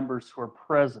of the members who are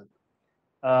present.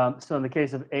 So in the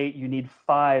case of 8, you need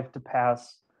 5 to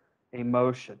pass a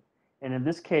motion. And in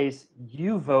this case,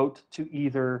 you vote to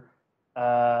either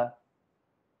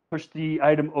push the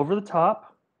item over the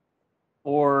top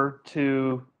or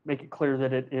to make it clear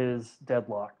that it is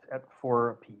deadlocked at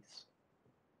 4 apiece.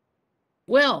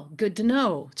 Well, good to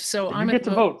know. So You I'm get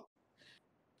to vote.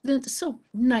 That's so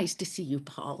nice to see you,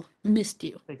 Paul. Missed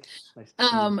you. Nice to see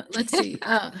you. Let's see.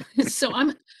 So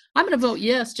I'm going to vote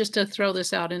yes, just to throw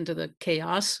this out into the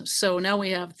chaos. So now we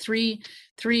have 4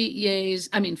 yays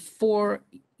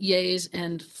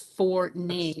and 4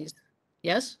 nays.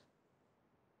 Yes?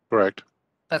 Correct.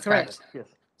 That's correct. Yes.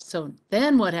 So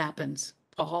then what happens,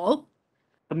 Paul?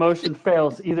 The motion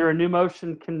fails. Either a new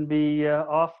motion can be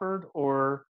offered,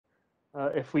 or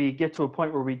if we get to a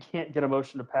point where we can't get a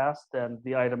motion to pass, then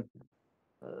the item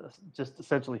just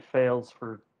essentially fails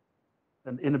for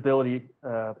an inability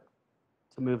to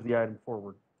move the item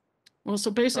forward. Well,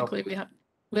 so basically we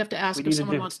have to ask we if need to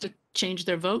someone do- wants to change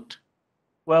their vote.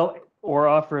 Well, or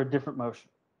offer a different motion.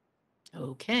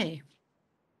 Okay.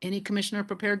 Any commissioner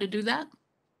prepared to do that?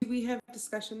 Do we have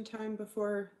discussion time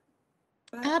before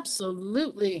that?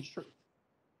 Absolutely.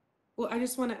 Well, I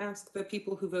just want to ask the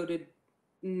people who voted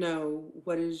no,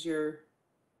 what is your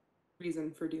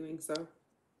reason for doing so?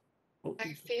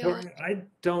 I feel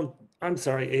Tori, I'm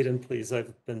sorry, Aiden, please.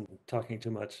 I've been talking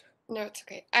too much. no, it's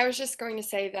okay. I was just going to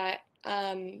say that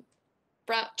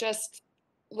just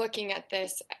looking at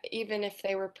this, even if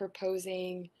they were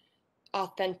proposing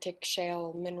authentic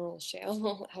shale, mineral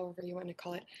shale, however you want to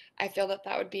call it, I feel that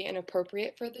that would be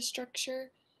inappropriate for the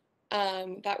structure.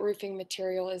 That roofing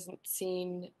material isn't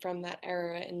seen from that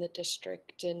era in the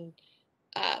district, and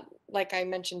like I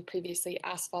mentioned previously,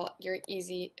 asphalt,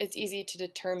 it's easy to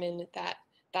determine that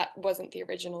that wasn't the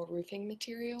original roofing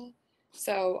material.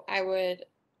 So I would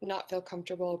not feel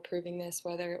comfortable approving this,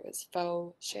 whether it was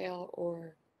faux shale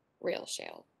or real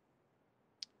shale.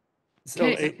 So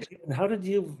Aiden, how did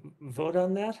you vote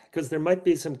on that? Because there might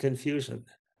be some confusion.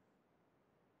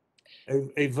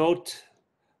 A vote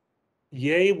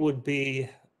yay would be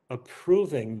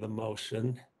approving the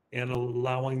motion and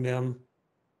allowing them,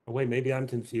 oh, wait, maybe I'm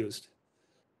confused.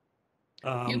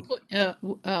 You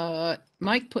put,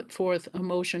 Mike put forth a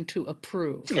motion to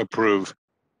approve. Approve.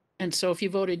 And so if you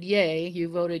voted yay, you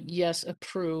voted yes,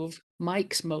 approve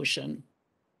Mike's motion.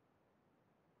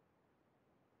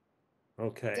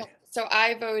 Okay. So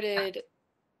I voted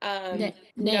Nay.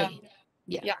 no.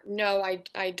 Yeah. No,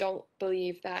 I don't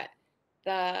believe that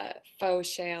the faux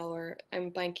shale, or I'm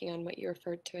blanking on what you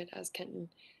referred to it as, Kenton,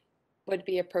 would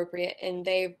be appropriate. And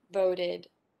they voted,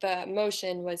 the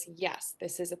motion was yes,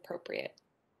 this is appropriate.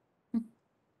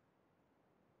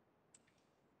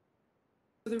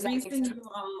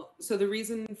 So the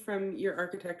reason from your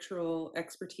architectural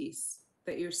expertise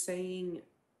that you're saying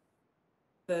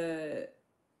the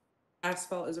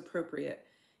asphalt is appropriate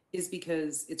is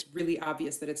because it's really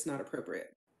obvious that it's not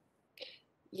appropriate.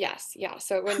 Yes, yeah.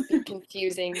 So it wouldn't be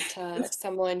confusing to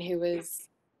someone who is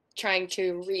trying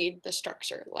to read the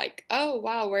structure. Like, oh,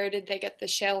 wow, where did they get the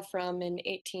shale from in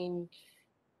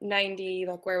 1890?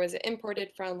 Like, where was it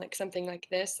imported from? Like something like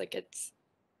this. Like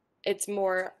it's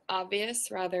more obvious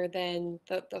rather than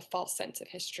the false sense of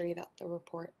history that the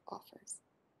report offers.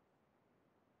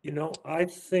 You know, I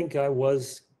think I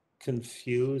was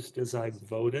confused as I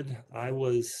voted.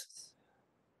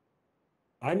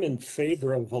 I'm in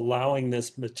favor of allowing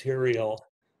this material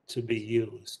to be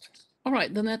used. All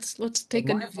right, then let's take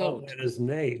a My new vote. That is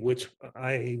nay, which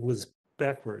I was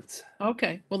backwards.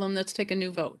 Okay, well then let's take a new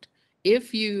vote.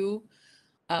 If you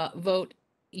vote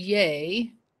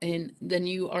yay, and then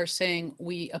you are saying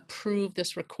we approve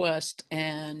this request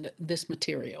and this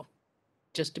material,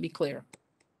 just to be clear.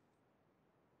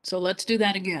 So let's do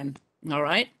that again. All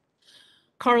right.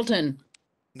 Carlton,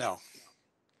 No.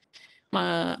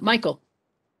 Michael,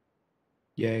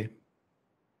 Yay.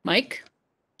 Mike,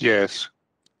 Yes.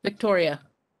 Victoria,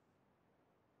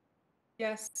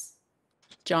 Yes.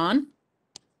 John,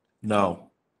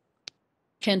 No.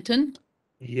 Kenton,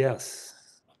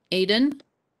 Yes. Aiden.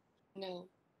 No.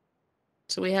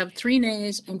 So we have 3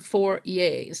 nays and 4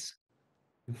 yays.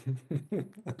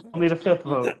 I'll need a fifth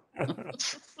vote.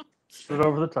 Put it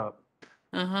over the top.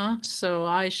 Uh-huh. So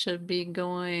I should be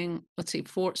going, let's see,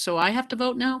 4. So I have to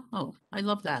vote now? Oh, I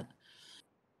love that.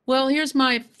 Well, here's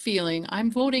my feeling.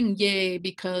 I'm voting yay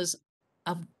because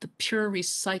of the pure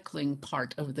recycling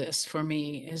part of this for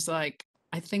me is like,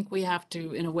 I think we have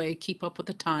to, in a way, keep up with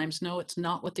the times. No, it's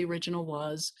not what the original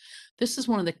was. This is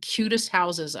one of the cutest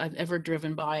houses I've ever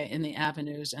driven by in the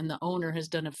avenues, and the owner has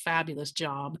done a fabulous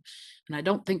job. And I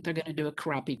don't think they're going to do a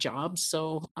crappy job.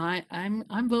 So I'm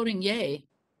voting yay.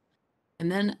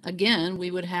 And then again,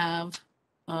 we would have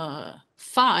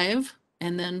 5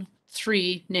 and then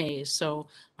 3 nays. So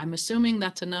I'm assuming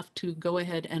that's enough to go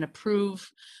ahead and approve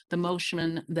the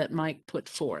motion that Mike put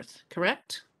forth,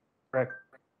 correct? Correct.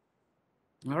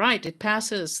 All right, it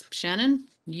passes. Shannon,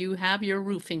 you have your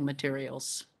roofing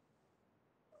materials.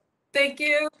 Thank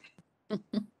you.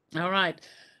 All right,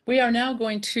 we are now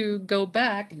going to go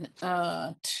back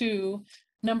to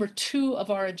number 2 of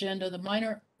our agenda, the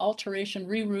minor alteration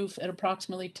re-roof at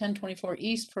approximately 1024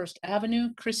 East First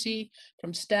Avenue. Chrissy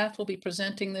from staff will be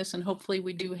presenting this, and hopefully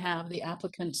we do have the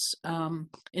applicant's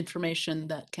information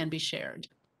that can be shared.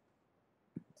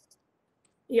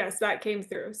 Yes, that came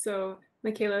through. So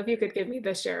Michaela, if you could give me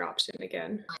the share option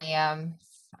again. I am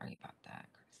sorry about that.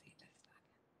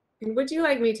 And would you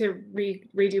like me to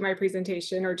redo my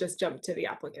presentation or just jump to the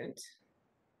applicant?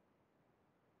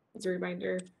 As a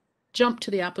reminder. Jump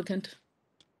to the applicant.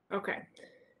 Okay.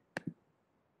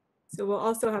 So we'll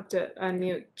also have to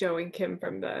unmute Joe and Kim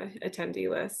from the attendee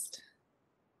list.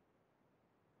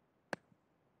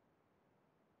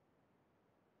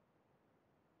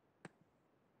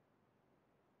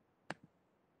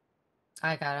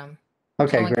 I got him.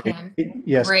 Okay, Joe and great. Kim?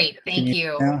 Yes. Great, can thank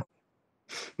you. now?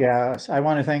 Yes, I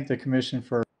want to thank the commission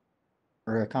for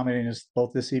accommodating us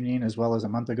both this evening as well as a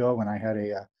month ago when I had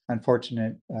a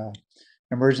unfortunate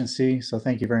emergency. So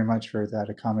thank you very much for that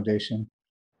accommodation.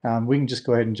 We can just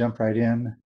go ahead and jump right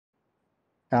in.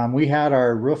 We had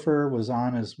our roofer was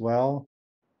on as well.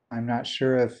 I'm not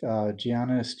sure if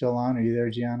Gianna is still on. Are you there,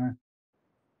 Gianna?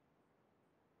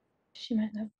 She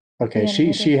might have. Okay,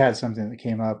 Yeah, she had something that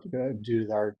came up due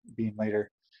to our being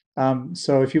later.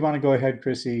 So if you want to go ahead,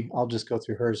 Chrissy, I'll just go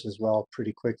through hers as well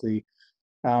pretty quickly.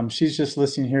 She's just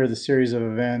listing here the series of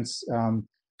events.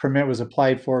 Permit was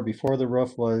applied for before the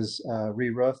roof was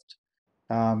re-roofed.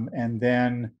 And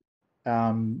then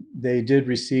they did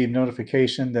receive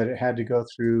notification that it had to go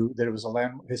through, that it was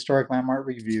a historic landmark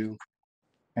review.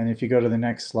 And if you go to the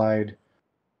next slide,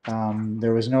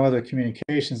 there was no other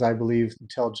communications, I believe,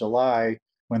 until July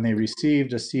when they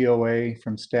received a COA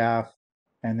from staff.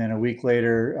 And then a week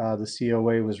later, the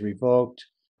COA was revoked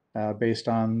based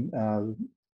on,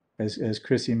 as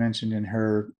Chrissy mentioned in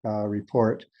her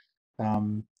report,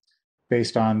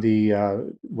 based on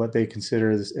the what they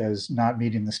consider as not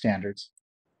meeting the standards.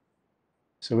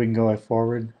 So we can go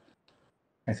forward.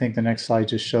 I think the next slide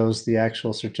just shows the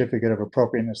actual certificate of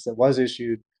appropriateness that was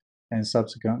issued and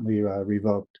subsequently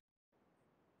revoked.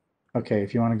 Okay,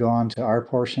 if you want to go on to our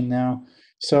portion now.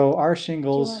 So our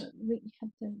shingles,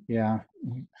 yeah,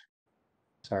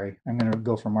 sorry, I'm going to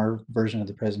go from our version of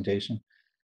the presentation.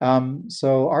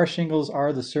 So our shingles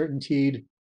are the certainteed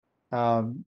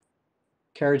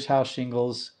carriage house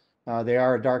shingles. They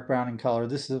are a dark brown in color.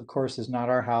 This is, of course, is not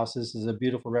our house. This is a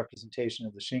beautiful representation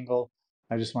of the shingle.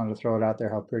 I just wanted to throw it out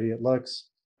there how pretty it looks.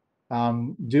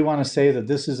 Do want to say that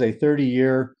this is a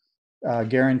 30-year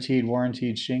guaranteed,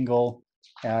 warranted shingle.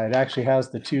 It actually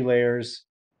has the 2 layers,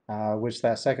 which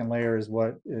that second layer is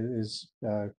what is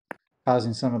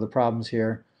causing some of the problems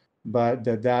here. But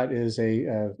that is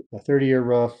a 30-year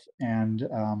roof,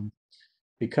 and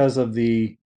because of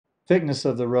the thickness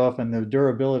of the roof and the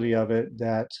durability of it,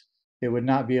 that it would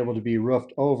not be able to be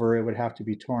roofed over. It would have to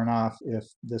be torn off if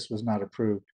this was not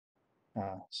approved.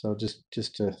 So just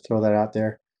to throw that out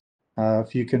there.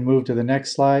 If you can move to the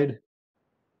next slide.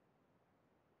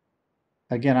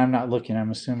 Again, I'm not looking,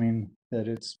 I'm assuming that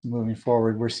it's moving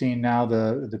forward. We're seeing now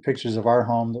the pictures of our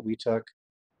home that we took.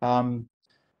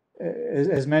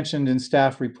 As mentioned in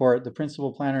staff report, the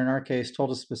principal planner in our case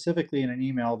told us specifically in an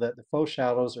email that the faux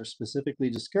shadows are specifically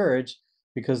discouraged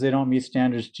because they don't meet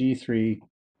standards G3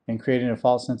 and creating a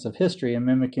false sense of history and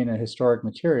mimicking a historic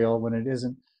material when it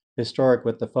isn't historic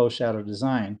with the faux shadow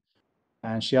design.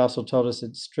 And she also told us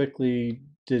it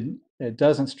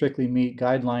doesn't strictly meet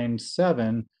guideline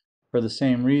 7 for the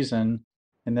same reason,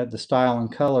 and that the style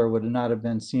and color would not have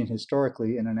been seen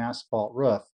historically in an asphalt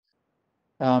roof.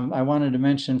 I wanted to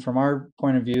mention from our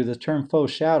point of view, the term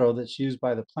faux shadow that's used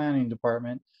by the planning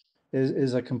department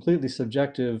is a completely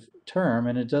subjective term,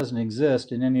 and it doesn't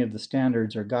exist in any of the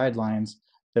standards or guidelines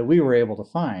that we were able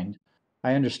to find.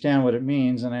 I understand what it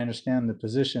means and I understand the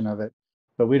position of it,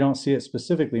 but we don't see it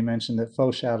specifically mentioned that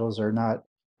faux shadows are not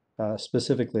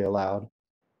specifically allowed.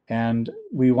 And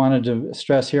we wanted to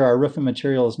stress here, our roofing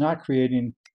material is not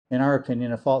creating, in our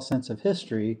opinion, a false sense of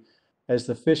history, as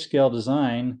the fish scale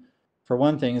design, for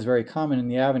one thing, is very common in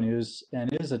the avenues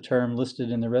and is a term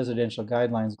listed in the residential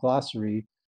guidelines glossary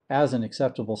as an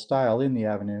acceptable style in the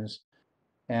avenues.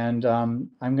 And I'm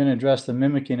going to address the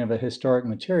mimicking of a historic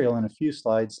material in a few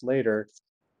slides later,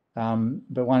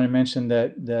 but want to mention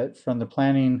that from the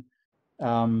planning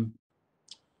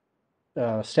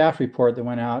staff report that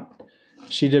went out,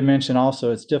 she did mention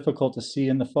also it's difficult to see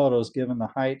in the photos given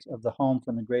the height of the home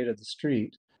from the grade of the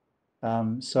street.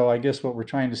 So I guess what we're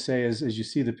trying to say is, as you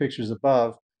see the pictures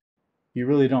above, you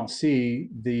really don't see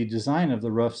the design of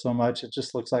the roof so much. It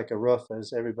just looks like a roof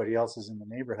as everybody else's in the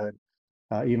neighborhood,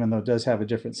 even though it does have a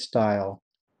different style.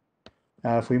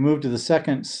 If we move to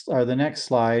the next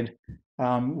slide,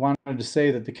 wanted to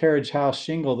say that the carriage house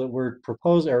shingle that we're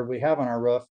proposing, or we have on our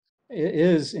roof,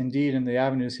 is indeed in the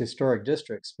Avenues Historic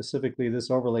District, specifically this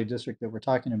overlay district that we're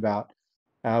talking about.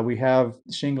 We have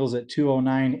shingles at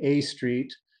 209 A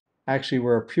Street, actually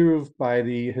were approved by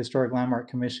the Historic Landmark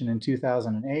Commission in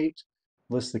 2008.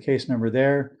 List the case number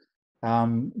there.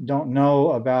 Don't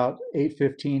know about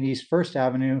 815 East First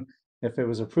Avenue, if it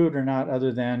was approved or not,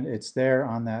 other than it's there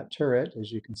on that turret,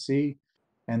 as you can see.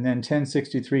 And then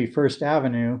 1063 First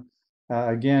Avenue,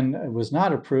 again, it was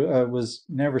not approved, was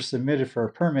never submitted for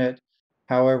a permit.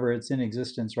 However, it's in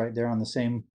existence right there on the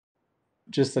same,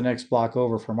 just the next block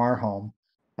over from our home.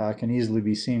 Can easily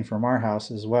be seen from our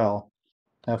house as well.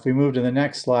 If we move to the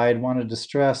next slide, wanted to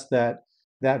stress that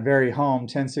that very home,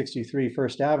 1063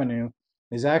 First Avenue,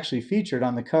 is actually featured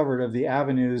on the cover of the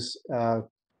Avenues,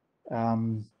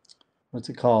 what's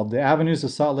it called? The Avenues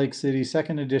of Salt Lake City,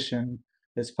 second edition.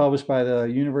 It's published by the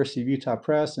University of Utah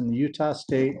Press and the Utah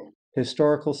State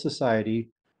Historical Society,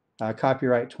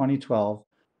 copyright 2012.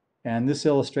 And this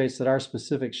illustrates that our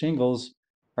specific shingles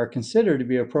are considered to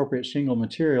be appropriate shingle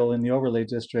material in the overlay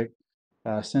district,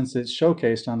 since it's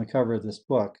showcased on the cover of this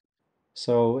book.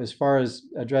 So as far as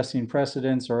addressing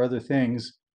precedents or other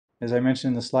things, as I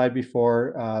mentioned in the slide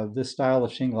before, this style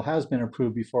of shingle has been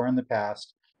approved before in the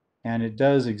past, and it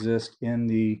does exist in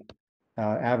the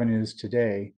avenues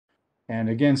today. And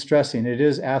again, stressing it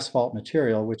is asphalt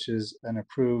material, which is an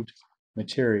approved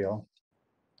material.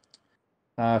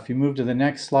 If you move to the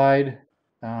next slide,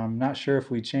 I'm not sure if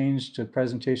we changed to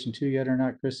presentation 2 yet or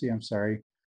not, Chrissy. I'm sorry.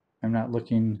 I'm not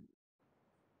looking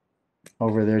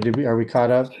over there. Are we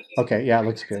caught up? Okay, yeah, it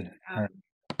looks good. All right.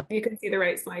 You can see the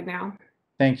right slide now.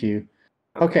 Thank you.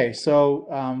 Okay, so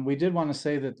we did want to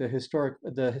say that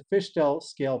the fish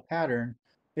scale pattern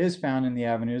is found in the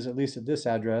avenues, at least at this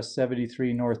address,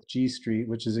 73 North G Street,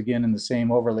 which is again in the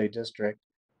same overlay district.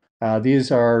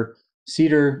 These are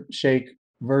cedar shake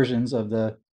versions of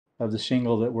the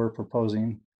shingle that we're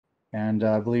proposing, and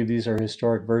I believe these are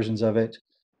historic versions of it.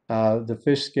 The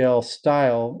fish scale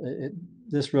style,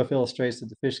 this roof illustrates that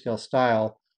the fish scale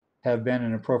style have been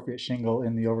an appropriate shingle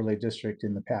in the overlay district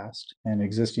in the past and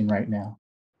existing right now.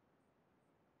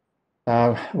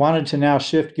 Wanted to now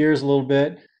shift gears a little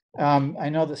bit. I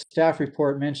know the staff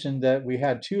report mentioned that we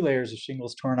had 2 layers of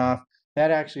shingles torn off.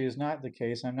 That actually is not the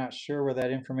case. I'm not sure where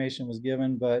that information was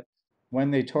given, but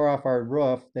when they tore off our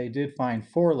roof, they did find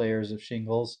 4 layers of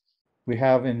shingles. We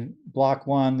have in block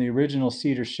 1 the original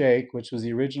cedar shake, which was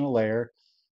the original layer.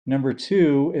 Number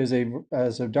 2 is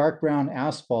a dark brown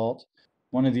asphalt,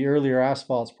 one of the earlier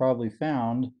asphalts probably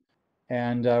found,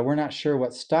 and we're not sure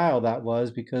what style that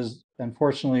was, because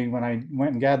unfortunately when I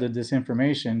went and gathered this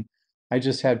information, I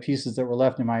just had pieces that were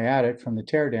left in my attic from the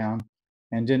teardown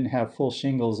and didn't have full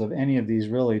shingles of any of these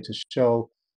really to show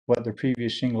what the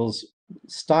previous shingles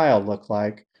style looked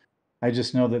like. I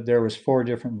just know that there was 4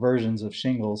 different versions of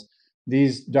shingles.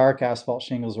 These dark asphalt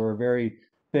shingles were a very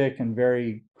thick and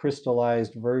very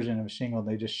crystallized version of shingle.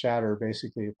 They just shatter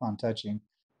basically upon touching.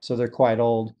 So they're quite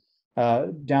old.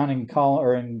 Down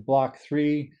in block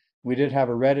 3, we did have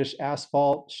a reddish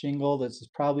asphalt shingle that's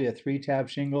probably a 3-tab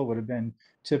shingle, would have been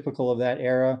typical of that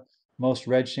era. Most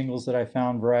red shingles that I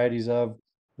found varieties of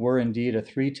were indeed a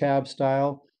 3-tab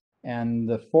style. And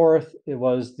the 4th, it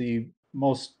was the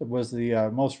most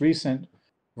recent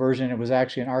version. It was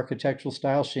actually an architectural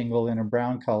style shingle in a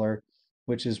brown color,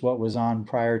 which is what was on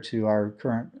prior to our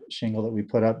current shingle that we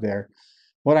put up there.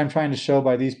 what I'm trying to show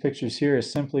by these pictures here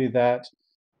is simply that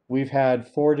we've had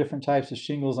 4 different types of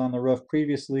shingles on the roof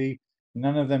previously.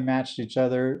 None of them matched each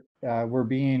other. We're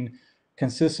being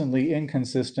consistently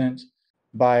inconsistent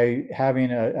by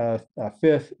having a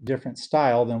 5th different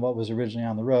style than what was originally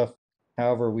on the roof.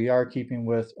 However, we are keeping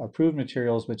with approved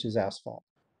materials, which is asphalt.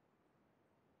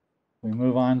 We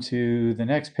move on to the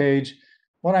next page.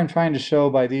 What I'm trying to show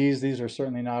by these are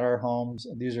certainly not our homes.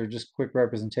 These are just quick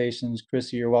representations.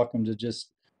 Chrissy, you're welcome to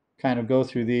just kind of go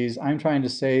through these. I'm trying to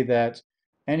say that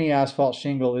any asphalt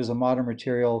shingle is a modern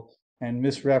material and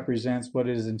misrepresents what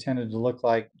it is intended to look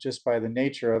like just by the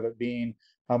nature of it being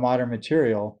a modern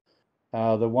material.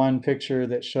 The one picture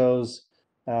that shows,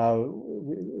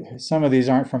 some of these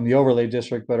aren't from the overlay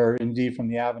district, but are indeed from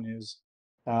the avenues.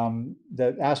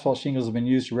 That asphalt shingles have been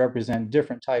used to represent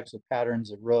different types of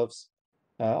patterns of roofs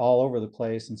all over the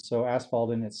place. And so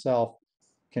asphalt in itself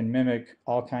can mimic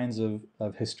all kinds of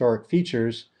historic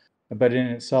features, but in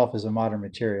itself is a modern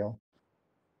material.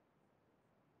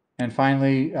 And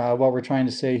finally, what we're trying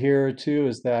to say here too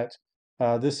is that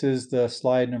this is the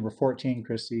slide number 14,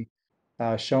 Chrissy,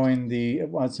 showing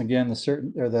once again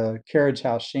the carriage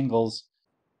house shingles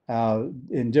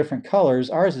in different colors.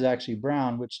 Ours is actually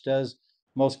brown, which does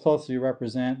most closely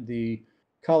represent the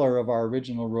color of our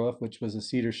original roof, which was a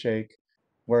cedar shake,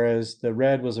 whereas the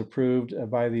red was approved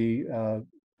by the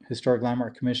Historic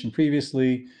Landmark Commission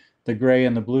previously. The gray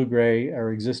and the blue gray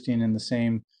are existing in the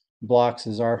same blocks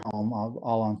as our home,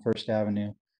 all on First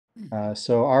Avenue.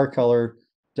 So our color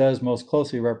does most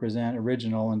closely represent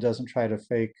original and doesn't try to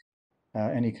fake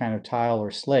any kind of tile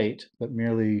or slate, but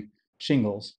merely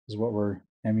shingles is what we're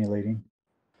emulating.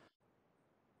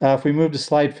 If we move to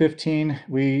slide 15,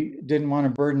 we didn't want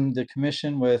to burden the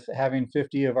commission with having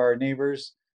 50 of our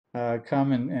neighbors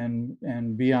come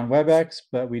and be on WebEx,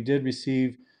 but we did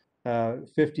receive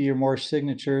 50 or more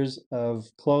signatures of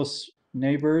close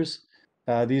neighbors.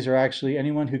 These are actually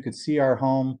anyone who could see our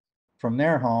home from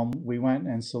their home. We went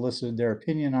and solicited their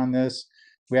opinion on this.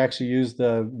 We actually used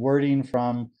the wording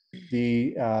from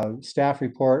the staff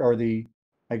report, or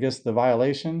I guess the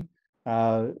violation,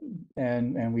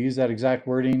 and we used that exact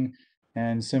wording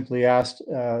and simply asked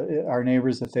our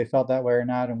neighbors if they felt that way or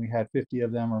not, and we had 50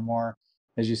 of them or more,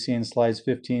 as you see in slides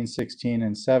 15, 16,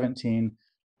 and 17,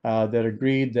 that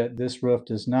agreed that this roof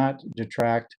does not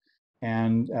detract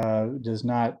and does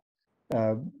not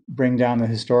bring down the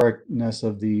historicness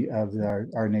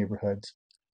of our neighborhoods.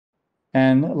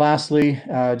 And lastly,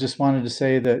 just wanted to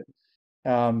say that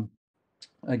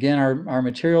again, our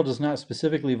material does not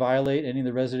specifically violate any of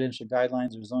the residential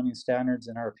guidelines or zoning standards,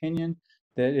 in our opinion,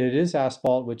 that it is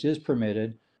asphalt, which is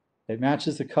permitted. It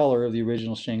matches the color of the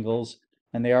original shingles,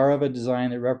 and they are of a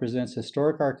design that represents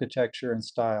historic architecture and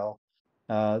style.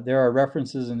 There are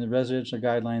references in the residential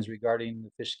guidelines regarding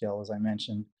the fish scale, as I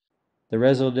mentioned. The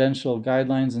residential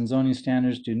guidelines and zoning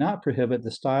standards do not prohibit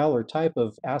the style or type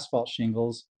of asphalt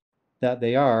shingles that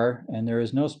they are, and there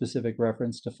is no specific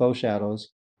reference to faux shadows,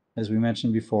 as we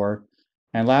mentioned before.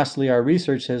 And lastly, our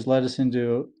research has led us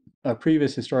into a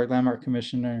previous Historic Landmark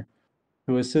Commissioner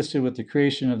who assisted with the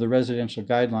creation of the residential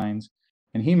guidelines.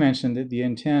 And he mentioned that the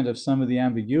intent of some of the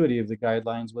ambiguity of the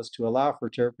guidelines was to allow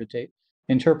for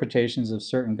interpretations of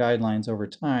certain guidelines over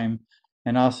time,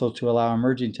 and also to allow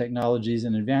emerging technologies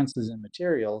and advances in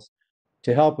materials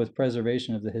to help with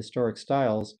preservation of the historic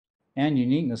styles and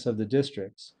uniqueness of the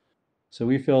districts. So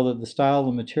we feel that the style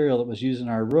of material that was used in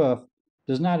our roof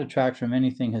does not detract from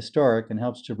anything historic and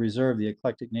helps to preserve the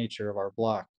eclectic nature of our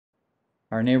block.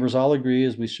 Our neighbors all agree,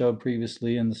 as we showed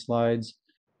previously in the slides,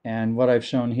 and what I've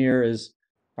shown here is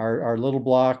our little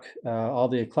block, all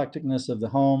the eclecticness of the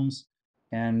homes,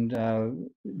 and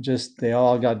just they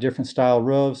all got different style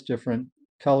roofs, different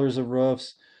colors of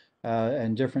roofs,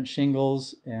 and different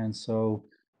shingles, and so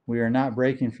we are not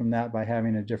breaking from that by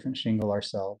having a different shingle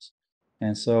ourselves.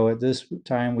 And so at this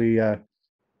time, we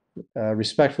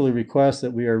respectfully request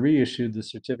that we are reissued the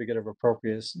certificate of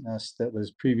appropriateness that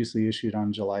was previously issued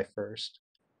on July 1st.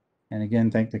 And again,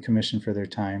 thank the commission for their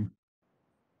time.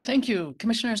 Thank you.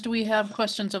 Commissioners, do we have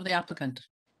questions of the applicant?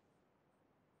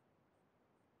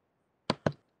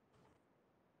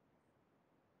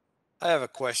 I have a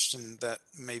question that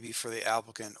may be for the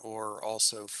applicant or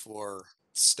also for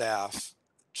staff.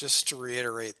 Just to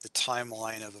reiterate the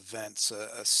timeline of events,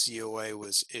 a COA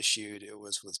was issued, it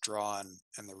was withdrawn,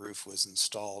 and the roof was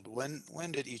installed.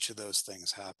 When did each of those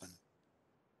things happen?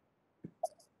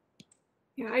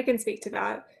 Yeah, I can speak to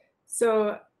that.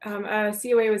 So a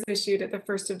COA was issued at the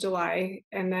 1st of July,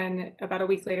 and then about a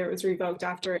week later it was revoked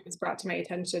after it was brought to my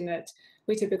attention that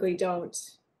we typically don't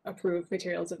approve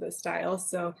materials of this style.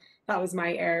 So that was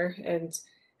my error. And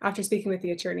after speaking with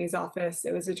the attorney's office,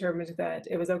 it was determined that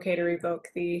it was okay to revoke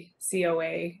the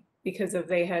COA because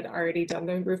they had already done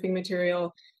the roofing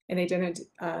material and they didn't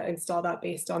install that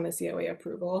based on the COA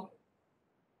approval.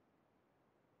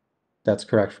 That's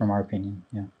correct from our opinion,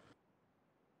 yeah.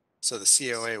 So the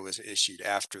COA was issued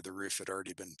after the roof had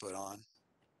already been put on.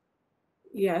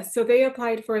 Yes, so they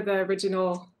applied for the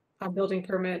original building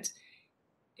permit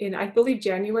in, I believe,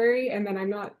 January, and then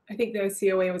I think the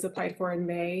COA was applied for in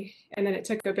May, and then it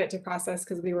took a bit to process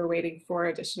because we were waiting for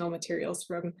additional materials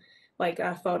from like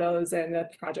photos and the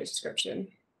project description.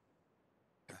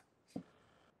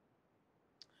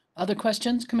 Other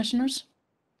questions, commissioners?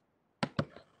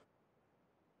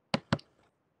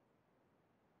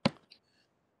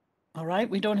 All right,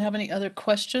 we don't have any other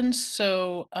questions.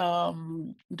 So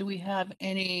do we have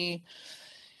any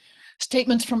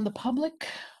statements from the public?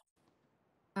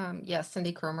 Yes,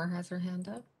 Cindy Cromer has her hand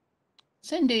up.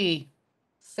 Cindy.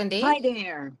 Cindy? Hi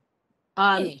there.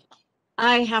 Hey.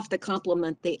 I have to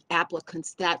compliment the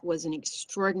applicants. That was an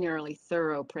extraordinarily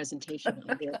thorough presentation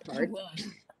on their part.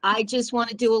 I just want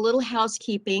to do a little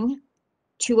housekeeping.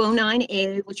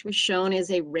 209A, which was shown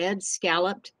as a red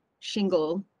scalloped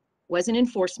shingle, was an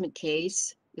enforcement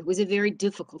case. It was a very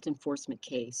difficult enforcement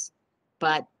case.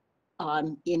 But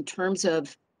in terms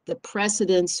of the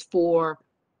precedence for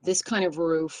this kind of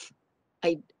roof,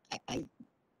 I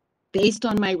based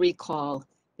on my recall,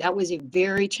 that was a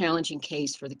very challenging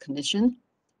case for the commission.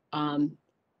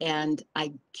 And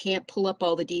I can't pull up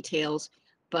all the details,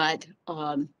 but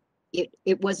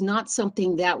it was not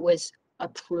something that was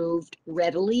approved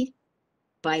readily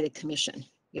by the commission.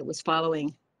 It was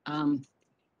following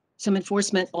some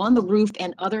enforcement on the roof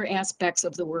and other aspects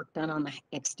of the work done on the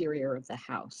exterior of the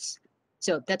house.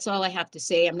 So that's all I have to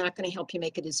say. I'm not going to help you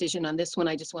make a decision on this one.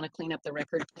 I just want to clean up the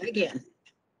record again.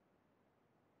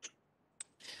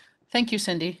 Thank you,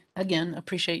 Cindy. Again,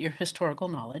 appreciate your historical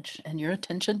knowledge and your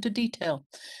attention to detail.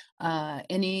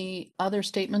 Any other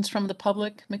statements from the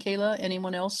public, Michaela?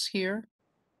 Anyone else here?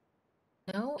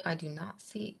 No, I do not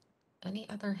see any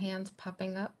other hands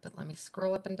popping up, but let me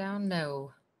scroll up and down.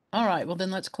 No. All right, well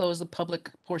then let's close the public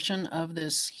portion of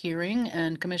this hearing,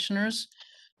 and commissioners,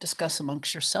 discuss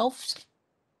amongst yourselves.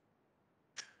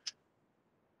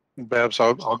 Babs,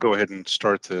 I'll go ahead and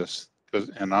start this,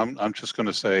 and I'm just going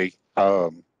to say,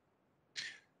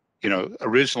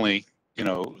 originally,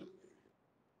 and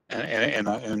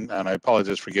I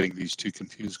apologize for getting these two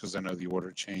confused because I know the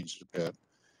order changed a bit,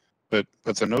 but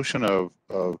the notion of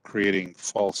creating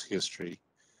false history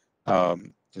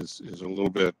is a little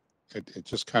bit. It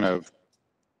just kind of,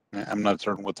 I'm not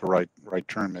certain what the right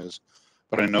term is,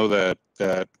 but I know that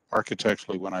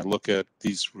architecturally, when I look at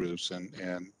these roofs,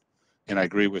 and I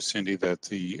agree with Cindy that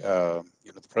the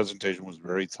presentation was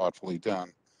very thoughtfully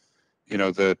done.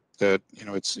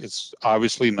 It's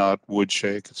obviously not wood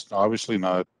shake. It's obviously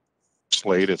not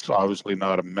slate. It's obviously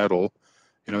not a metal.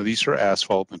 These are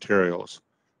asphalt materials,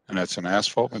 and it's an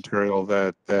asphalt material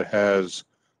that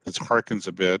harkens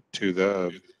a bit to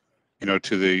the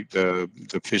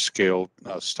fish scale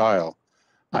style.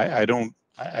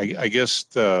 I guess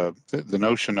the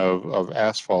notion of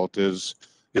asphalt is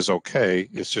okay.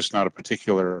 It's just not a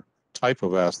particular type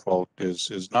of asphalt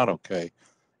is not okay.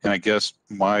 And I guess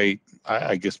my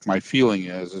feeling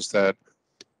is that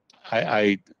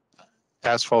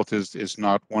asphalt is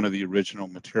not one of the original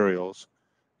materials.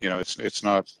 It's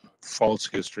not false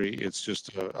history. It's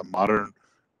just a modern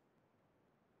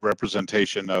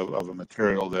representation of a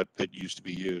material that used to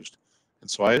be used. And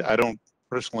so I don't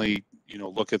personally,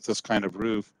 look at this kind of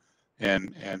roof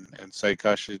and say,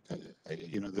 gosh,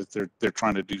 that they're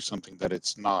trying to do something that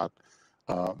it's not.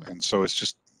 And so it's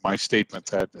just my statement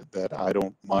that I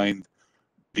don't mind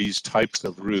these types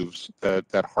of roofs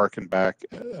that harken back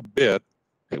a bit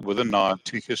with a nod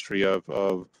to history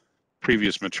of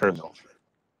previous materials.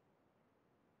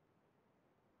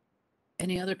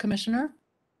 Any other commissioner?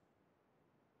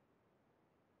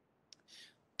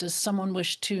 Does someone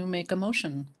wish to make a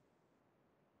motion?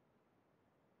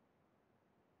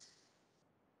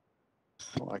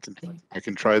 Well, I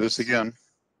can try this again.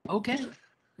 Okay.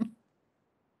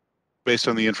 Based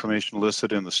on the information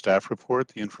listed in the staff report,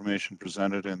 the information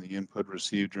presented, and the input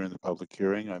received during the public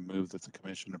hearing, I move that the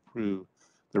commission approve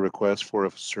the request for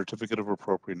a certificate of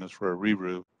appropriateness for a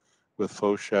re-roof with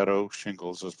faux shadow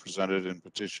shingles as presented in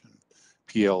petition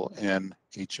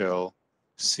PLNHLC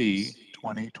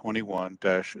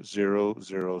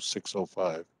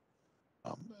 2021-00605.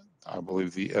 I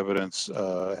believe the evidence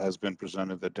has been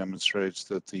presented that demonstrates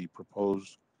that the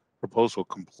proposal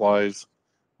complies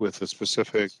with the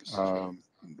specific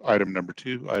item number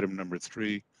 2, item number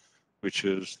 3, which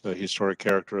is the historic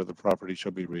character of the property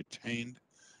shall be retained,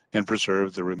 and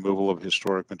preserve, the removal of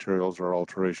historic materials or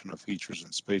alteration of features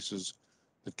and spaces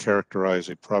that characterize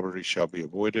a property shall be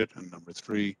avoided. And number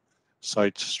 3,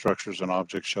 sites, structures, and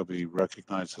objects shall be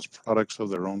recognized as products of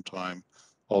their own time.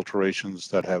 Alterations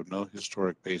that have no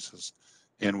historic basis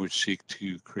and which seek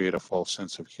to create a false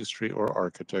sense of history or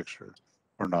architecture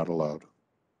are not allowed.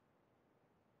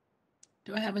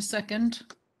 Do I have a second?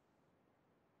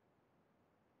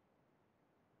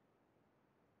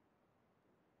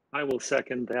 I will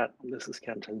second that. This is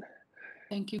Kenton.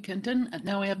 Thank you, Kenton.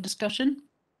 Now we have discussion.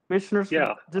 Commissioners,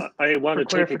 Yeah, just I want for to take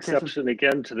clarification, exception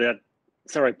again to that.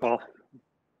 Sorry, Paul.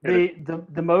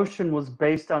 the motion was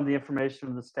based on the information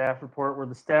of the staff report, where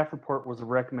the staff report was a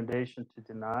recommendation to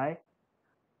deny.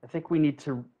 I think we need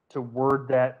to word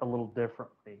that a little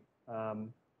differently,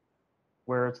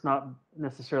 where it's not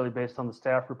necessarily based on the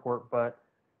staff report, but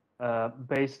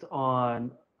based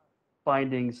on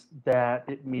findings that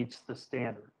it meets the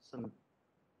standards. And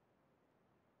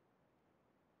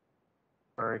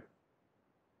sorry,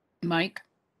 Mike.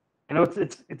 I know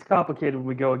it's complicated when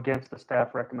we go against the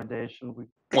staff recommendation.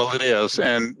 Well, it is,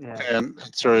 and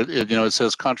sorry, it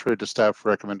says contrary to staff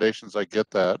recommendations. I get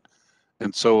that,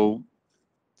 and so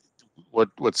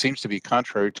what seems to be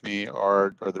contrary to me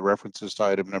are the references to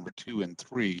item number 2 and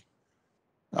 3.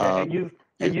 And you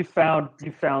found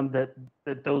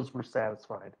that those were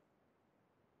satisfied.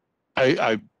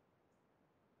 Item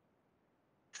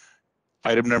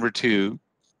number 2,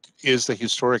 is the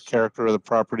historic character of the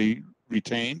property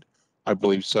retained? I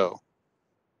believe so.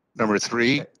 Number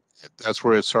 3, that's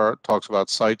where it talks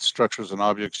about sites, structures, and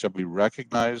objects shall be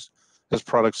recognized as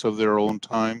products of their own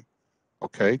time.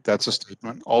 Okay, that's a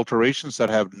statement. Alterations that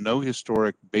have no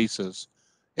historic basis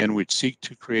and which seek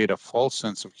to create a false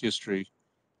sense of history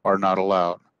are not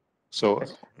allowed. So,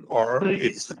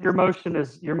 your motion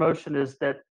is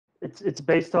that it's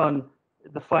based on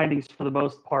the findings for the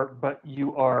most part, but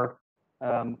you are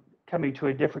coming to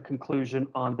a different conclusion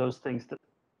on those things that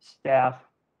staff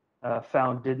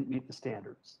found didn't meet the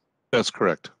standards. That's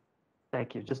correct.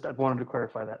 Thank you. Just I wanted to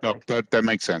clarify that. No, that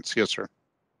makes sense. Yes, sir.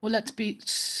 Well, let's be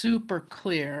super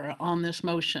clear on this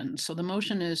motion. So the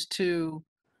motion is to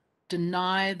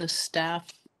deny the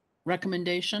staff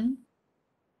recommendation.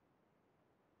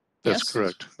 That's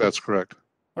correct. That's correct.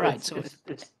 All right. So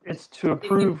it's to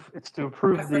approve. It's to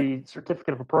approve the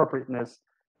certificate of appropriateness,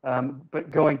 but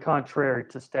going contrary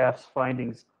to staff's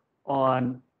findings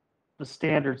on the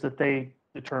standards that they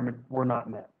determined were not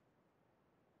met.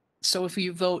 So if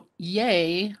you vote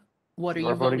yay, what are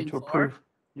you voting to for? approve?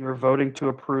 You're voting to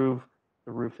approve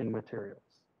the roofing materials.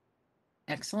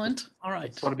 Excellent. All right.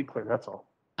 Just want to be clear. That's all.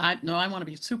 I want to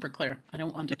be super clear. I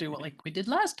don't want to do what like we did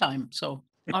last time. So,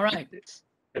 all right.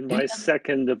 And my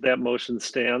second of that motion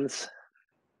stands.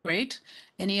 Great.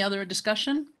 Any other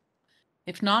discussion?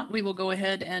 If not, we will go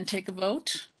ahead and take a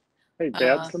vote. Hey,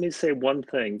 Babs, let me say one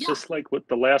thing. Just like with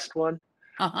the last one,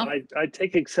 I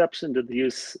take exception to the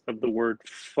use of the word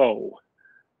faux.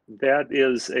 That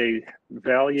is a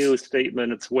value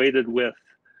statement. It's weighted with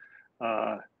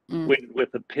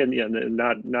opinion and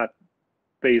not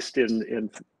based in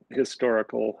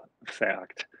historical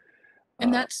fact.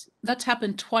 And that's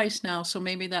happened twice now, so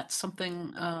maybe that's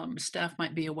something staff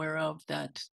might be aware of,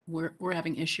 that we're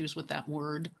having issues with that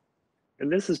word.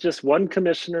 And this is just one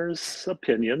commissioner's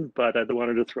opinion, but I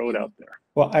wanted to throw it out there.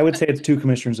 Well, I would say it's 2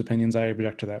 commissioners' opinions. I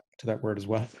object to that word as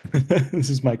well. This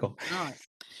is Michael.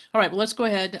 All right. Well, let's go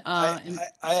ahead. I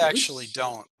actually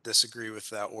don't disagree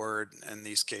with that word in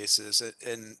these cases.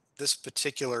 In this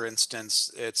particular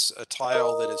instance, it's a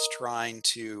tile that is trying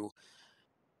to,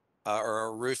 or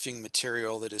a roofing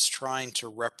material that is trying to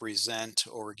represent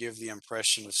or give the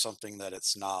impression of something that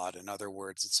it's not. In other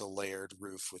words, it's a layered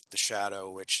roof with the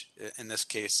shadow, which in this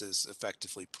case is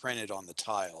effectively printed on the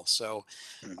tile. So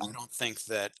I don't think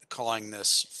that calling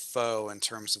this faux in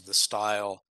terms of the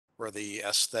style or the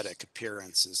aesthetic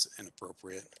appearance is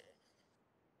inappropriate.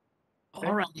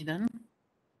 All righty then.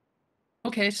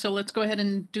 Okay, so let's go ahead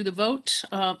and do the vote.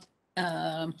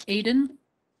 Aiden?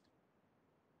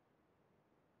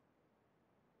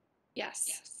 Yes,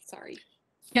 sorry.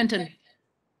 Kenton?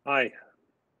 Aye.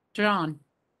 John?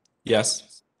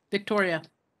 Yes. Victoria?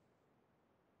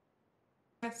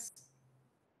 Yes.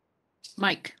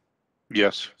 Mike?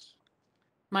 Yes.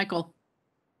 Michael?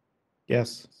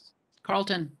 Yes.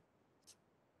 Carlton?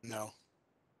 No.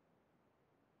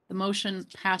 The motion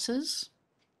passes.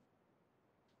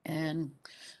 And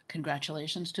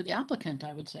congratulations to the applicant,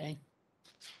 I would say.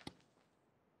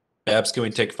 Babs, can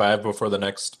we take 5 before the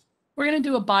next? We're going to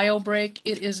do a bio break.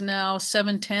 It is now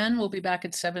 7:10. We'll be back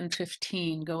at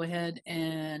 7:15. Go ahead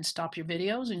and stop your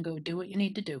videos and go do what you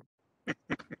need to do.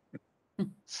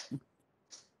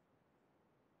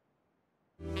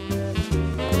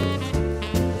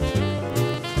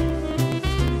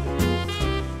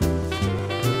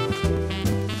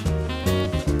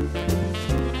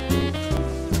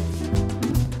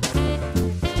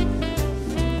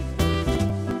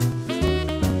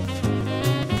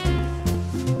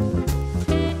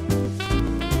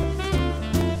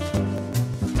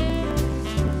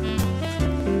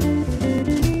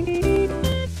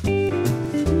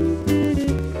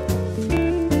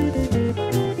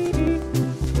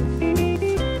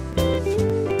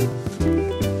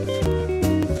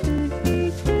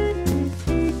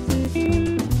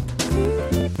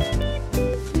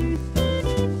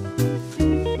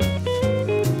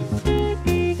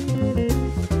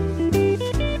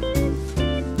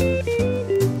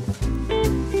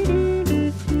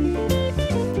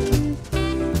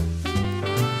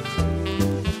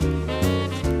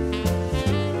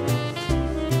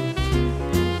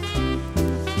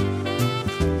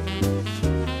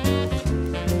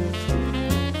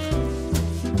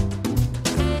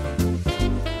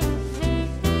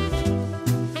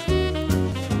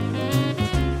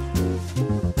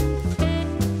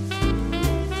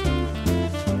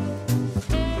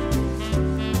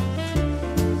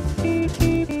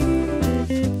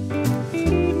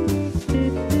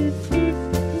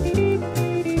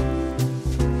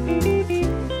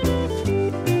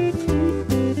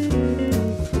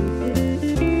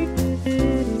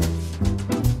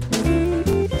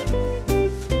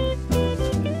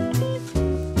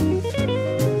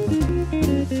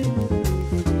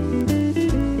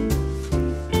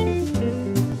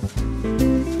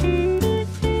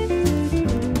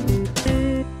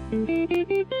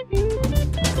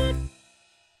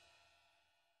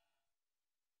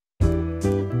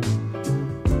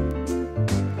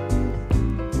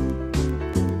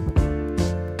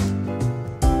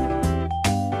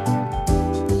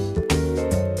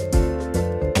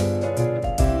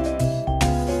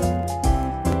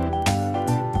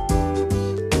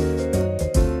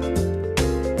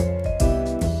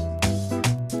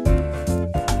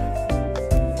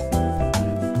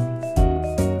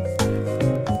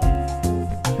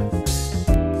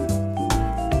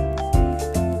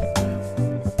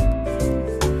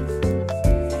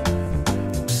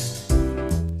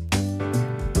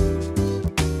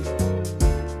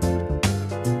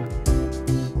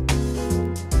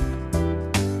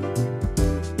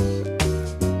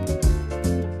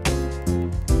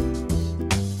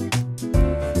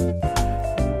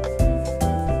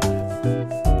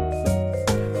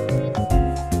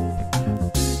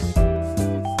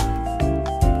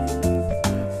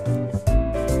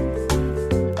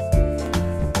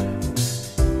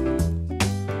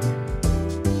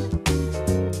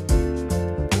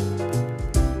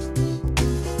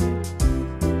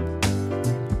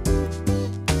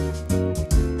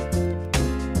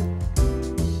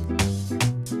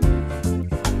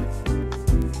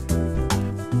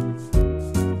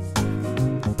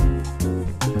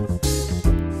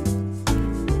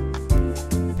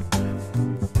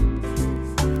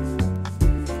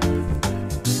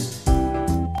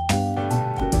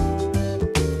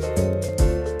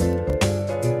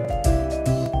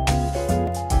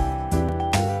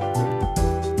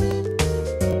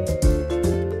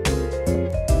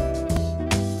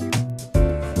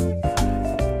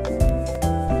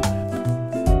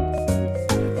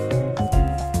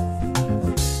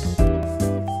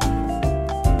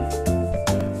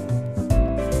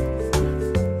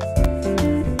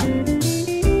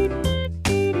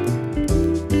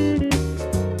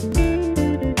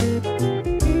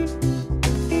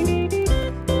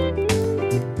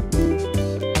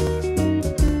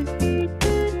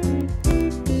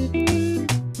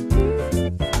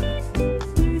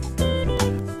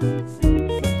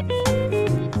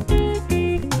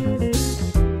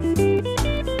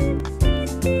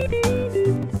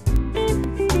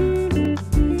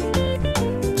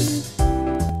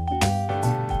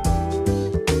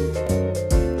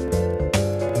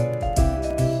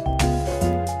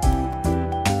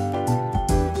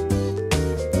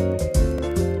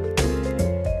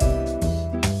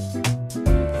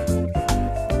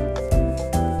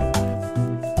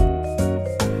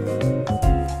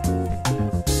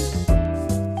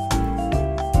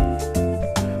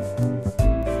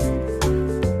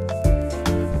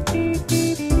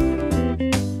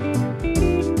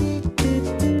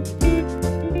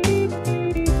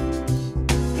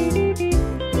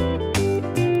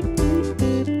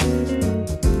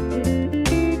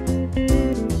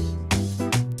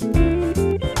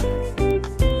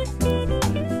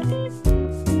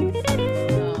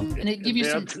 give you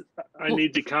some. I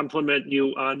need to compliment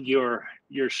you on your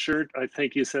your shirt. I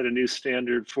think you set a new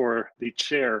standard for the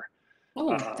chair.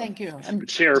 Oh, thank you. I'm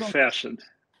Chair going- fashion.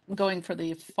 I'm going for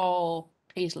the fall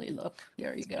paisley look.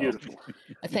 There you go. Beautiful.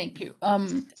 Thank you.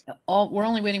 We're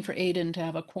only waiting for Aiden to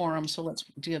have a quorum, so let's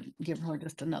give her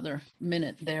just another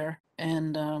minute there.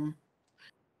 And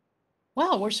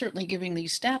well, we're certainly giving the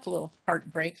staff a little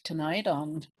heartbreak tonight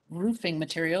on roofing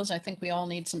materials. I think we all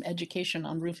need some education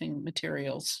on roofing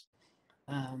materials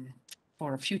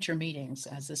for future meetings,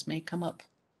 as this may come up.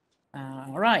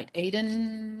 All right,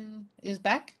 Aiden is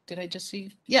back. Did I just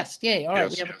see? Yes, yay. All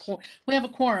right, Yes. we have a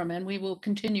quorum, and we will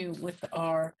continue with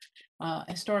our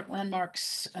Historic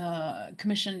Landmarks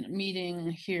Commission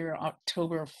meeting here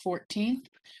October 14th.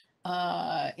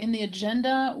 In the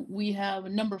agenda, we have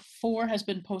number 4 has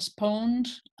been postponed.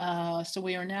 So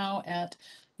we are now at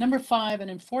number 5, an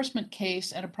enforcement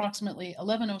case at approximately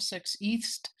 1106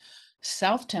 East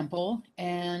South Temple.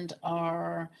 And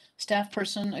our staff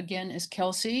person again is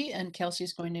Kelsey, and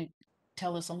Kelsey's going to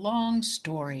tell us a long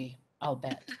story, I'll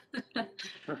bet.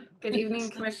 Good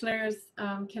evening, commissioners.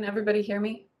 Can everybody hear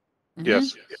me?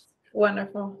 Yes.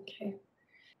 Wonderful. Okay.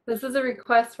 This is a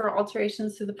request for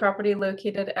alterations to the property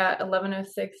located at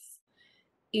 1106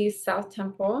 East South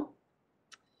Temple.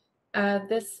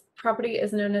 This property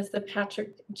is known as the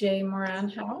Patrick J. Moran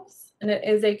House, and it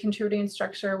is a contributing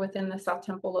structure within the South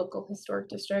Temple Local Historic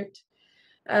District.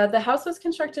 The house was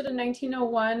constructed in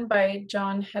 1901 by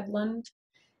John Headland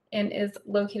and is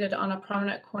located on a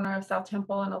prominent corner of South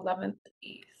Temple and 11th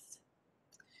East.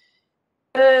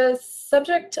 The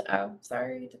subject,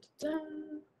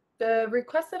 the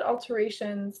requested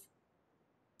alterations,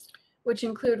 which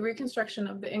include reconstruction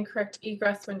of the incorrect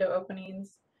egress window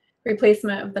openings,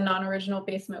 replacement of the non-original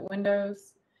basement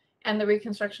windows, and the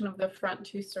reconstruction of the front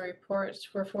 2-story porch,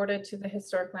 were forwarded to the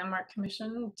Historic Landmark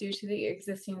Commission due to the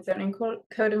existing zoning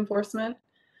code enforcement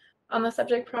on the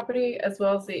subject property, as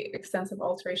well as the extensive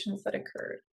alterations that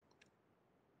occurred.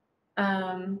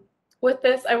 With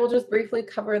this, I will just briefly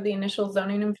cover the initial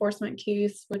zoning enforcement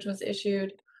case, which was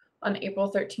issued on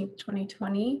April 13th,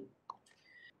 2020.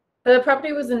 The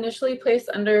property was initially placed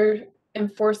under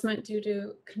enforcement due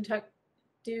to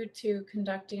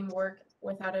conducting work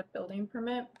without a building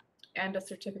permit and a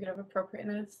certificate of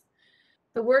appropriateness.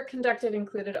 The work conducted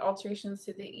included alterations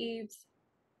to the eaves,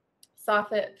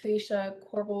 soffit, fascia,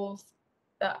 corbels,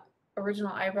 the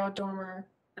original eyebrow dormer,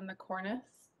 and the cornice.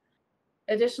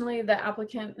 Additionally, the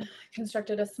applicant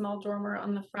constructed a small dormer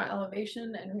on the front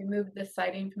elevation and removed the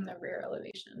siding from the rear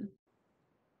elevation,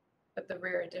 but the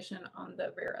rear addition on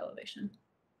the rear elevation.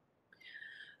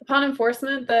 Upon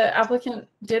enforcement, the applicant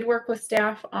did work with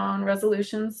staff on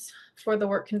resolutions for the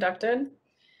work conducted.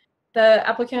 The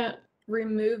applicant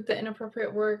removed the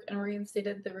inappropriate work and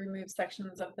reinstated the removed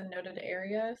sections of the noted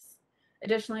areas.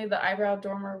 Additionally, the eyebrow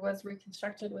dormer was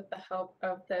reconstructed with the help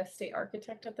of the state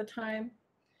architect at the time.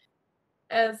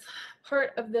 As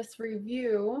part of this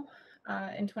review,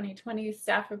 in 2020,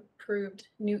 staff approved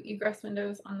new egress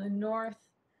windows on the north,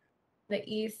 the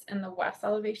east, and the west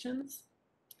elevations.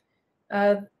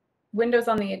 Windows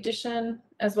on the addition,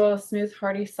 as well as smooth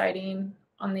hardy siding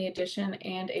on the addition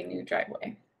and a new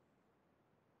driveway.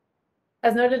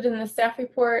 As noted in the staff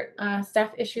report,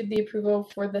 staff issued the approval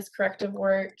for this corrective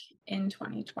work in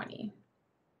 2020.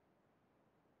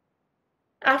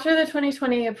 After the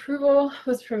 2020 approval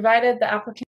was provided, the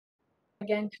applicant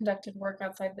again conducted work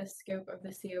outside the scope of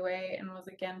the COA and was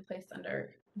again placed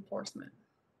under enforcement.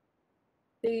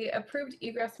 The approved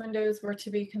egress windows were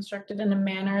to be constructed in a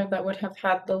manner that would have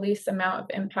had the least amount of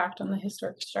impact on the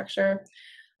historic structure.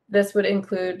 This would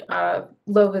include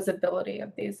low visibility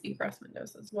of these egress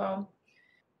windows as well.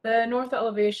 The north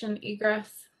elevation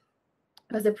egress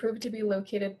was approved to be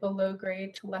located below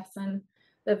grade to lessen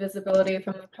the visibility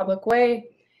from the public way,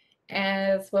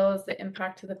 as well as the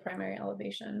impact to the primary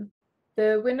elevation.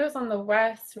 The windows on the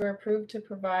west were approved to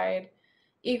provide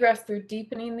egress through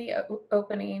deepening the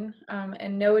opening,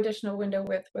 and no additional window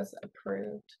width was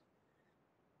approved.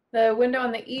 The window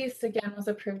on the east, again, was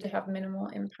approved to have minimal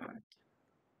impact.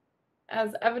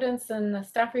 As evidenced in the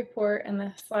staff report and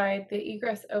the slide, the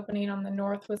egress opening on the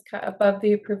north was cut above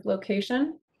the approved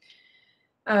location.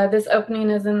 This opening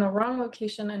is in the wrong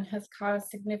location and has caused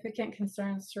significant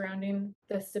concerns surrounding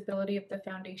the stability of the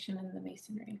foundation and the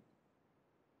masonry.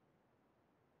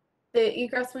 The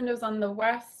egress windows on the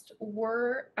west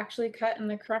were actually cut in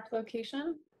the correct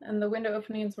location, and the window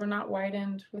openings were not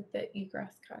widened with the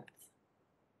egress cuts.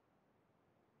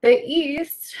 The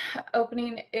east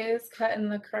opening is cut in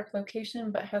the correct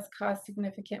location, but has caused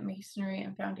significant masonry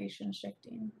and foundation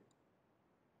shifting.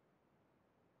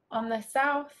 On the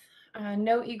south,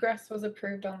 no egress was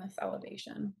approved on this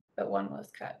elevation, but one was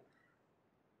cut.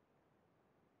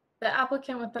 The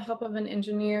applicant, with the help of an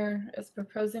engineer, is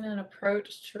proposing an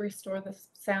approach to restore the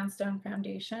sandstone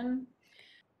foundation.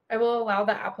 I will allow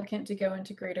the applicant to go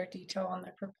into greater detail on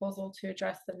their proposal to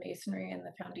address the masonry and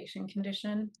the foundation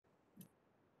condition.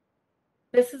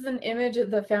 This is an image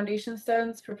of the foundation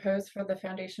stones proposed for the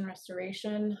foundation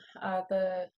restoration.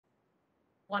 The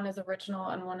one is original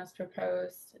and one is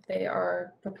proposed. They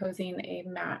are proposing a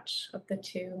match of the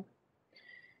two.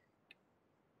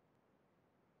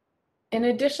 In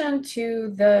addition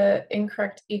to the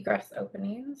incorrect egress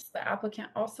openings, the applicant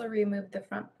also removed the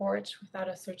front porch without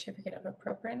a certificate of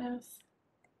appropriateness.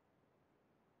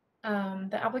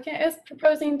 The applicant is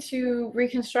proposing to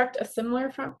reconstruct a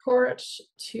similar front porch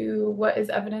to what is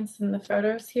evidenced in the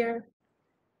photos here.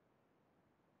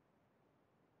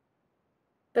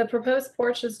 The proposed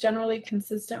porch is generally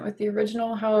consistent with the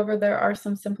original, however, there are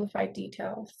some simplified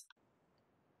details.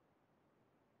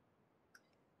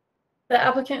 The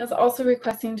applicant is also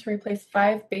requesting to replace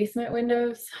 5 basement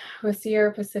windows with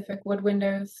Sierra Pacific wood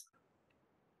windows.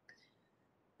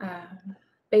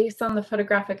 Based on the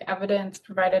photographic evidence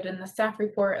provided in the staff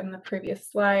report and the previous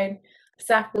slide,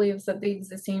 staff believes that the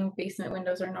existing basement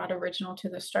windows are not original to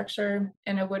the structure,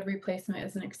 and a wood replacement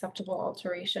is an acceptable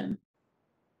alteration.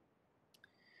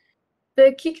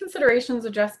 The key considerations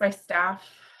addressed by staff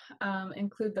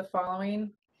include the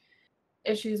following: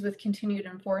 issues with continued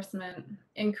enforcement,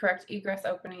 incorrect egress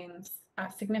openings,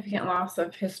 significant loss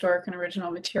of historic and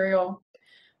original material,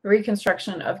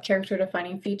 reconstruction of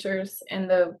character-defining features, and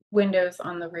the windows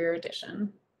on the rear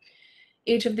addition.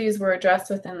 Each of these were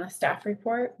addressed within the staff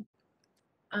report.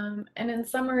 And in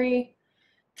summary,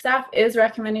 staff is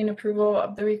recommending approval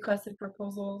of the requested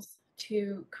proposals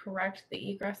to correct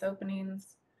the egress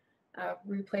openings,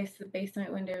 replace the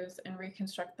basement windows, and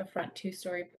reconstruct the front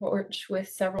 2-story porch with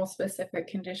several specific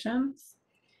conditions.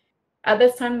 At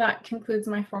this time, that concludes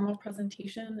my formal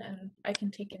presentation, and I can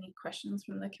take any questions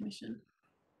from the commission.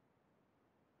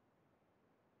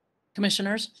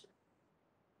 Commissioners?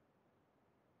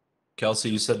 Kelsey,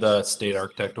 you said the state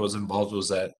architect was involved. Was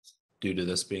that due to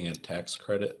this being a tax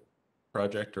credit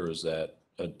project, or is that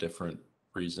a different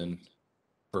reason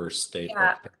for state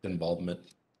architect involvement?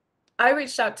 I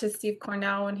reached out to Steve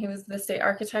Cornell when he was the state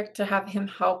architect to have him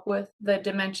help with the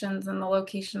dimensions and the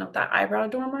location of that eyebrow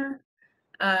dormer,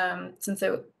 since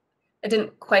it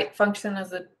didn't quite function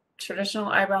as a traditional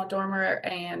eyebrow dormer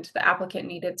and the applicant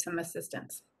needed some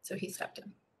assistance. So he stepped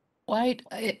in. Why,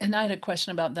 and I had a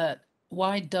question about that.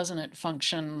 Why doesn't it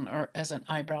function as an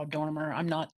eyebrow dormer? I'm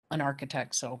not an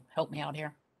architect, so help me out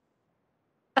here.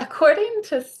 According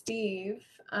to Steve,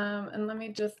 and let me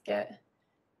just get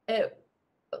it,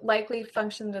 likely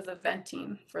functioned as a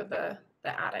venting for the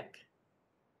attic.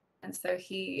 And so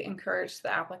he encouraged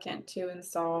the applicant to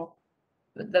install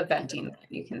the venting that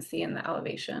you can see in the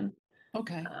elevation.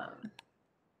 Okay.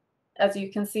 As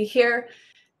you can see here,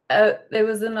 it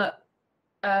was in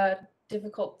a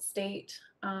difficult state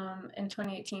in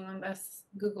 2018 when this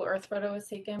Google Earth photo was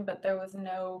taken, but there was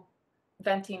no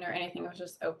venting or anything. It was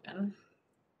just open.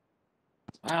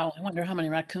 Wow, I wonder how many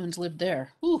raccoons lived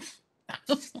there. Oof.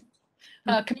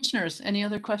 Commissioners, any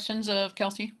other questions of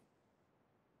Kelsey?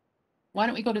 Why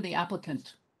don't we go to the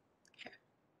applicant?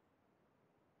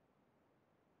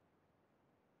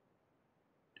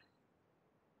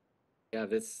 Yeah,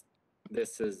 this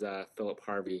is Philip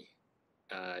Harvey.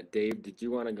 Dave, did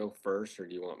you want to go first, or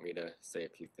do you want me to say a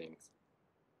few things?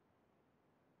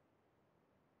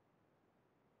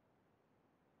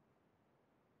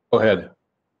 Go ahead.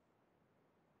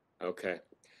 Okay.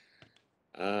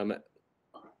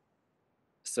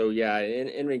 So yeah,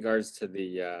 in regards to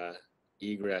the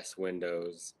egress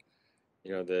windows,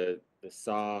 you know, the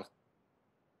saw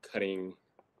cutting,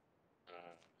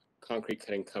 concrete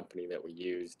cutting company that we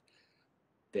used,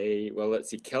 well, let's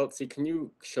see, Kelsey, can you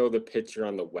show the picture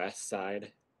on the west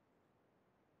side?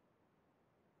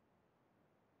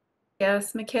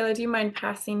 Yes, Michaela, do you mind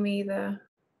passing me the?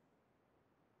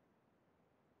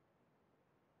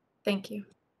 Thank you.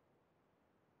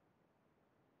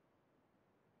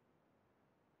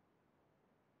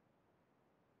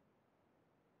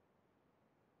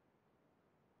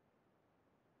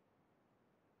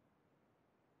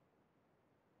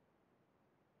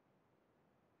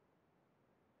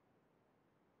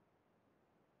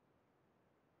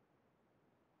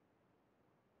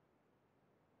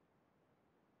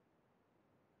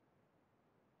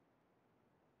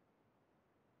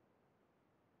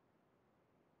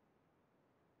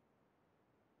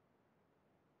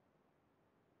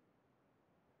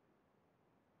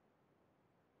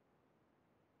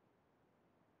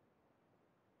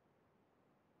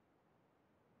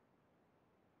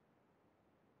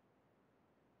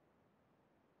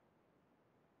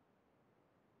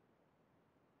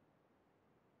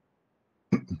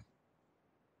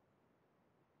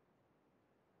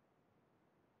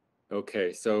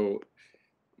 Okay, so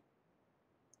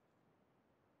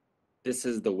this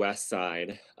is the west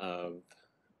side of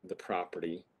the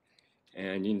property.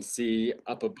 And you can see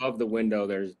up above the window,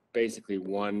 there's basically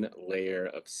one layer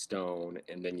of stone,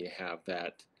 and then you have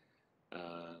that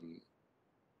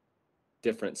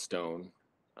different stone,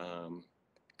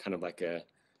 kind of like a,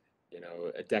 you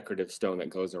know, a decorative stone that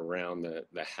goes around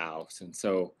the house. And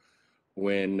so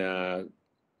when,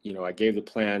 you know, I gave the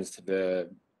plans to the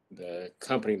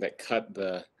company that cut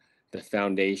the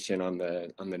foundation on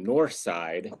the north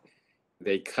side,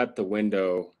 they cut the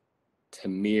window to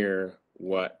mirror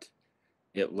what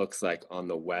it looks like on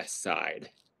the west side.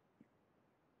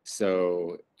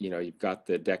 So, you know, you've got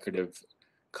the decorative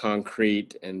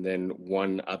concrete and then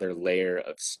one other layer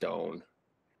of stone.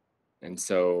 And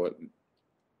so,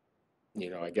 you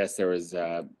know, I guess there was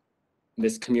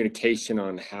miscommunication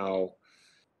on how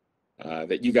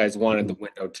that you guys wanted the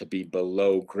window to be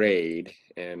below grade,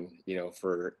 and, you know,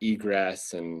 for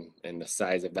egress and the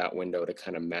size of that window to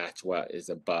kind of match what is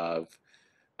above.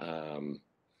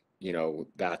 You know,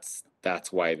 that's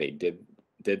why they did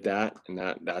that, and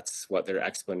that's what their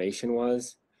explanation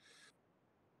was.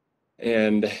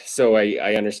 And so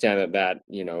I understand that,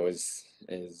 you know,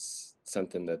 is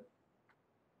something that,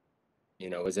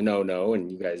 you know, is a no,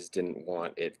 and you guys didn't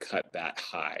want it cut that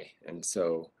high. And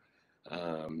so,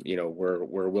 you know,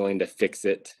 we're willing to fix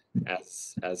it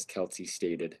as Kelsey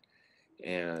stated,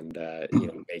 and, you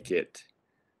know, make it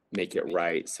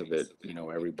right so that, you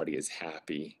know, everybody is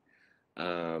happy.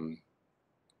 But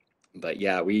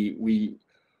yeah, we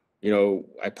you know,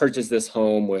 I purchased this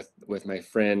home with my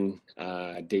friend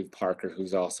Dave Parker,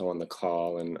 who's also on the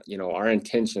call, and, you know, our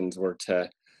intentions were to,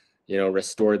 you know,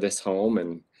 restore this home,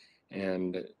 and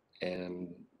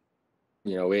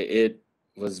you know, it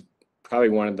was probably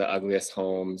one of the ugliest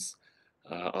homes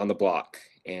on the block.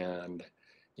 And,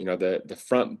 you know, the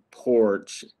front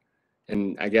porch,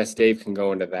 and I guess Dave can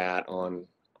go into that on,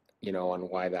 you know, on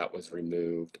why that was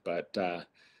removed. But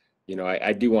you know,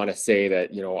 I do want to say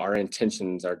that, you know, our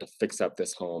intentions are to fix up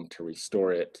this home, to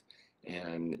restore it,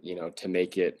 and, you know, to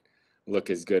make it look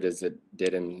as good as it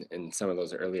did in some of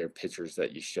those earlier pictures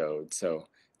that you showed. So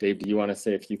Dave, do you want to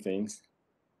say a few things?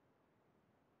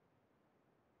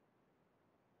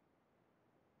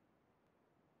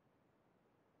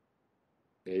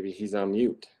 Maybe he's on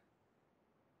mute.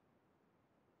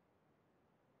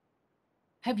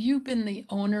 Have you been the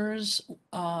owners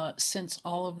since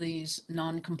all of these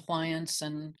non-compliance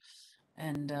and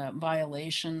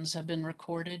violations have been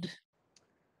recorded?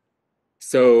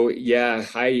 So yeah,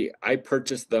 I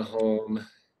purchased the home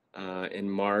in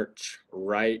March,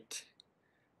 right?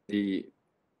 I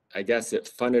guess it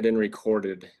funded and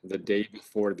recorded the day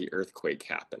before the earthquake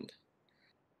happened.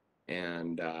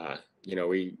 And you know,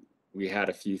 we had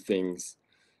a few things,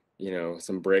 you know,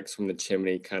 some bricks from the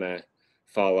chimney kind of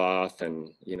fall off,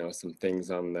 and, you know, some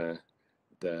things on the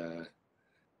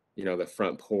you know, the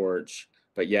front porch.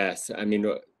 But yes, I mean,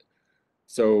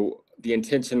 so the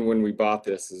intention when we bought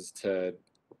this is to,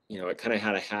 you know, it kind of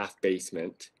had a half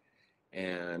basement,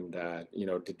 and you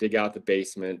know, to dig out the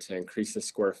basement to increase the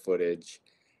square footage.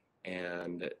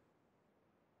 And,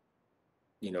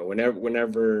 you know,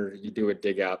 whenever you do a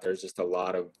dig out, there's just a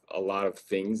lot of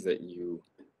things that you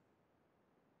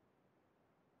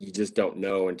just don't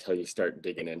know until you start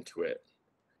digging into it.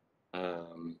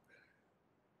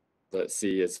 Let's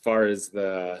see, as far as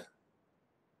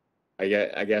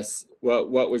I guess what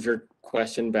was your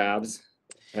question, Babs?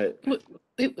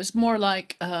 It was more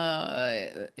like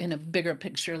in a bigger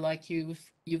picture, like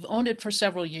you've owned it for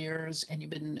several years, and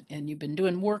you've been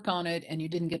doing work on it, and you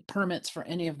didn't get permits for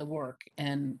any of the work,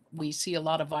 and we see a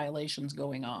lot of violations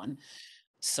going on.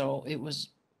 So it was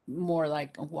more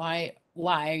like, why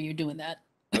are you doing that?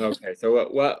 Okay, so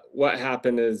what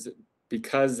happened is,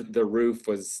 because the roof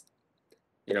was,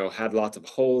 you know, had lots of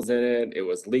holes in it, it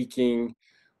was leaking.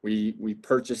 We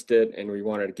purchased it, and we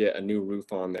wanted to get a new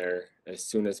roof on there as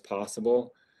soon as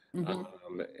possible.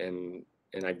 And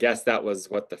I guess that was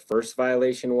what the first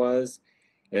violation was.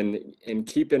 And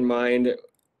keep in mind,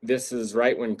 this is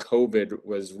right when COVID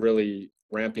was really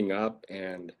ramping up,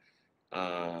 and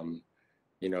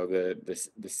you know, the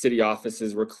city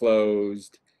offices were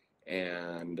closed,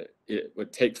 and it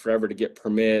would take forever to get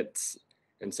permits.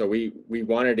 And so we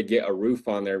wanted to get a roof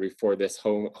on there before this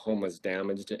home was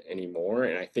damaged anymore.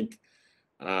 And I think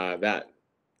that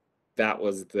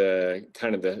was the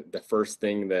kind of the first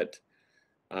thing that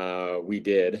we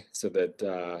did, so that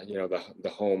you know, the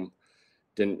home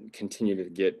didn't continue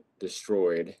to get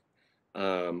destroyed.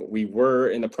 We were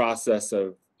in the process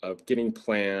of getting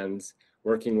plans,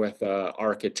 working with an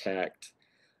architect.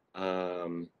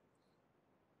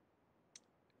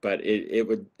 but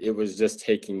it was just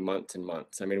taking months and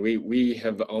months. I mean, we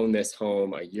have owned this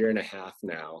home a year and a half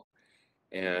now,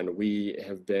 and we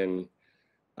have been,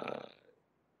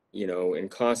 you know, in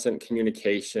constant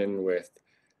communication with,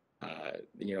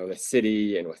 you know, the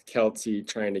city and with Kelsey,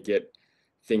 trying to get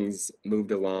things moved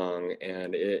along,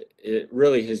 and it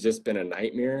really has just been a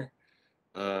nightmare.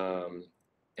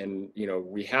 And you know,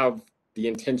 we have the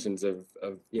intentions of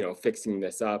you know, fixing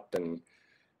this up,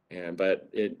 but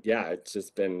it's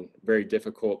just been very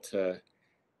difficult to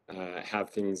have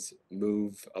things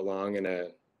move along in a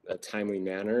timely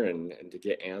manner and to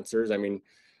get answers. I mean,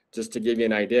 just to give you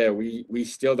an idea, we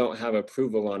still don't have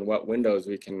approval on what windows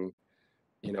we can,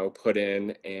 you know, put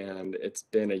in, and it's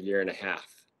been a year and a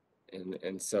half.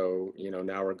 And so, you know,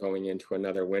 now we're going into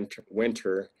another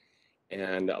winter,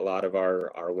 and a lot of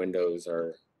our windows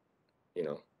are, you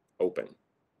know, open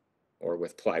or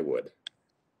with plywood.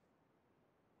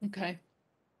 Okay.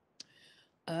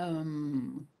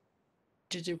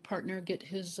 Did your partner get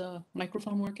his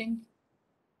microphone working?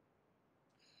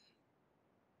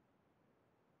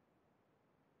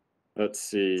 Let's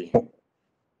see.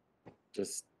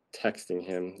 Just texting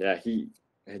him. Yeah, he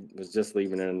was just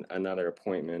leaving another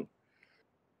appointment.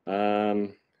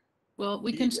 Well,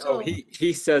 we can still.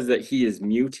 He says that he is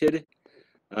muted.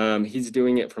 He's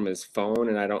doing it from his phone,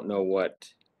 and I don't know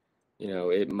what, you know,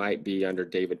 it might be under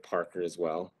David Parker as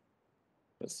well.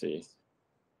 Let's see.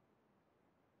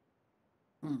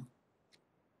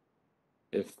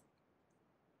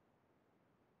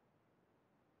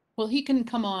 Well, he can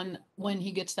come on when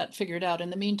he gets that figured out. In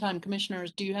the meantime,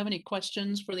 commissioners, do you have any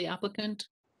questions for the applicant?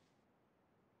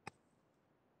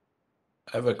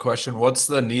 I have a question. What's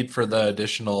the need for the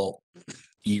additional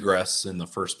egress in the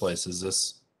first place? Is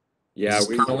this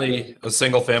currently a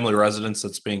single family residence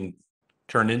that's being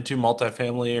turned into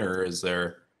multifamily, or is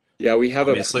there? Yeah, we have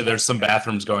obviously there's some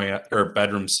bathrooms going or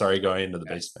bedrooms, sorry, going into the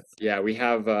basement. Yeah, we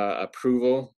have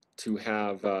approval to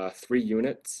have 3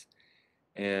 units,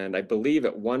 and I believe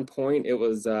at one point it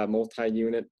was a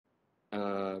multi-unit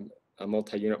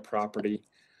property.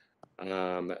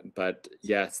 But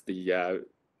yes, the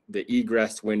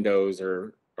egress windows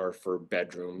are for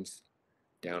bedrooms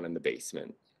down in the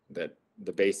basement. That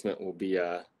the basement will be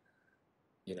a,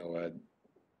 you know,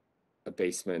 a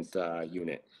basement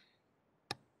unit.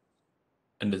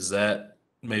 And is that,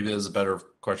 maybe this is a better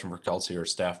question for Kelsey or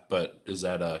staff, but is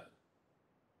that a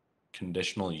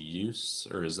conditional use,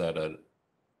 or is that a?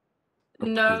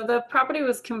 No, the property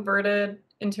was converted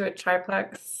into a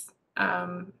triplex.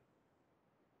 I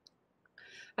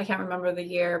can't remember the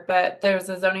year, but there's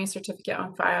a zoning certificate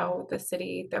on file with the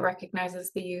city that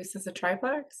recognizes the use as a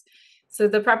triplex. So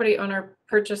the property owner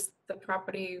purchased the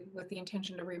property with the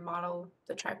intention to remodel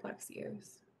the triplex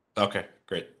use. Okay,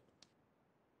 great.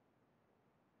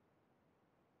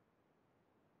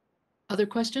 Other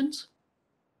questions?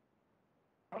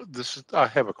 I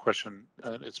have a question,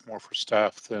 and it's more for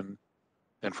staff than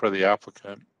for the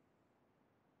applicant.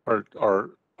 Are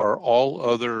all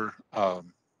other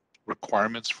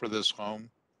requirements for this home,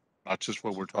 not just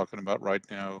what we're talking about right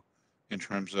now, in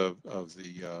terms of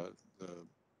the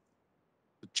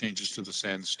changes to the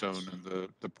sandstone and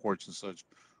the porch and such,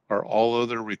 are all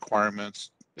other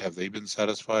requirements, have they been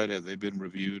satisfied? Have they been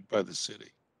reviewed by the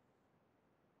city?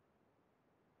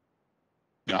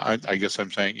 Yeah, I guess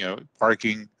I'm saying, you know,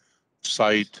 parking,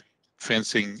 site,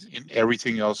 fencing, and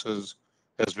everything else has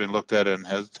been looked at and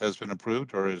has been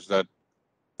approved, or is that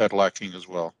lacking as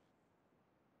well?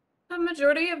 The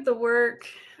majority of the work,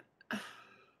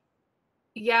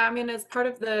 yeah, I mean, as part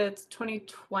of the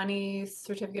 2020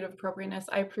 certificate of appropriateness,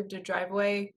 I approved a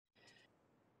driveway.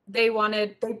 They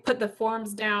put the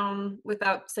forms down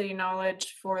without city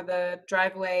knowledge for the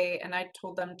driveway, and I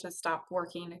told them to stop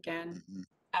working again.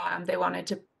 They wanted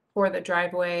to pour the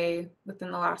driveway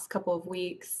within the last couple of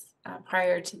weeks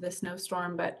prior to the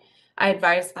snowstorm, but I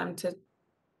advised them to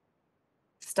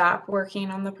stop working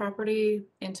on the property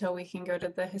until we can go to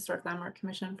the Historic Landmark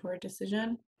Commission for a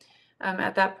decision.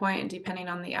 At that point, and depending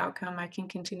on the outcome, I can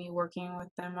continue working with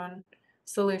them on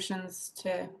solutions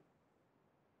to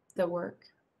the work.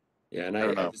 Yeah, and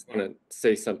I just want to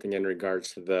say something in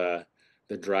regards to the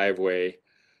driveway.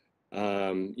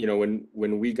 You know,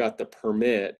 when we got the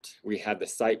permit, we had the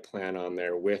site plan on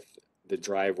there with the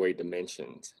driveway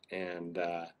dimensions, and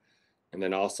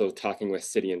then also talking with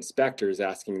city inspectors,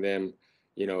 asking them,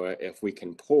 you know, if we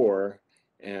can pour,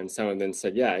 and some of them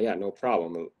said, yeah, no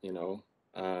problem, you know.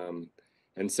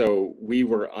 And so we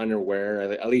were unaware,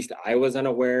 at least I was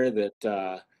unaware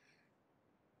that,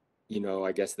 you know,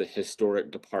 I guess the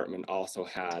historic department also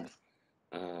had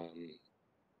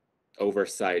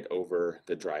oversight over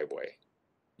the driveway,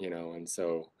 you know, and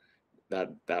so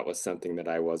that was something that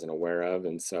I wasn't aware of,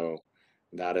 and so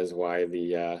that is why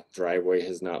the driveway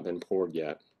has not been poured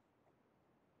yet.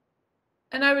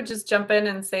 And I would just jump in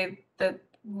and say that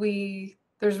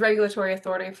there's regulatory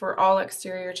authority for all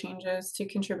exterior changes to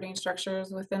contributing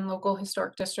structures within local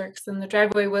historic districts, and the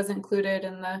driveway was included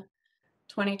in the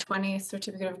 2020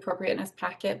 certificate of appropriateness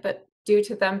packet, but due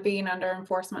to them being under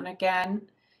enforcement again,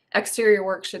 exterior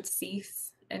work should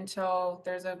cease until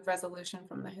there's a resolution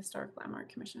from the Historic Landmark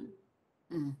Commission.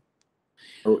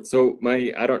 So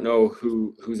I don't know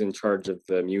who's in charge of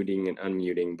the muting and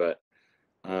unmuting, but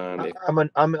I'm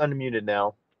unmuted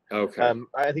now. Okay.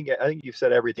 I think you've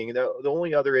said everything. The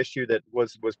only other issue that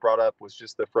was brought up was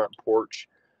just the front porch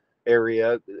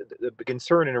area. The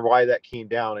concern and why that came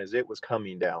down is it was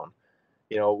coming down.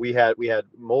 You know, we had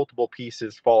multiple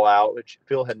pieces fall out, which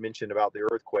Phil had mentioned about the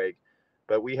earthquake.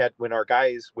 But when our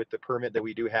guys with the permit that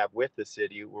we do have with the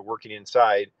city were working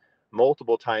inside,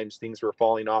 multiple times things were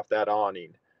falling off that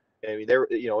awning. I mean,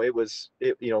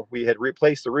 we had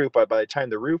replaced the roof, but by the time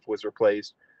the roof was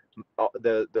replaced,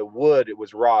 the wood, it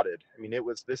was rotted. I mean,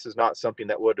 this is not something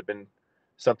that would have been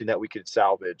something that we could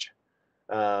salvage.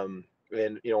 And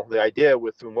the idea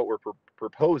with what we're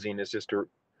proposing is just to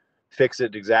fix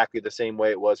it exactly the same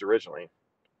way it was originally.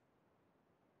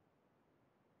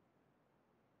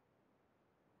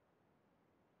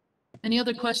 Any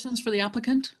other questions for the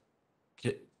applicant?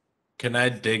 Can I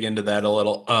dig into that a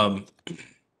little?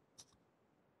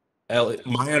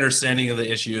 My understanding of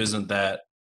the issue isn't that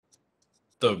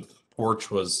the porch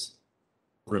was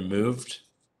removed,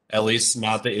 at least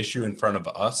not the issue in front of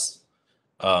us.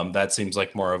 That seems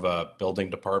like more of a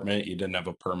building department. You didn't have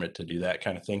a permit to do that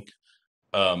kind of thing,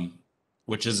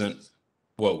 which isn't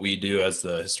what we do as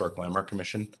the Historic Landmark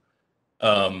Commission.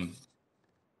 But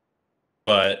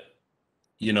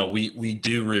we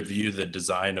do review the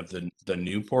design of the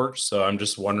new porch. So I'm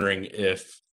just wondering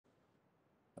if,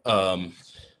 I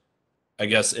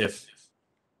guess if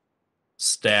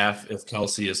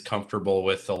Kelsey is comfortable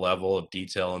with the level of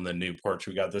detail in the new porch.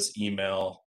 We got this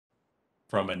email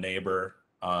from a neighbor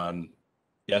on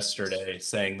yesterday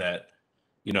saying that,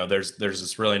 there's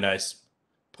this really nice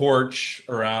porch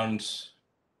around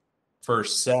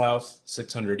First South,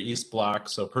 600 East block,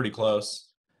 so pretty close.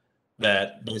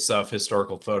 That based off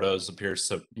historical photos appears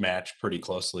to match pretty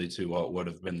closely to what would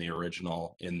have been the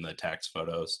original in the tax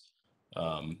photos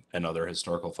and other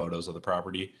historical photos of the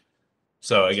property.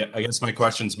 So I guess my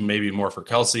question's maybe more for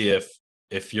Kelsey,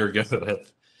 if you're good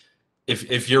with,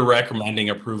 if you're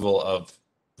recommending approval of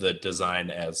the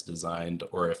design as designed,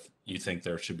 or if you think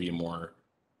there should be more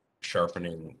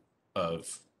sharpening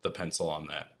of the pencil on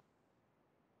that.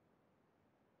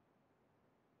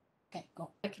 Okay,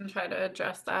 go. I can try to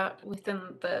address that within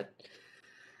the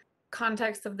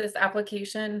context of this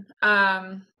application.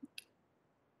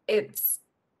 It's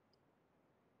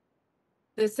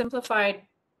the simplified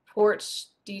porch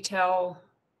detail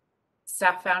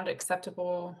staff found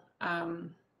acceptable.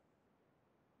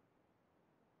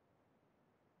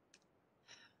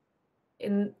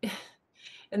 In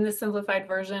the simplified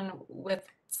version with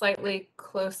slightly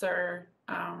closer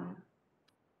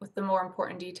with the more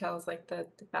important details like the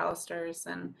balusters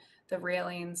and the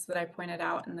railings that I pointed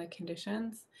out in the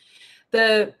conditions.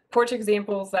 The porch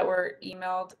examples that were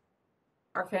emailed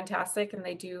are fantastic and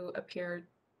they do appear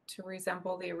to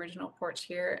resemble the original porch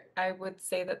here. I would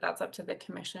say that that's up to the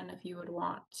commission if you would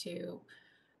want to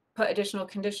put additional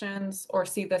conditions or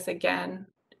see this again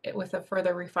with a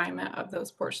further refinement of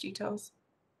those porch details.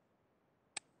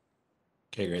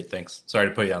 Okay, great, thanks. Sorry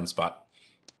to put you on the spot.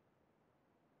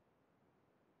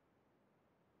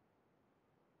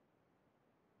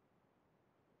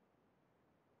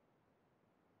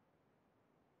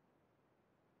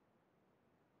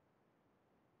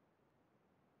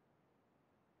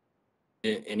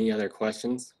 Any other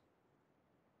questions?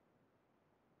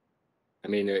 I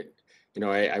mean,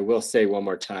 I will say one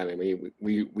more time, I mean,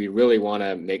 we really want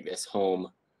to make this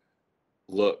home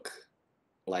look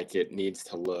like it needs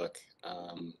to look.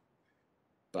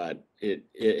 But it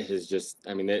has just,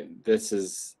 I mean, this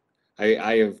is,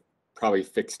 I have probably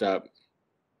fixed up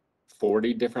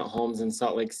 40 different homes in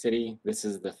Salt Lake City. This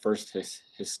is the first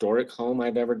historic home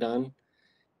I've ever done.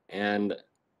 And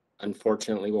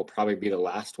unfortunately will probably be the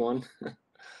last one.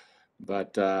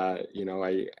 But, I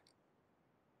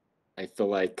feel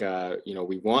like,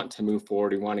 we want to move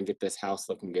forward. We want to get this house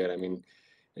looking good. I mean,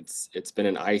 it's been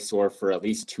an eyesore for at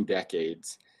least 2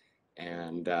 decades.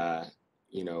 And,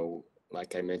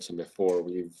 like I mentioned before,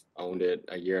 we've owned it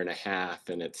a year and a half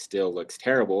and it still looks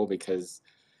terrible because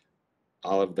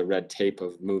all of the red tape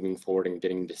of moving forward and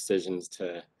getting decisions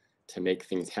to make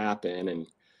things happen. And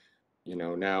you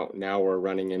know, now we're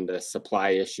running into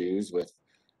supply issues with,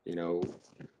 you know,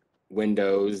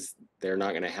 windows. They're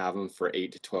not going to have them for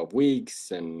 8 to 12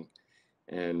 weeks, and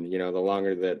you know, the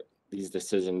longer that these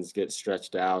decisions get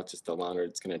stretched out, just the longer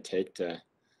it's going to take to,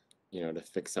 you know, to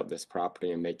fix up this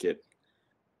property and make it,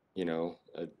 you know,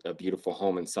 a beautiful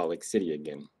home in Salt Lake City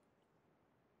again.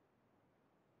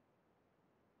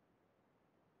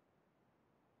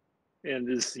 And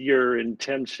is your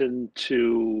intention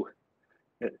to,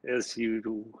 as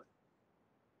you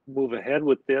move ahead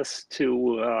with this,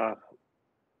 to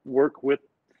work with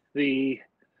the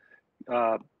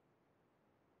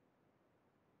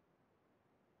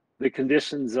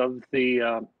conditions of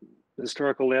the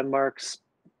historical landmarks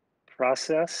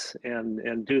process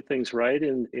and do things right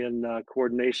in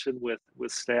coordination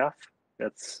with staff?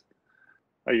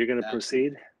 Are you going to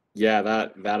proceed? Yeah,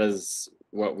 that is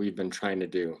what we've been trying to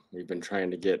do. We've been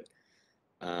trying to get,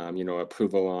 you know,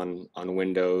 approval on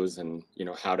windows, and, you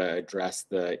know, how to address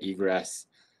the egress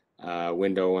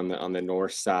window on the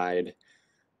north side,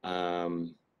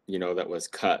 you know, that was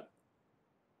cut,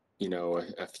 you know,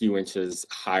 a few inches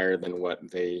higher than what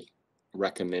they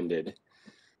recommended.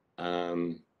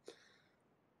 And,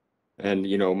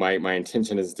 you know, my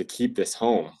intention is to keep this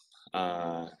home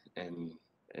and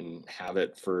have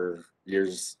it for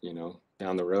years, you know,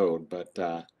 down the road. But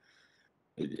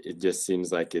it just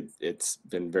seems like it's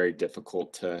been very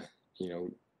difficult to, you know,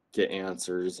 get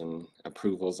answers and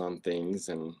approvals on things.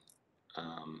 And,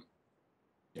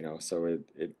 you know, so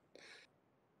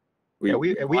We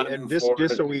wanna and move just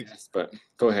forward, so I we guess, but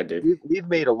go ahead, Dave. we've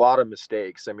made a lot of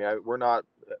mistakes. I mean, we're not,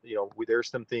 you know, there's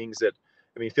some things that,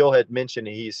 I mean, Phil had mentioned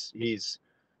he's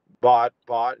bought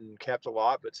and kept a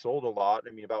lot, but sold a lot.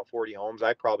 I mean, about 40 homes.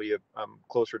 I probably have, I'm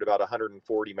closer to about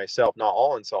 140 myself, not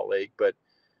all in Salt Lake, but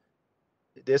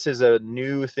this is a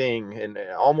new thing, and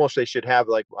almost they should have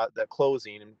like the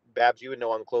closing. And Babs, you would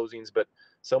know on the closings, but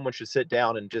someone should sit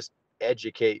down and just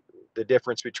educate the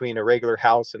difference between a regular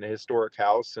house and a historic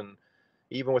house. And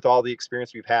even with all the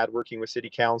experience we've had working with city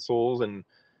councils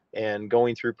and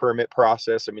going through permit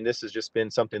process, I mean, this has just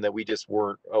been something that we just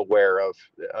weren't aware of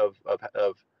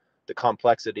the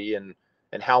complexity and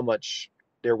how much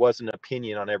there was an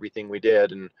opinion on everything we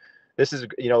did. And this is,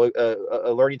 you know,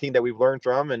 a learning thing that we've learned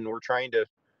from, and we're trying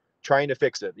to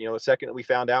fix it. You know, the second that we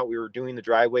found out we were doing the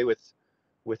driveway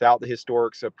without the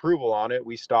historic's approval on it,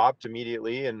 we stopped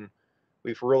immediately. And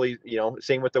we've really, you know,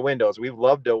 same with the windows. We've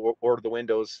loved to order the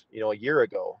windows, you know, a year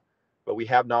ago, but we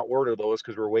have not ordered those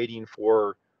because we're waiting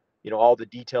for, you know, all the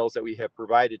details that we have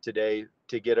provided today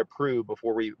to get approved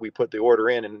before we put the order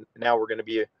in. And now we're going to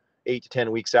be 8 to 10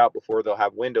 weeks out before they'll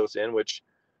have windows in, which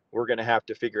we're going to have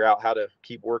to figure out how to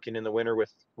keep working in the winter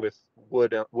with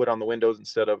wood on the windows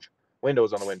instead of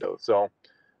windows on the windows. So,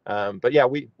 but yeah,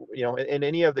 we, you know, in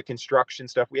any of the construction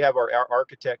stuff, we have our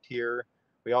architect here.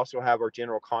 We also have our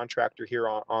general contractor here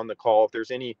on the call. If there's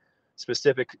any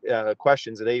specific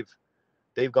questions,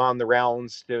 they've gone the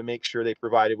rounds to make sure they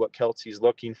provided what Kelsey's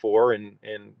looking for and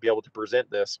be able to present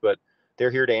this. But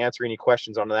they're here to answer any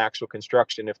questions on the actual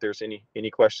construction. If there's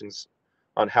any questions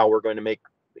on how we're going to make,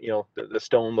 you know, the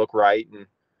stone look right, and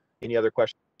any other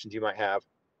questions you might have.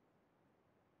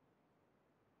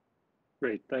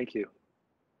 Great, thank you.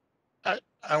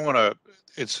 I want to,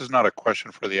 this is not a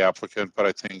question for the applicant, but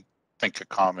I think a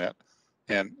comment.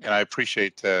 And I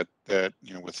appreciate that,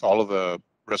 you know, with all of the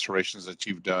restorations that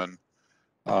you've done,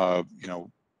 you know,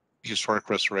 historic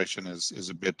restoration is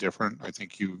a bit different. I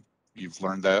think you've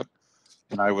learned that.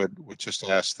 And I would just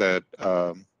ask that,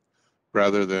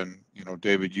 rather than, you know,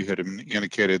 David, you had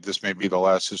indicated this may be the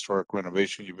last historic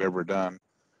renovation you've ever done.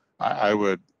 I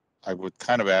would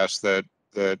kind of ask that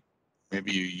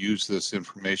maybe you use this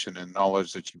information and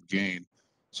knowledge that you've gained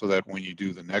so that when you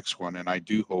do the next one, and I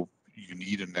do hope you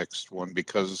need a next one,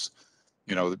 because,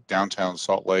 you know, downtown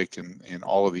Salt Lake and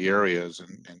all of the areas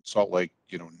and Salt Lake,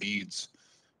 you know, needs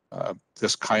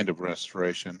this kind of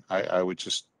restoration. I would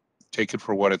just take it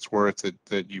for what it's worth,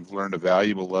 that you've learned a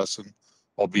valuable lesson,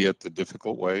 albeit the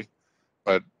difficult way,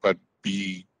 but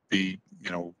be you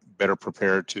know, better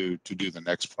prepared to do the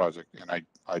next project. And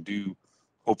I do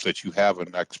hope that you have a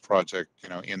next project, you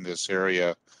know, in this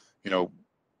area, you know,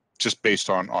 just based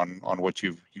on what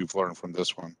you've learned from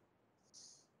this one.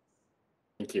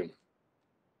 Thank you.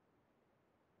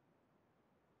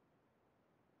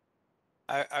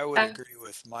 I would agree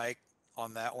with Mike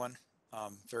on that one,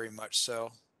 very much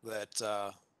so,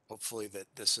 that hopefully that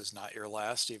this is not your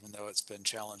last, even though it's been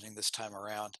challenging this time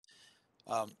around.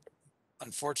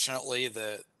 Unfortunately,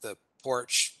 the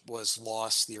porch was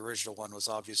lost. The original one was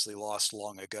obviously lost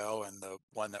long ago, and the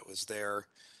one that was there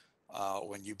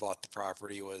when you bought the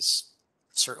property was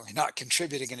certainly not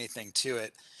contributing anything to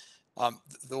it.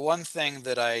 The one thing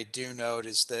that I do note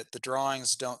is that the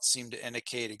drawings don't seem to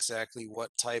indicate exactly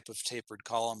what type of tapered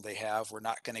column they have. We're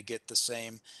not going to get the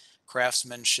same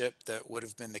craftsmanship that would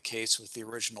have been the case with the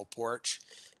original porch.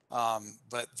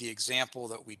 But the example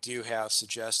that we do have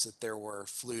suggests that there were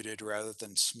fluted rather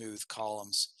than smooth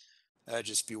columns. That'd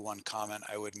just be one comment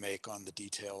I would make on the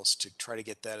details to try to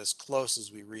get that as close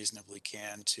as we reasonably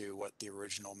can to what the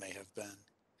original may have been.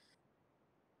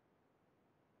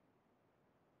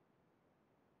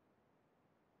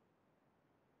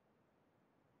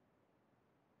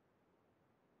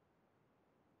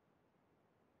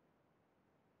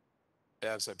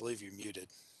 Babs, I believe you muted.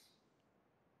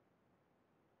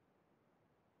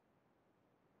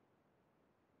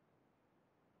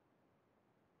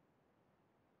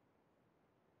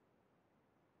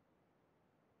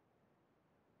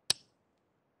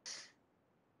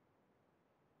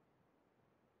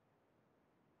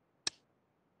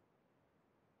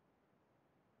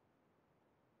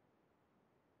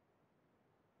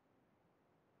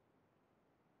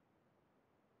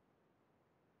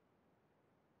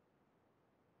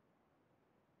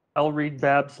 I'll read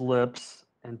Bab's lips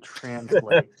and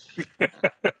translate.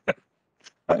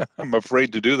 I'm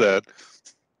afraid to do that.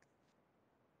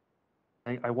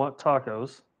 I want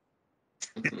tacos.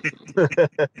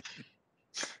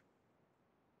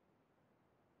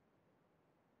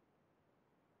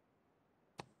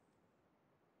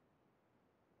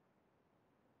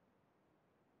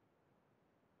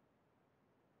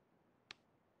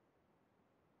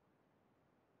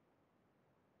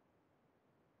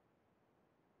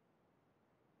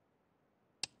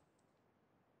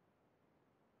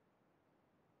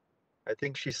 I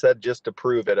think she said just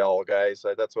approve it all, guys.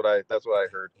 That's what I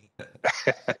heard.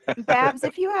 Babs,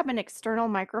 if you have an external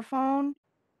microphone,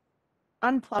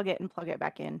 unplug it and plug it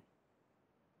back in.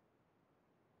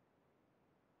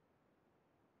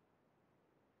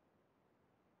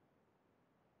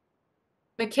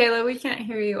 Michaela, we can't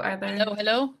hear you either. Hello,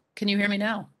 hello. Can you hear me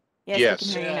now? Yes, we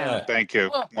can hear you now. Thank you.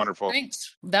 Well, Wonderful.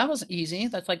 Thanks. That was easy.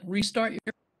 That's like restart your.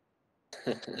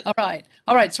 All right.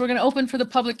 All right. So we're going to open for the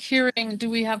public hearing. Do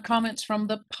we have comments from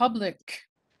the public?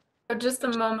 Oh, just a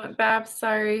moment, Babs.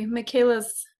 Sorry.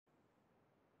 Michaela's.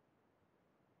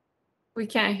 We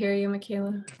can't hear you,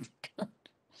 Michaela.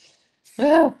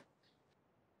 Oh.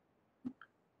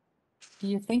 Do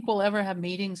you think we'll ever have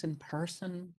meetings in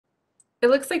person? It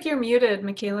looks like you're muted,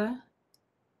 Michaela.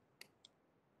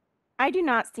 I do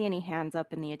not see any hands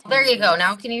up in the attendance. There you go.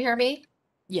 Now can you hear me?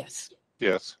 Yes.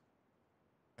 Yes.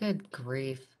 Good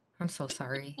grief. I'm so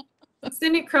sorry.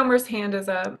 Cindy Cromer's hand is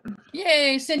up.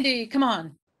 Yay, Cindy, come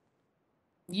on.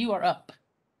 You are up.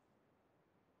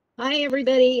 Hi,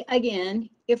 everybody. Again,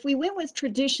 if we went with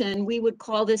tradition, we would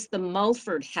call this the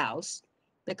Mulford House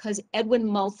because Edwin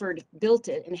Mulford built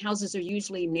it, and houses are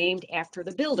usually named after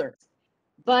the builder.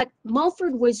 But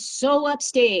Mulford was so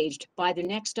upstaged by the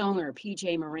next owner,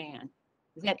 P.J. Moran,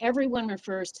 that everyone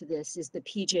refers to this as the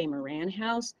P.J. Moran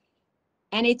House.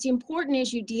 And it's important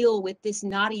as you deal with this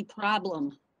knotty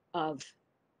problem of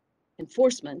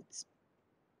enforcement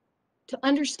to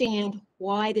understand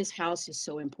why this house is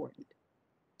so important.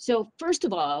 So first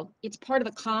of all, it's part of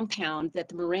a compound that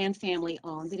the Moran family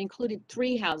owned that included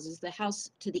 3 houses, the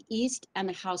house to the east and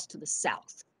the house to the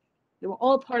south. They were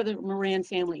all part of the Moran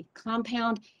family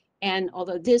compound. And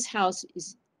although this house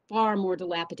is far more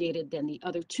dilapidated than the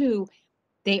other 2,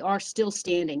 they are still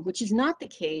standing, which is not the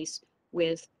case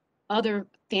with other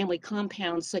family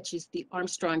compounds such as the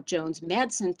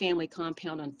Armstrong-Jones-Madsen family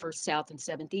compound on First South and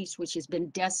 7th East, which has been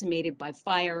decimated by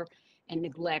fire and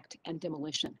neglect and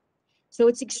demolition. So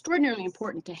it's extraordinarily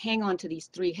important to hang on to these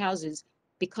 3 houses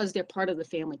because they're part of the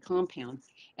family compound.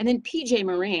 And then P.J.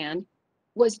 Moran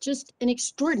was just an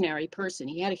extraordinary person.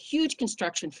 He had a huge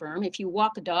construction firm. If you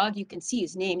walk a dog, you can see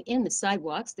his name in the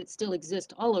sidewalks that still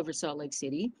exist all over Salt Lake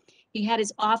City. He had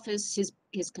his office,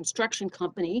 his construction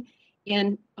company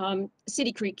in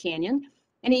City Creek Canyon.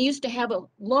 And he used to have a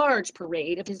large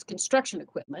parade of his construction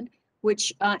equipment,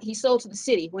 which he sold to the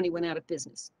city when he went out of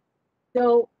business.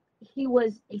 So he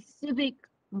was a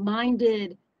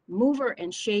civic-minded mover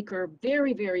and shaker,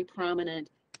 very, very prominent.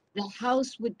 The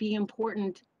house would be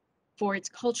important for its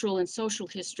cultural and social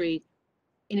history,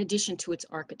 in addition to its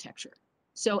architecture.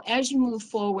 So as you move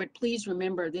forward, please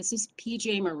remember this is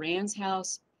P.J. Moran's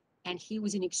house, and he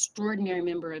was an extraordinary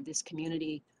member of this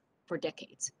community for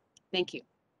decades. Thank you.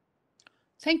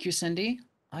 Thank you, Cindy.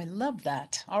 I love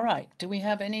that. All right. Do we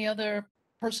have any other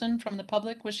person from the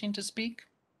public wishing to speak?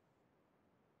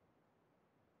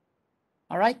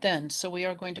 All right, then. So we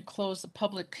are going to close the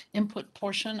public input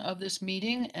portion of this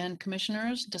meeting, and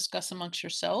commissioners, discuss amongst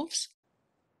yourselves.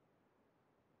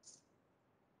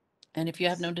 And if you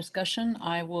have no discussion,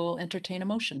 I will entertain a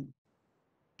motion.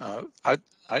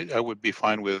 I would be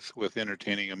fine with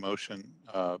entertaining a motion,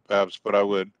 Babs, but I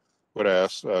would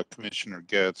ask Commissioner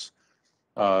Getz,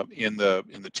 in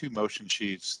the two motion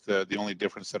sheets, the only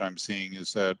difference that I'm seeing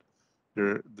is that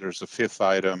there's a fifth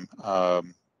item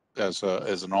as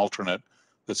an alternate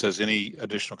that says any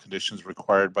additional conditions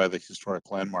required by the Historic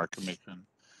Landmark Commission.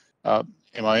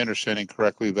 Am I understanding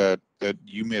correctly that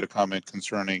you made a comment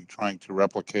concerning trying to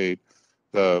replicate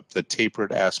the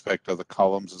tapered aspect of the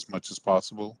columns as much as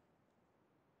possible?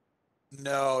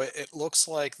 No, it looks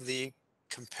like the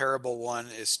comparable one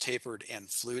is tapered and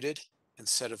fluted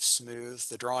instead of smooth.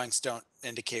 The drawings don't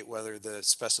indicate whether the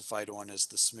specified one is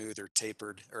the smooth or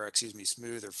tapered, or excuse me,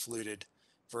 smooth or fluted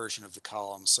version of the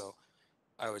column. So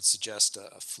I would suggest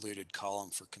a fluted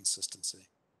column for consistency.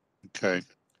 Okay.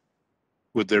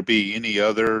 Would there be any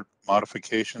other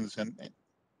modifications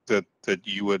that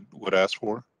you would ask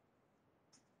for?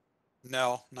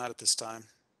 No, not at this time.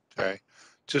 Okay.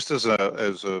 Just as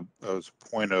a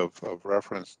point of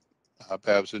reference,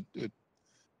 Babs,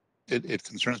 it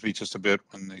concerns me just a bit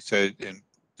when they say, and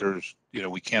there's,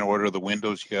 we can't order the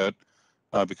windows yet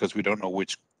because we don't know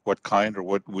what kind or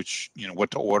what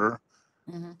to order.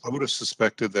 I would have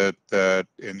suspected that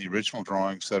in the original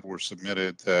drawings that were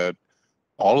submitted, that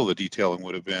all of the detailing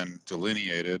would have been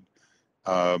delineated.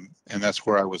 And that's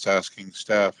where I was asking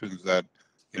staff, is that,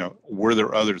 were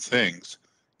there other things?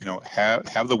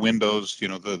 Have the windows,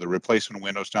 the replacement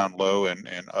windows down low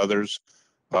and others,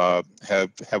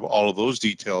 have all of those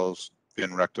details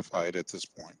been rectified at this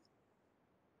point?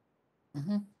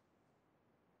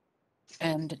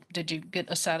 And did you get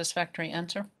a satisfactory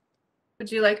answer?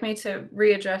 Would you like me to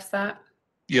readdress that?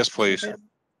 Yes, please.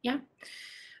 Yeah.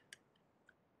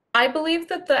 I believe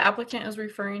that the applicant is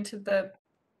referring to the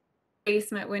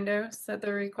basement windows that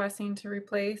they're requesting to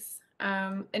replace.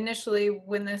 Initially,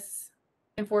 when this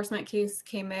enforcement case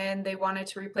came in, they wanted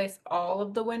to replace all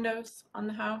of the windows on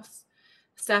the house.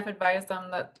 Staff advised them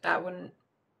that that wouldn't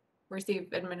receive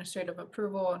administrative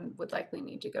approval and would likely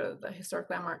need to go to the Historic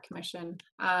Landmark Commission.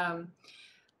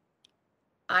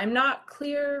 I'm not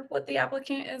clear what the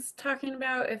applicant is talking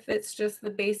about, if it's just the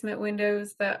basement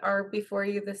windows that are before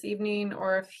you this evening,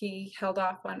 or if he held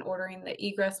off on ordering the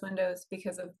egress windows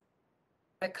because of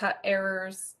the cut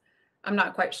errors. I'm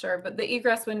not quite sure, but the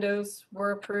egress windows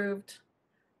were approved.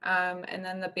 And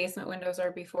then the basement windows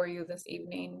are before you this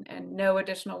evening, and no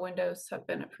additional windows have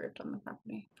been approved on the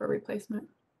property for replacement.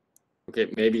 Okay,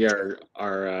 maybe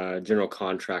our general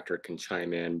contractor can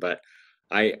chime in, but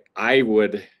I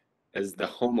would, as the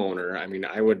homeowner, I mean,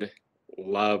 I would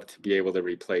love to be able to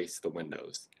replace the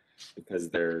windows because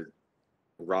they're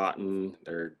rotten,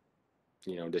 they're,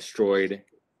 destroyed,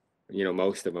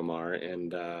 most of them are,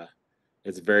 and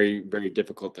it's very, very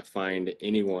difficult to find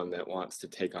anyone that wants to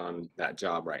take on that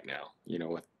job right now,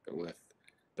 with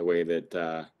the way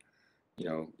that,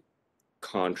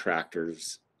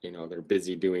 contractors, they're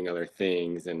busy doing other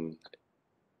things. And,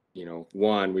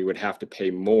 one, we would have to pay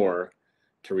more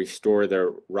to restore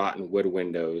their rotten wood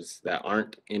windows that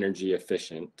aren't energy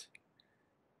efficient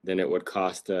than it would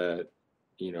cost to,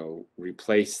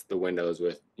 replace the windows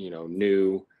with,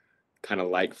 new kind of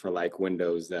like for like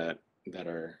windows that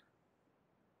are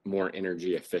more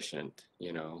energy efficient,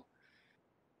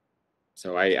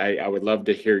 So I would love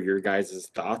to hear your guys'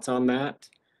 thoughts on that.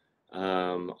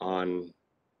 I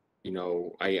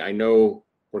know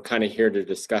we're kind of here to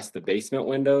discuss the basement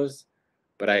windows,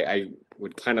 but I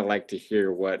would kind of like to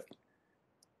hear what,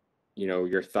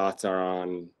 your thoughts are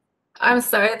on. I'm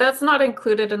sorry, that's not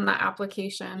included in the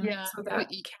application. Yeah, So that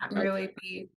can't nope. really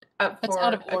be up That's for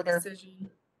out of a order. decision.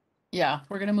 Yeah,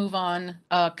 we're going to move on.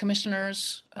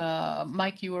 Commissioners,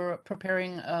 Mike, you were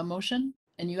preparing a motion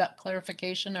and you got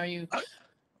clarification. Are you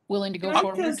willing to go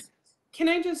forward? Can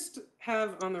I just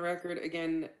have on the record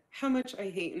again how much I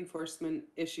hate enforcement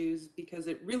issues, because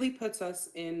it really puts us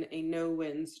in a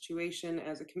no-win situation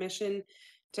as a commission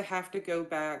to have to go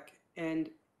back, and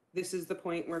this is the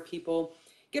point where people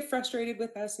get frustrated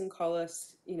with us and call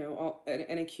us,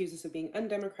 and accuse us of being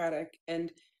undemocratic.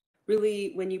 And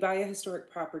really, when you buy a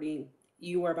historic property,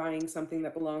 you are buying something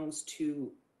that belongs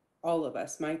to all of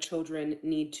us. My children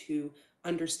need to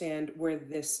understand where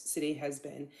this city has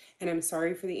been. And I'm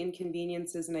sorry for the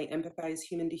inconveniences, and I empathize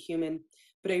human to human,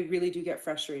 but I really do get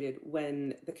frustrated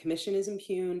when the commission is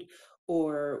impugned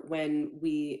or when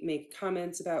we make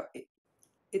comments about it.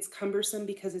 It's cumbersome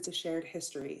because it's a shared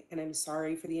history, and I'm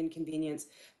sorry for the inconvenience,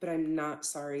 but I'm not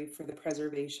sorry for the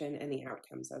preservation and the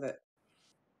outcomes of it.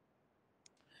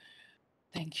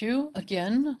 Thank you.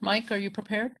 Again, Mike, are you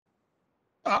prepared?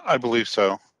 I believe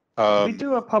so. Did we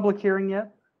do a public hearing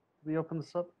yet? Did we open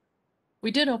this up?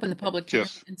 We did open the public hearing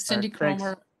Yes. and Cindy thanks.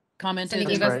 Cromer commented.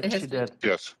 Cindy That's gave us right, the she history. did.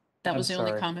 Yes. That I'm was the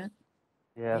only sorry. comment.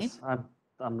 Yes, I'm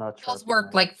not sure. Girls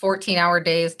worked like 14-hour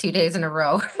days, 2 days in a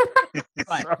row.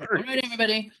 Right. All right,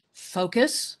 everybody,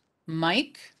 focus.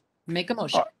 Mike, make a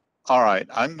motion. All right,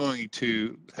 I'm going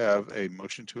to have a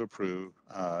motion to approve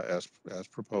as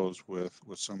proposed with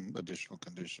some additional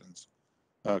conditions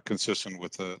consistent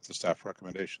with the staff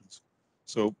recommendations.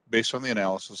 So based on the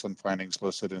analysis and findings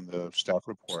listed in the staff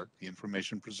report, the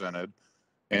information presented,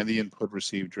 and the input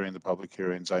received during the public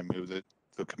hearings, I move that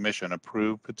the commission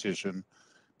approve petition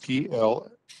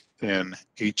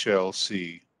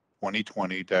PLNHLC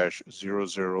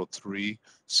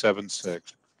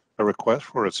 2020-00376, a request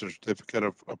for a certificate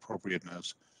of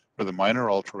appropriateness for the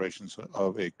minor alterations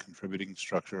of a contributing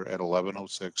structure at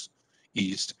 1106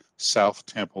 East South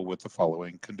Temple with the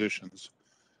following conditions.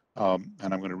 And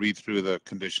I'm going to read through the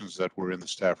conditions that were in the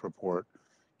staff report.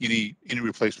 Any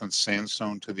replacement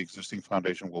sandstone to the existing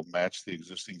foundation will match the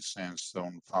existing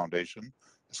sandstone foundation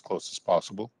as close as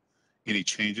possible. Any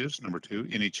changes, number 2,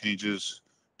 any changes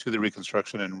to the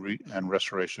reconstruction and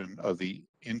restoration of the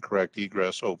incorrect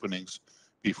egress openings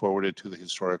be forwarded to the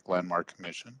Historic Landmark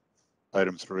Commission.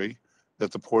 Item 3,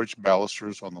 that the porch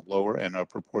balusters on the lower and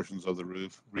upper portions of the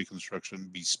roof reconstruction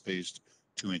be spaced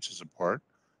 2 inches apart.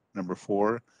 Number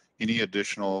 4, any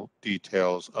additional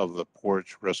details of the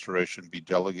porch restoration be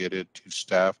delegated to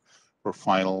staff for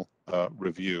final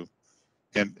review.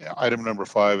 And item number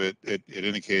 5, it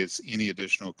indicates any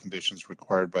additional conditions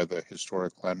required by the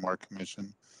Historic Landmark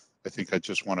Commission. I think I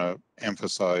just want to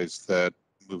emphasize that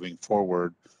moving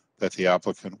forward, that the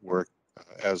applicant work,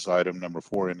 as item number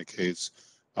 4 indicates,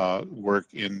 work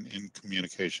in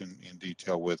communication in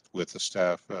detail with the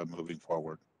staff moving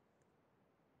forward.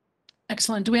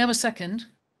 Excellent. Do we have a second?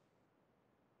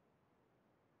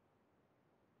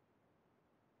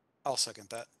 I'll second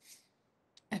that.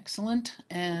 Excellent.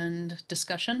 And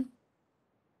discussion?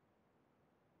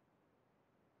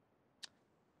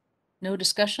 No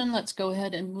discussion. Let's go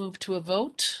ahead and move to a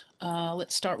vote.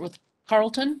 Let's start with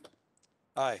Carlton.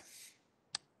 Aye.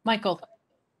 Michael.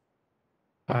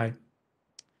 Aye.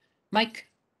 Mike.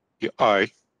 Yeah,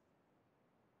 aye.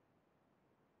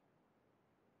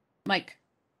 Mike.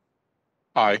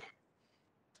 Aye.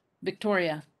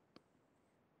 Victoria.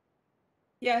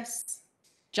 Yes.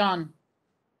 John.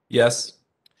 Yes.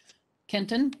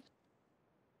 Kenton.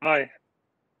 Aye.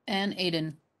 And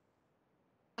Aiden.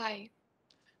 Aye.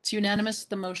 It's unanimous.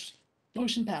 The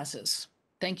motion passes.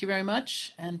 Thank you very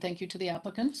much. And thank you to the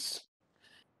applicants.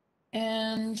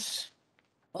 And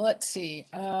let's see,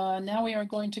 now we are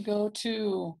going to go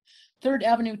to 3rd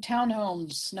Avenue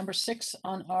Townhomes, number 6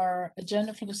 on our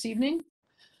agenda for this evening.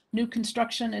 New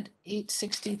construction at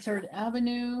 860 3rd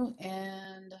Avenue.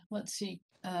 And let's see,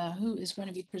 who is going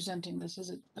to be presenting this? Is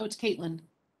it? Oh, it's Caitlin.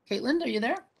 Caitlin, are you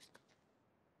there?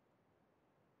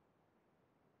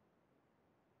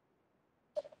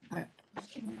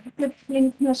 Good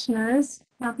evening, commissioners.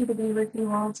 Happy to be with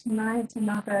you all tonight. To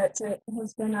know that it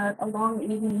has been a long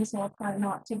evening, so I'll try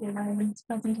not to give this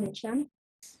presentation.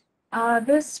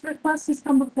 This request has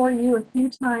come before you a few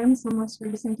times. The most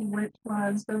recent of which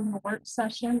was during a work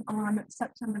session on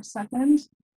September 2nd.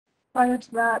 Prior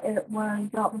to that, it was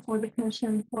brought before the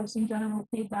commission for some general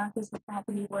feedback as the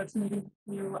property was needed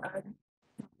to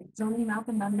zoning map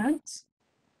amendment.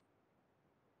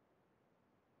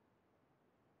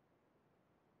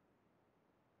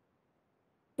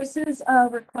 This is a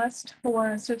request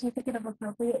for a certificate of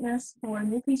appropriateness for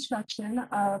new construction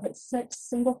of 6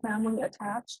 single-family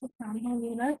attached townhome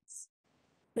units.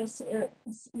 This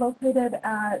is located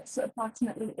at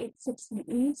approximately 860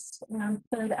 East and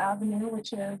 3rd Avenue,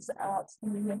 which is at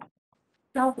the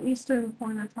southeastern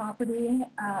corner property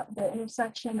at the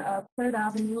intersection of 3rd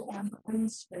Avenue and Queen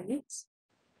Street.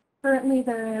 Currently,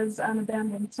 there is an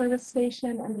abandoned service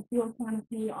station and a fuel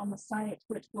canopy on the site,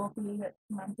 which will be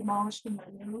demolished and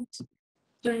removed.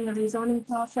 During the rezoning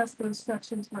process, those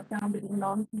structures were found to be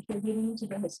non-contributing to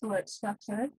the historic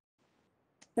structure.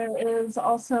 There is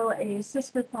also a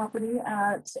sister property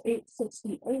at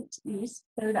 868 East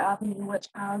 3rd Avenue, which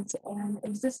has an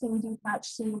existing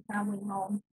detached single-family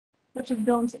home, which was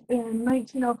built in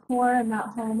 1904, and that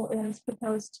home is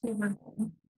proposed to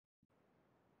remain.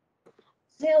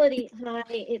 Melody, hi,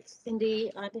 it's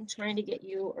Cindy. I've been trying to get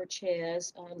you or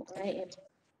Chaz. I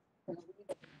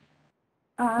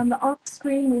am. On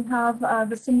screen, we have the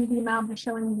vicinity map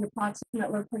showing the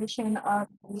approximate location of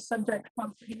the subject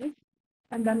property.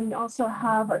 And then we also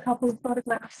have a couple of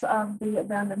photographs of the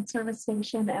abandoned service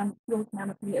station and fuel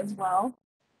canopy as well.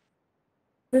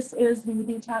 This is the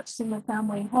detached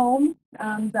single-family home.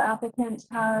 The applicant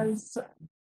has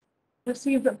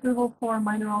received approval for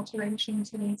minor alteration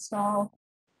to install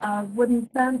a wooden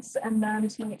fence and then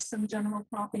to make some general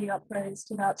property upgrades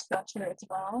to that structure as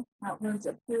well. That was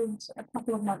approved a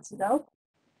couple of months ago.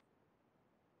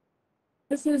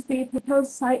 This is the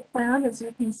proposed site plan. As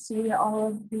you can see, all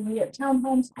of the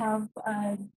townhomes have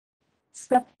a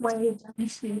stepway down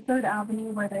to 3rd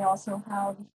Avenue, where they also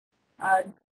have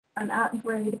an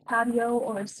at-grade patio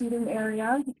or seating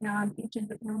area, and each of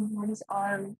the townhomes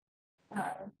are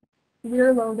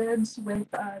rear loaded with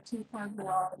a 2-car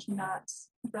garage, not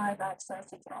drive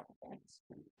access at top of the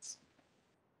streets.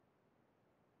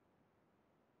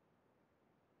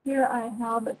 Here I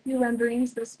have a few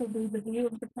renderings. This will be the view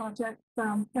of the project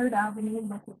from 3rd Avenue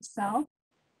looking south.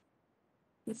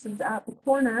 This is at the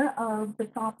corner of the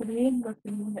property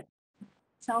looking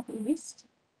southeast.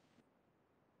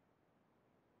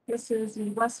 This is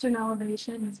the western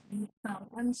elevation as viewed from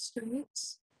M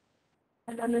Street.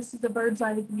 And then this is the bird's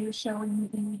eye view showing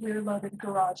the rear loaded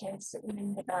garages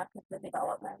in the back of the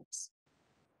development.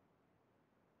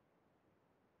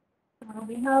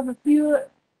 We have a few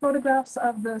photographs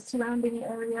of the surrounding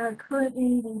area.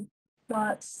 Currently, we've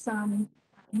got some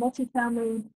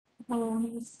multifamily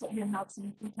homes. We have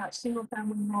some detached single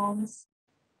family homes.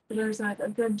 There's a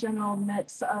good general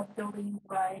mix of building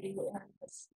variety in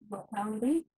this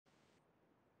locality.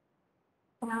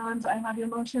 And I have your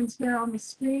motions here on the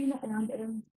screen,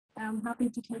 and I'm happy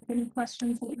to take any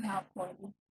questions that you have for me.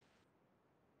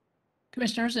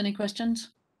 Commissioners, any questions?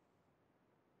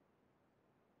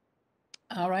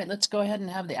 All right, let's go ahead and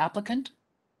have the applicant.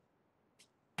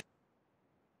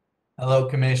 Hello,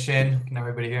 Commission. Can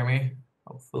everybody hear me?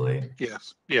 Hopefully.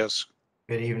 Yes, yes.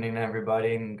 Good evening,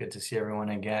 everybody, and good to see everyone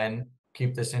again.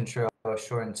 Keep this intro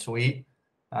short and sweet.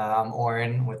 I'm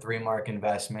Oren with Remark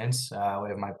Investments. We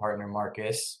have my partner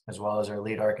Marcus, as well as our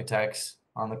lead architects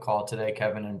on the call today,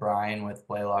 Kevin and Brian with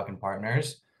Blaylock and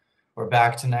Partners. We're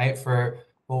back tonight for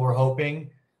what we're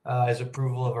hoping is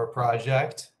approval of our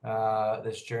project.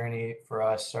 This journey for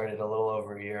us started a little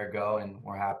over a year ago, and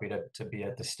we're happy to be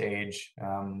at the stage.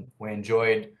 We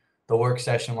enjoyed the work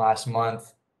session last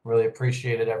month. Really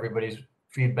appreciated everybody's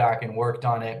feedback and worked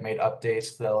on it, made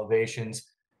updates to the elevations.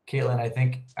 Caitlin, I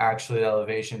think actually the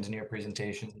elevations in your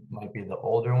presentation might be the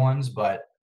older ones, but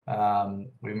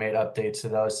we made updates to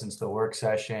those since the work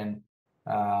session.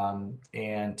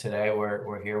 And today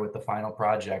we're here with the final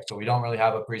project. So we don't really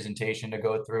have a presentation to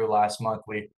go through. Last month,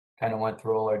 we kind of went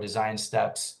through all our design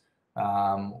steps,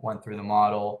 went through the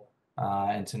model.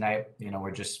 And tonight,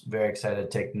 we're just very excited to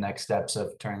take the next steps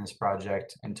of turning this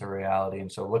project into reality. And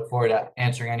so look forward to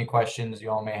answering any questions you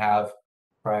all may have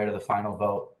prior to the final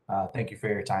vote. Thank you for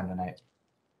your time tonight.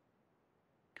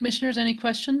 Commissioners, any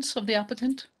questions of the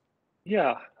applicant?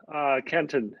 Yeah,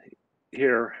 Kenton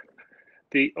here.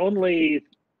 The only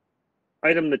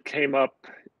item that came up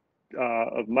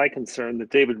of my concern that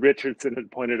David Richardson had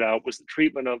pointed out was the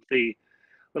treatment of the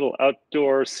little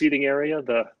outdoor seating area,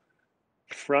 the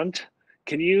front.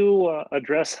 Can you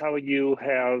address how you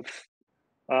have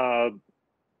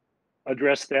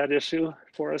addressed that issue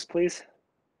for us, please?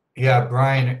 Yeah,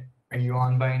 Brian, are you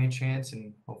on by any chance?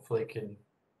 And hopefully can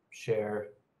share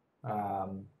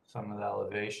some of the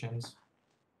elevations.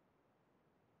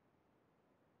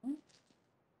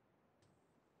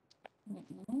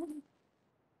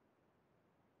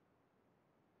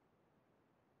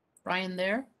 Brian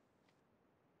there?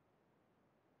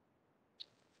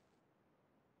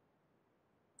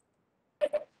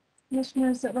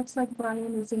 Commissioners, it looks like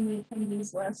Brian is in the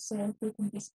attendees list, so if we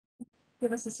can just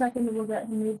give us a second, we'll get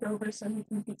him moved over so he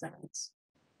can present.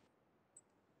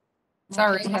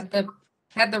 Sorry,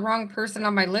 had the wrong person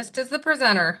on my list as the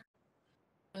presenter.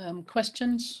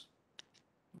 Questions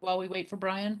while we wait for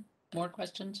Brian? More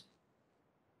questions?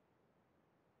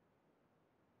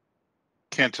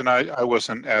 Kenton, I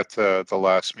wasn't at the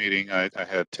last meeting. I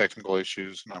had technical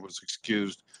issues and I was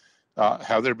excused.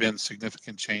 Have there been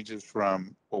significant changes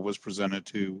from what was presented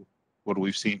to what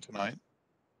we've seen tonight?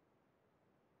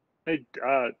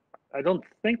 I don't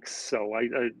think so.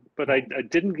 But I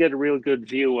didn't get a real good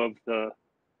view of the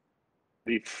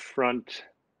front.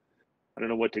 I don't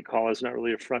know what to call it. It's not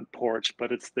really a front porch,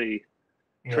 but it's the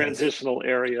transitional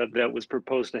area that was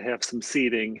proposed to have some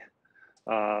seating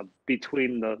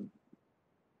between the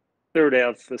 3rd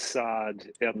Ave facade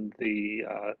and the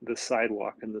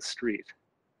sidewalk and the street.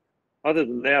 Other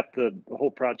than that, the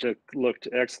whole project looked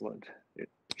excellent.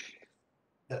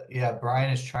 Yeah,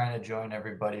 Brian is trying to join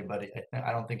everybody, but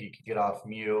I don't think he could get off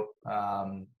mute.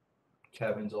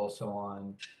 Kevin's also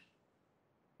on.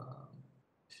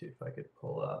 See if I could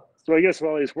pull up. So I guess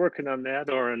while he's working on that,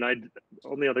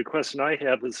 only other question I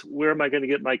have is, where am I going to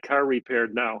get my car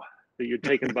repaired now? that you're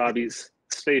taking Bobby's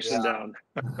station Yeah.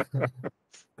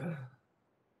 down.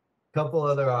 Couple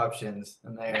other options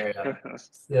in the area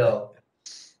still.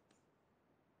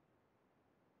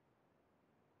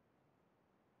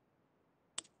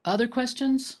 Other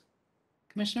questions,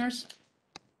 commissioners?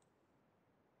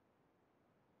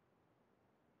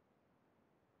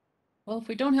 Well, if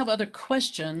we don't have other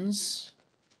questions,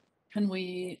 can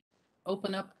we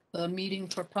open up the meeting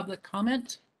for public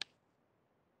comment?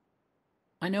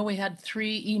 I know we had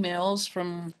 3 emails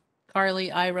from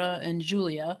Carly, Ira, and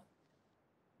Julia.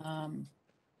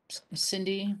 Is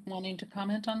Cindy wanting to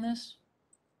comment on this?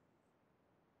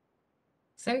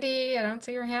 Cindy, I don't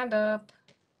see your hand up.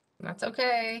 That's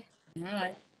okay. All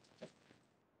right.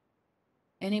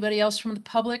 Anybody else from the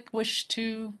public wish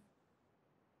to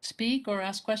speak or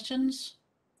ask questions?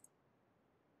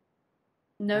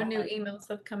 No new emails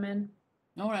have come in.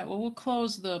 All right, well, we'll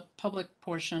close the public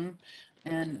portion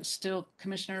and still,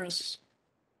 commissioners,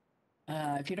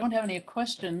 if you don't have any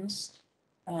questions,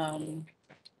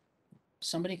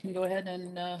 somebody can go ahead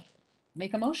and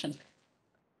make a motion.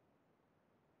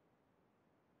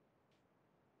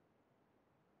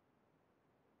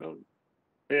 Well,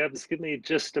 Babs, give me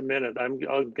just a minute. I'm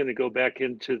going to go back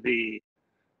into the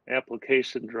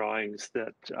application drawings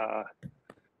that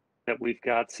we've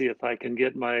got, see if I can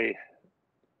get my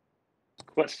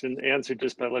question answered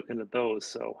just by looking at those.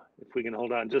 So if we can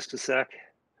hold on just a sec,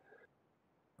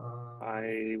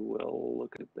 I will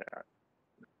look at that.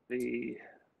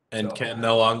 And Ken,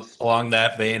 along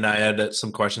that vein, I had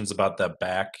some questions about the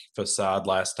back facade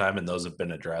last time, and those have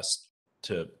been addressed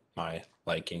to my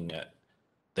liking.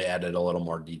 They added a little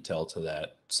more detail to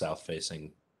that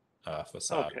south-facing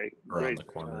facade Okay, around great. the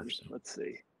corners. Let's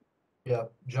see.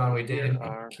 Yep, John, we did.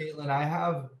 Are- Caitlin, I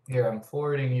have here, I'm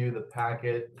forwarding you the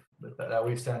packet that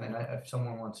we sent, and if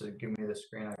someone wants to give me the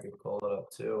screen, I could pull it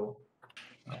up too.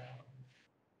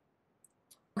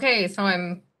 Okay, so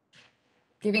I'm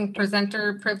giving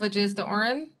presenter privileges to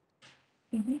Oren.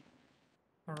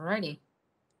 Alrighty.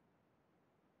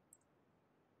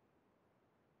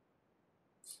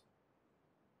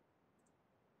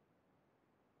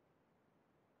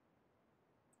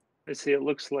 I see it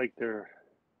looks like they're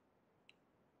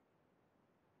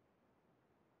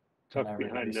tucked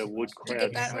behind the wood Did you clad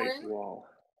get that, site Oren? wall.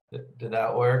 Did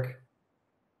that work?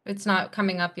 It's not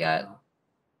coming up yet.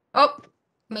 Oh,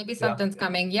 maybe something's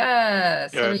coming.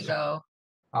 Yes, there we Yes. go.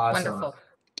 Awesome. Wonderful.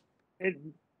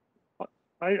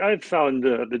 I've found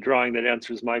the drawing that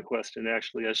answers my question,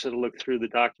 actually. I should have looked through the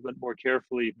document more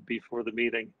carefully before the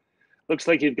meeting. Looks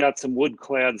like you've got some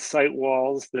wood-clad site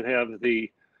walls that have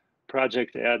the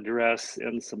project address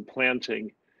and some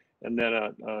planting, and then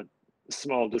a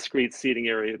small discrete seating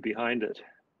area behind it.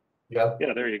 Yep.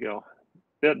 Yeah, there you go.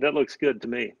 That looks good to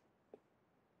me.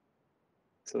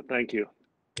 So thank you.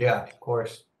 Yeah, of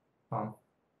course.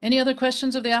 Any other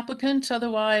questions of the applicant?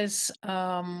 Otherwise,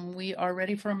 we are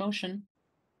ready for a motion.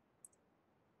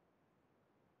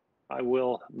 I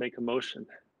will make a motion.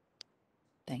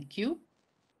 Thank you.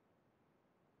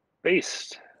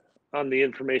 Based on the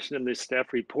information in the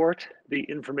staff report, the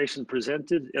information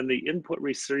presented, and the input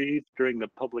received during the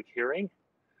public hearing,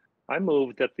 I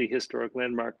move that the Historic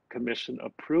Landmark Commission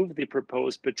approve the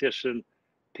proposed petition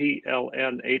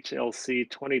PLN-HLC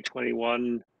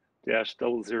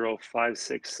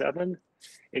 2021-00567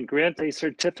 and grant a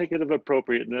certificate of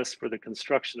appropriateness for the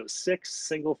construction of 6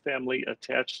 single-family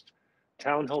attached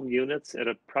townhome units at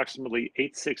approximately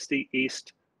 860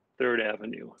 East 3rd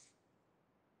Avenue.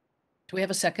 Do we have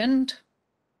a second?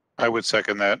 I would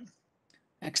second that.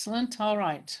 Excellent. All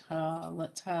right.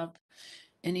 Let's have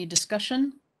any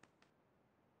discussion.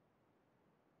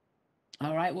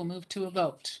 All right, we'll move to a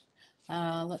vote.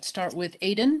 Let's start with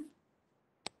Aiden,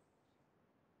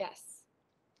 Yes.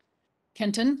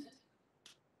 Kenton,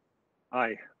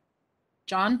 Aye.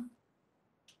 John,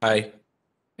 Aye.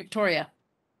 Victoria,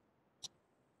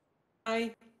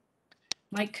 Aye.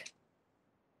 Mike,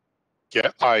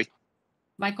 Yeah, aye.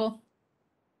 Michael,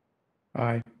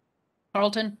 Aye.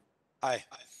 Carlton. Aye.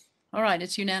 All right,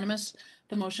 it's unanimous.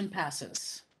 The motion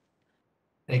passes.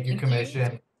 Thank you,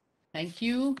 Commission. Thank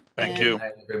you. Thank and- you. Good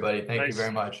night, everybody. Thank you Nice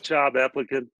very much. job,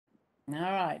 applicant. All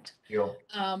right. You.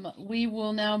 We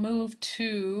will now move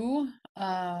to,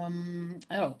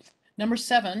 number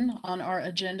 7 on our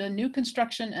agenda, new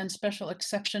construction and special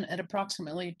exception at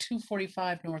approximately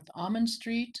 245 North Almond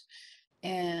Street.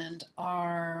 And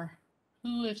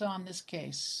who is on this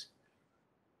case?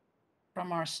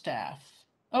 From our staff.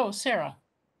 Oh, Sarah.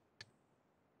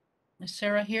 Is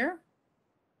Sarah here?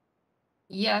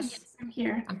 Yes, I'm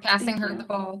here. I'm passing Thank her you. the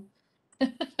ball.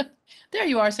 There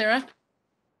you are, Sarah.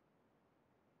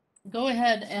 go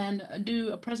ahead and do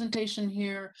a presentation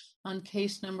here on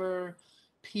case number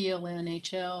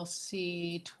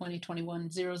PLNHLC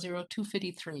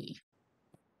 2021-00253.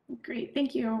 Great,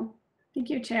 thank you. Thank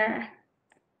you, Chair.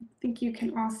 I think you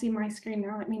can all see my screen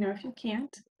now. Let me know if you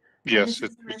can't. Yes, This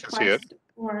is a we can see it. request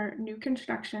for new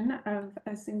construction of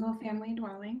a single-family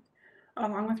dwelling,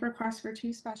 along with requests for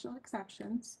 2 special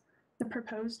exceptions. The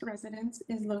proposed residence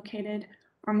is located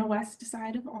on the west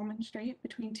side of Almond Street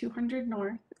between 200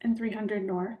 North and 300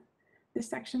 North. This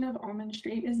section of Almond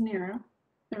Street is narrow.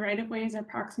 The right-of-way is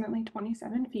approximately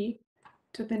 27 feet.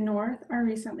 To the north are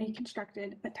recently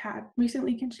constructed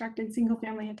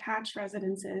single-family attached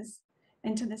residences,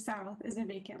 and to the south is a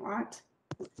vacant lot.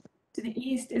 To the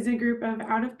east is a group of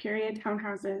out-of-period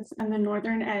townhouses and the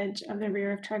northern edge of the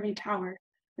rear of Trevi Tower,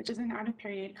 which is an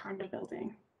out-of-period condo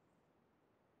building.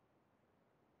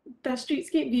 The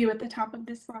streetscape view at the top of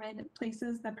this slide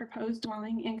places the proposed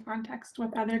dwelling in context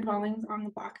with other dwellings on the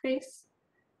block face.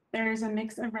 There is a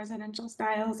mix of residential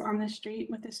styles on the street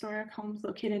with historic homes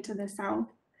located to the south,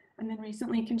 and then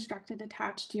recently constructed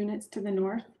attached units to the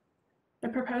north. The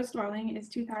proposed dwelling is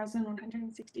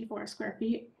 2,164 square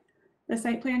feet. The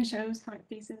site plan shows how it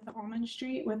faces Almond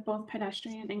Street with both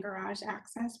pedestrian and garage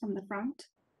access from the front.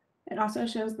 It also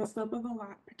shows the slope of the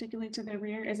lot, particularly to the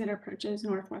rear as it approaches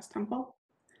Northwest Temple.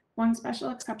 One special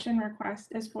exception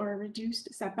request is for a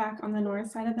reduced setback on the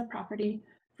north side of the property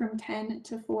from 10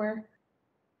 to 4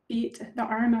 feet. The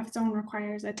RMF zone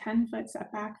requires a 10-foot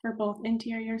setback for both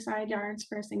interior side yards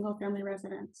for a single-family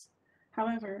residence.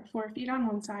 However, 4 feet on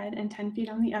one side and 10 feet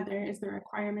on the other is the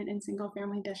requirement in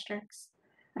single-family districts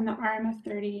and the RMF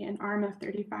 30 and RMF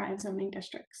 35 zoning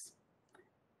districts.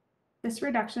 This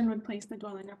reduction would place the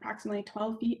dwelling approximately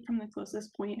 12 feet from the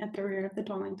closest point at the rear of the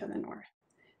dwelling to the north.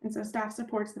 And so staff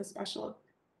supports this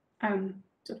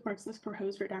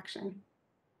proposed reduction.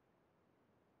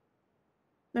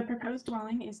 The proposed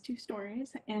dwelling is 2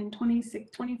 stories and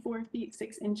 24 feet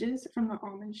 6 inches from the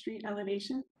Almond Street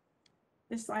elevation.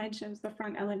 This slide shows the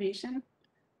front elevation.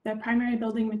 The primary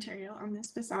building material on this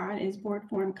facade is board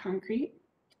form concrete.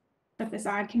 The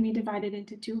facade can be divided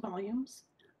into 2 volumes,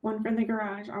 one for the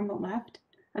garage on the left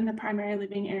and the primary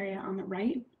living area on the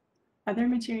right. Other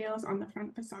materials on the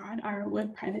front facade are a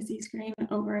wood privacy screen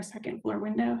over a second floor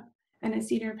window and a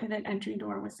cedar pivot entry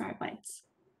door with side lights.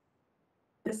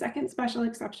 The second special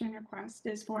exception request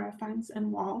is for a fence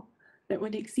and wall that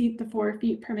would exceed the 4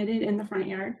 feet permitted in the front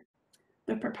yard.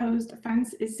 The proposed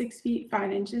fence is 6 feet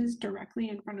 5 inches directly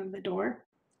in front of the door.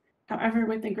 However,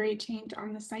 with the grade change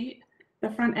on the site,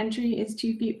 the front entry is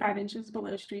 2 feet 5 inches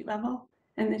below street level,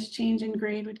 and this change in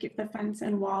grade would give the fence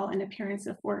and wall an appearance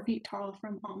of 4 feet tall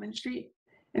from Almond Street.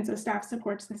 And so staff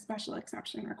supports the special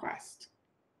exception request.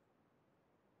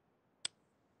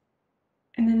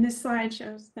 And then this slide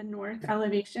shows the north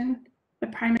elevation. The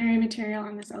primary material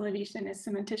on this elevation is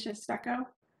cementitious stucco.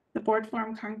 The board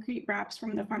form concrete wraps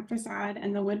from the front facade,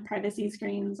 and the wood privacy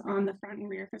screens on the front and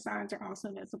rear facades are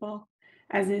also visible,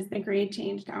 as is the grade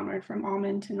change downward from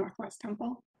Almond to Northwest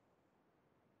Temple.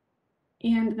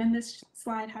 And then this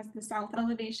slide has the south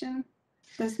elevation.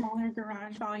 The smaller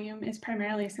garage volume is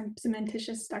primarily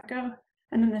cementitious stucco,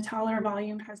 and then the taller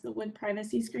volume has the wood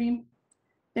privacy screen.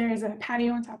 There is a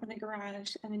patio on top of the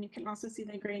garage, and then you can also see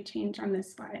the grade change on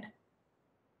this slide.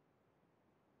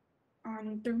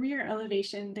 On the rear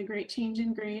elevation, the grade change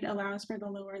in grade allows for the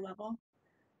lower level.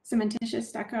 Cementitious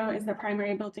stucco is the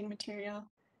primary building material,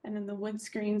 and then the wood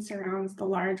screen surrounds the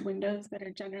large windows that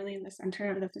are generally in the center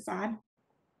of the facade.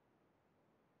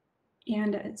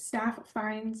 And staff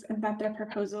finds that the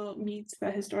proposal meets the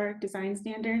historic design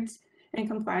standards and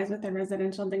complies with the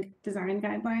residential design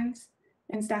guidelines,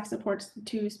 and staff supports the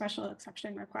 2 special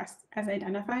exception requests as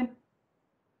identified.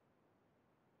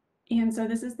 And so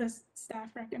this is the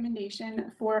staff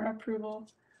recommendation for approval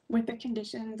with the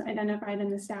conditions identified in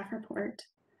the staff report.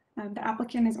 The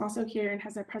applicant is also here and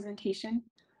has a presentation.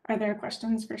 Are there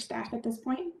questions for staff at this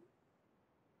point?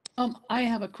 I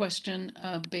have a question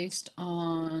based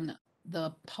on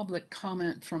the public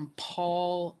comment from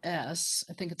Paul S.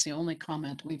 I think it's the only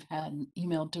comment we've had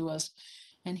emailed to us.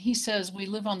 And he says, we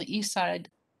live on the east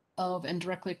side of and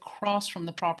directly across from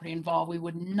the property involved. We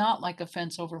would not like a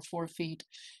fence over 4 feet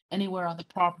anywhere on the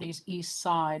property's east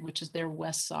side, which is their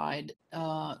west side.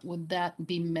 Would that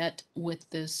be met with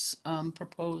this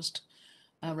proposed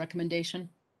recommendation?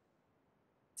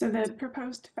 So the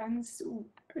proposed fence,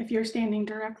 if you're standing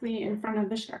directly in front of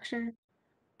the structure,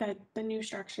 that the new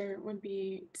structure would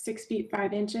be 6 feet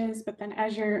 5 inches, but then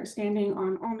as you're standing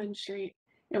on Almond Street,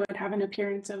 it would have an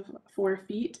appearance of 4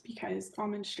 feet because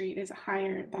Almond Street is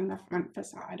higher than the front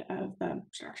facade of the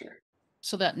structure.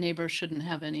 So that neighbor shouldn't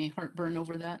have any heartburn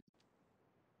over that?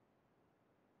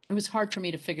 It was hard for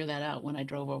me to figure that out when I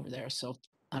drove over there, so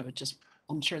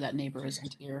I'm sure that neighbor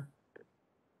isn't here.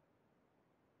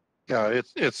 Yeah,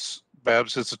 it's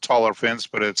Babs, it's a taller fence,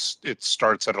 but it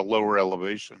starts at a lower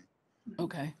elevation.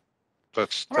 Okay,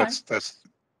 That's All right. that's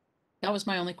that was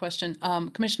my only question.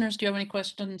 Commissioners, do you have any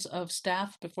questions of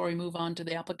staff before we move on to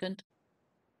the applicant?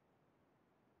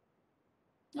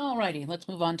 All righty, let's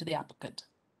move on to the applicant.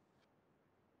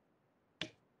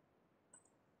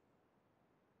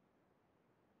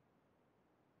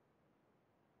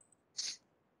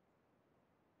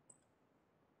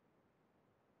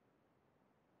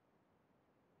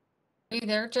 Are you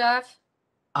there, Jeff?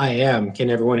 I am. Can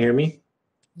everyone hear me?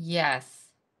 Yes.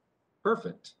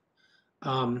 Perfect.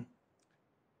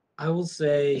 I will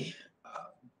say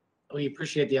we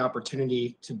appreciate the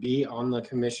opportunity to be on the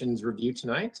commission's review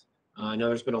tonight. I know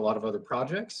there's been a lot of other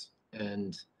projects,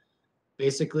 and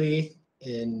basically,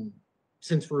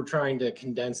 since we're trying to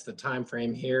condense the time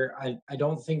frame here, I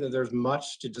don't think that there's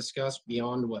much to discuss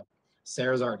beyond what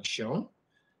Sarah's already shown.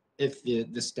 If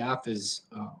the staff is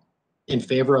in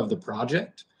favor of the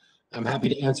project, I'm happy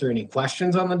to answer any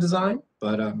questions on the design,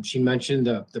 but she mentioned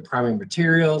the primary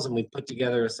materials, and we put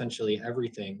together essentially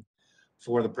everything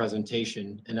for the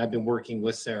presentation. And I've been working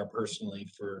with Sarah personally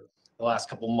for the last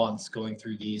couple months going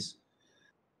through these.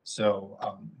 So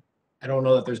I don't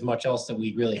know that there's much else that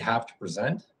we really have to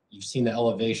present. You've seen the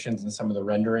elevations and some of the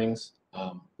renderings.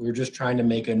 We're just trying to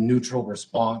make a neutral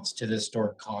response to the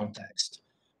historic context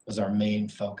was our main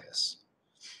focus.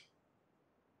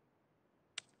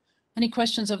 Any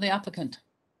questions of the applicant?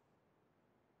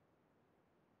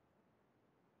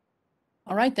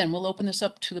 All right, then we'll open this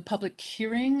up to the public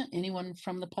hearing. Anyone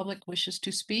from the public wishes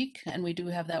to speak? And we do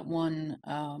have that one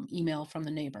email from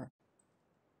the neighbor.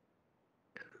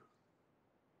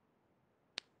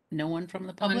 No one from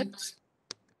the public?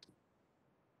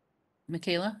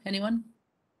 Michaela, anyone?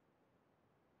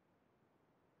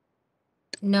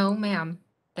 No, ma'am.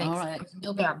 Thanks. All right.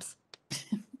 No Babs.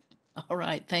 All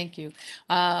right, thank you.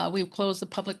 We've closed the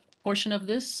public portion of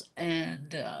this,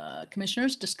 and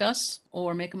commissioners discuss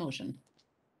or make a motion.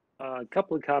 A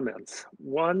couple of comments.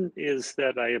 One is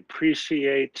that I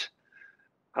appreciate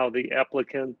how the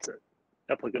applicant's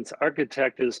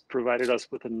architect has provided us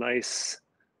with a nice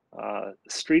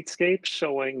streetscape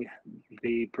showing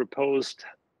the proposed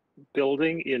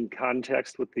building in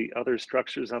context with the other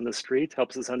structures on the street.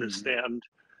 Helps us understand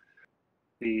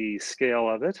the scale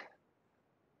of it.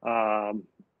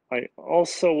 I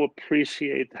also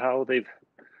appreciate how they've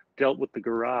dealt with the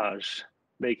garage,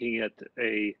 making it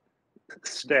a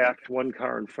stacked one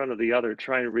car in front of the other,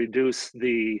 trying to reduce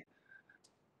the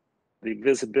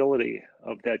visibility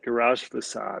of that garage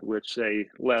facade, which a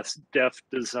less deft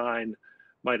design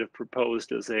might have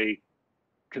proposed as a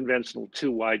conventional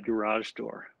too wide garage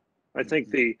door. I think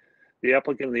the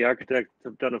applicant and the architect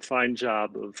have done a fine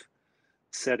job of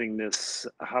setting this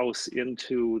house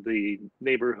into the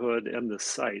neighborhood and the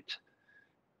site.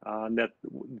 And that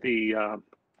the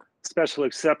special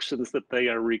exceptions that they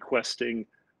are requesting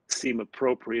seem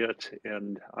appropriate,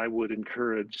 and I would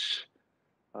encourage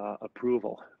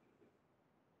approval.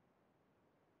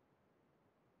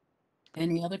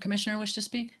 Any other commissioner wish to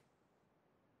speak?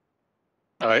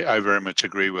 I very much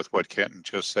agree with what Kenton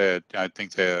just said. I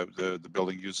think the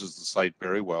building uses the site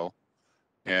very well.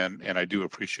 And I do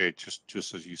appreciate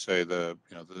just as you say, the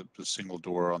single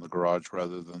door on the garage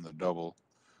rather than the double.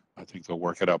 I think they'll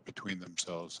work it out between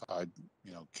themselves.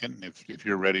 Kenton, if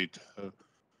you're ready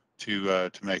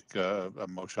to make a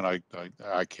motion,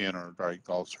 I can, or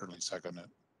I'll certainly second it.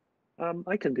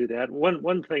 I can do that.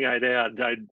 One thing I'd add,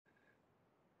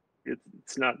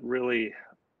 it's not really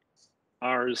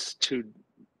ours to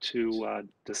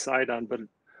decide on, but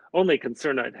only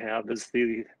concern I'd have is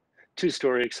the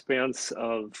two-story expanse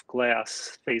of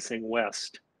glass facing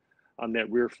west on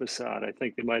that rear facade. I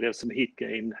think they might have some heat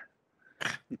gain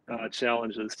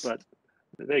challenges, but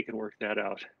they can work that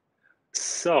out.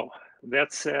 So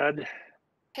that said,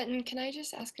 Kenton, can I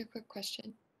just ask a quick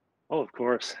question? oh, of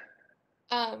course.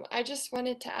 I just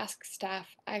wanted to ask staff,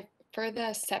 for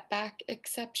the setback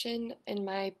exception in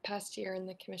my past year in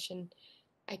the commission,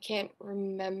 I can't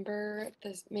remember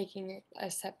this making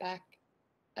a setback,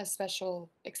 a special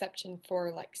exception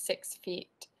for like 6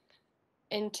 feet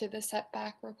into the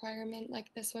setback requirement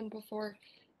like this one before.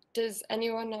 Does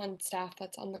anyone on staff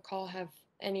that's on the call have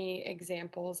any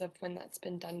examples of when that's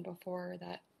been done before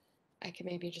that I could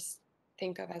maybe just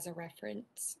think of as a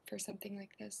reference for something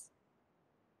like this?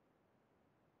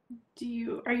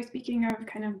 Are you speaking of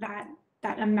kind of that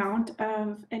amount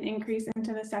of an increase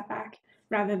into the setback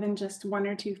rather than just 1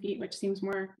 or 2 feet, which seems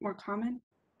more common?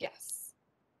 Yes.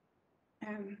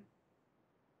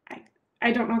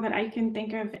 I don't know that I can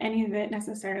think of any that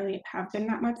necessarily have been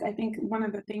that much. I think one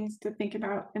of the things to think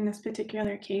about in this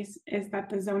particular case is that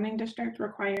the zoning district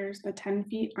requires the 10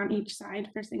 feet on each side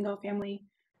for single family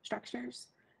structures.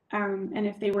 And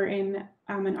if they were in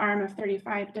an arm of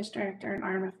 35 district or an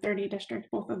arm of 30 district,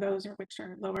 both of those are which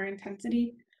are lower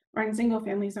intensity, or in single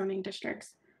family zoning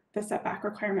districts, the setback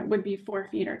requirement would be 4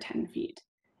 feet or 10 feet.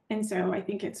 And so I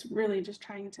think it's really just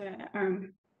trying to,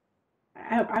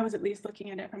 I was at least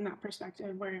looking at it from that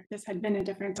perspective, where if this had been a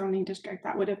different zoning district,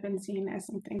 that would have been seen as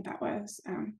something that was,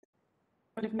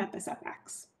 would have met the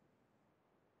setbacks.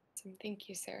 Thank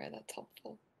you, Sarah. That's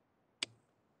helpful.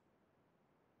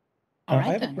 All I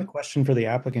right, have a then. quick question for the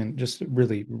applicant, just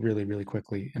really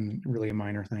quickly, and really a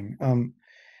minor thing.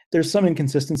 There's some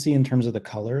inconsistency in terms of the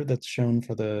color that's shown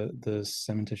for the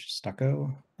cementitious stucco.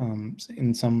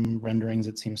 In some renderings,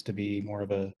 it seems to be more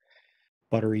of a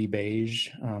buttery beige.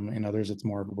 In others, it's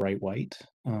more bright white.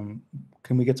 Can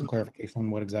we get some clarification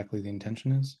on what exactly the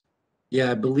intention is?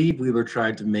 Yeah, I believe we were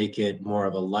trying to make it more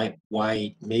of a light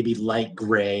white, maybe light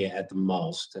gray at the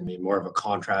most. I mean, more of a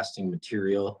contrasting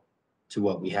material to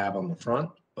what we have on the front,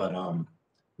 but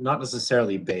not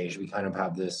necessarily beige. We kind of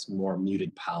have this more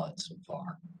muted palette so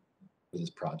far for this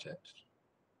project.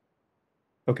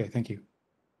 Okay, thank you.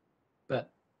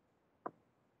 But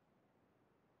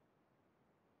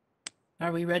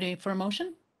Are we ready for a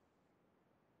motion?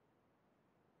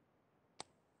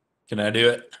 Can I do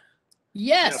it?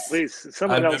 Yes. Please,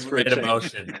 someone I've else never for a made a change.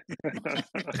 motion.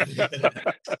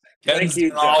 Thank Ken's you,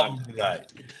 doing all John. of them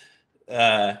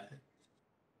tonight.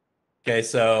 Okay,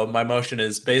 so my motion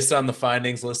is based on the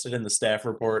findings listed in the staff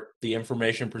report, the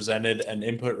information presented and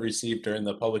input received during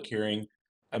the public hearing.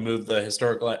 I move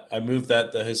that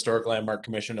the Historic Landmark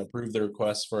Commission approve the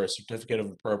request for a certificate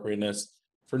of appropriateness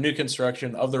for new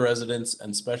construction of the residence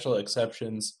and special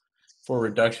exceptions for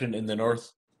reduction in the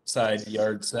north side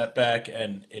yard setback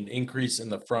and an increase in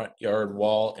the front yard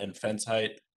wall and fence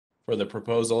height for the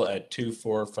proposal at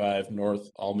 245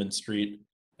 North Almond Street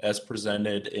as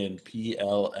presented in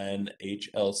PLN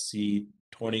HLC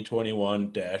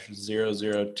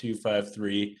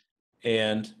 2021-00253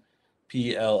 and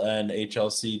PLN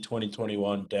HLC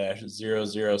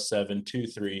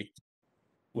 2021-00723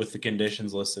 with the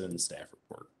conditions listed in the staff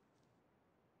report.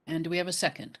 And do we have a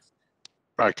second?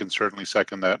 I can certainly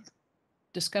second that.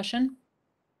 Discussion?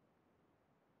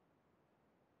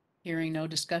 Hearing no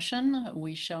discussion,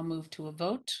 we shall move to a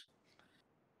vote.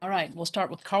 All right, we'll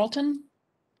start with Carlton.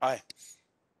 Aye.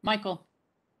 Michael,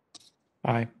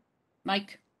 Aye.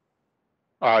 Mike,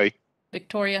 Aye.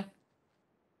 Victoria,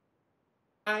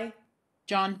 Aye.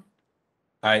 John,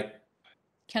 Aye.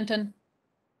 Kenton,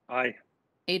 Aye.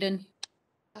 Aiden.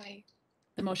 Aye.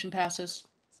 The motion passes.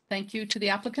 Thank you to the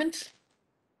applicant.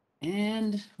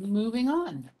 And moving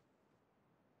on.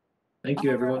 thank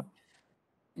you, everyone.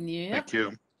 Yep. Thank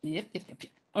you. Yep.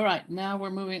 All right, now we're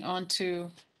moving on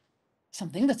to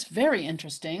something that's very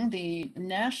interesting. The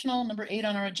national, number 8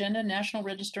 on our agenda, National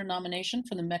Register nomination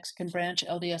for the Mexican Branch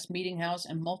LDS Meeting House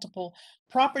and multiple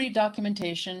property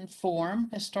documentation form,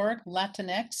 historic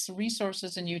Latinx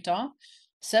resources in Utah,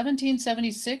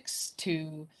 1776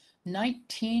 to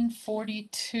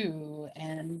 1942.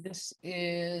 And this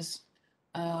is,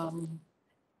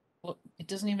 well, it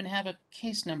doesn't even have a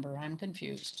case number. I'm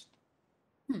confused.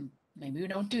 Maybe we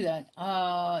don't do that.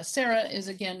 Sarah is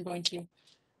again going to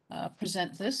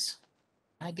present this.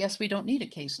 I guess we don't need a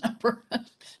case number.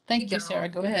 Thank you, Sarah.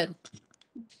 Go ahead.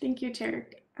 Thank you, Chair.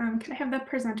 Can I have the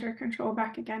presenter control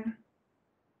back again?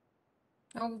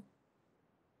 Oh,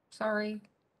 sorry.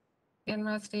 Getting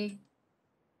rusty.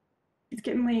 It's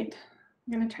getting late.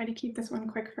 I'm going to try to keep this one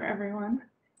quick for everyone.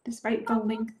 Despite the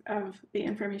length of the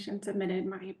information submitted,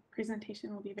 my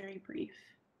presentation will be very brief.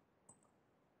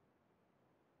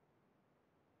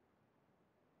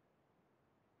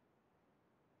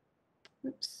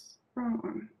 Oops, wrong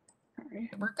one. Sorry.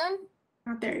 Working?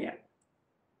 Not there yet.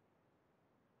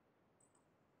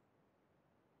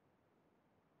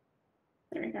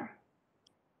 There we go.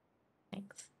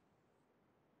 Thanks.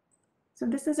 So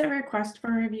this is a request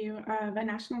for review of a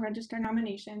National Register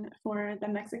nomination for the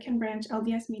Mexican Branch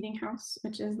LDS Meeting House,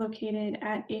 which is located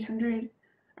at 200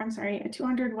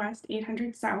 West,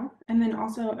 800 South, and then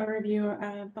also a review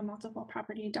of the multiple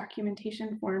property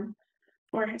documentation form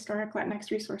for historic Latinx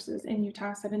resources in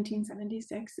Utah,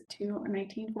 1776 to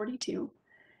 1942.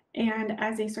 And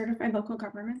as a certified local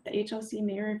government, the HLC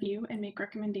may review and make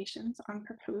recommendations on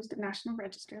proposed National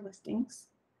Register listings.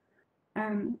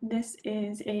 This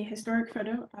is a historic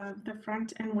photo of the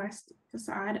front and west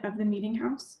facade of the meeting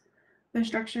house, The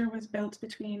structure was built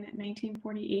between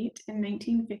 1948 and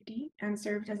 1950 and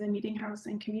served as a meeting house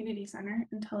and community center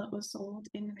until it was sold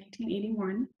in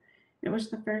 1981. It was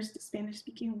the first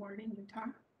Spanish-speaking ward in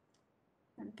Utah.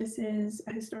 And this is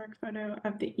a historic photo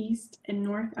of the east and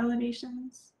north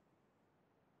elevations.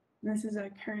 This is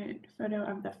a current photo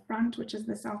of the front, which is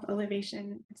the south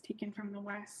elevation. It's taken from the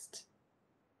west.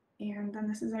 And then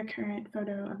this is a current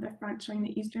photo of the front showing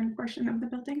the eastern portion of the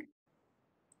building.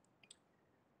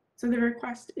 So the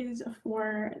request is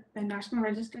for the National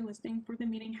Register listing for the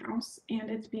meeting house, and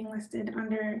it's being listed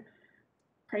under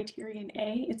Criterion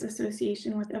A, its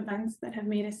association with events that have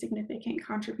made a significant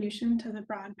contribution to the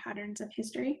broad patterns of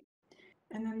history.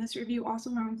 And then this review also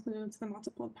includes the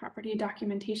multiple property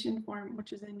documentation form,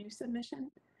 which is a new submission.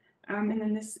 And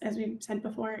then this, as we said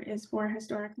before, is for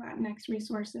historic Latinx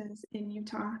resources in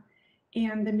Utah.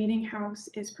 And the meeting house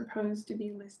is proposed to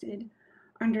be listed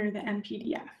under the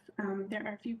MPDF. There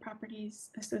are a few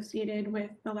properties associated with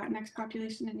the Latinx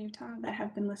population in Utah that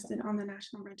have been listed on the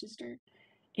National Register,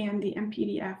 and the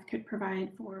MPDF could provide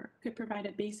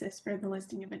a basis for the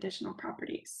listing of additional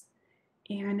properties.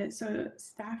 And so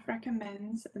staff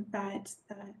recommends that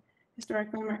the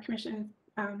Historic Landmark Commission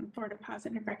forward a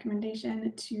positive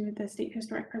recommendation to the State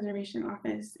Historic Preservation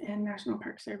Office and National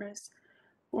Park Service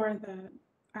for the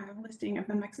listing of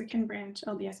the Mexican Branch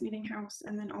LDS Meeting House,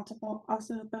 and then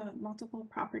also the multiple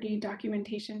property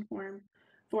documentation form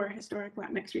for historic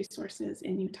Latinx resources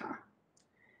in Utah.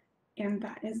 And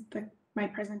that is my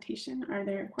presentation. Are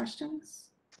there questions?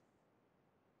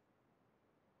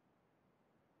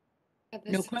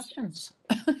 No questions.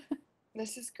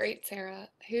 This is great, Sarah.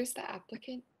 Who's the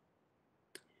applicant?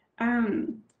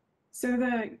 So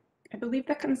I believe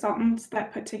the consultants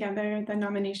that put together the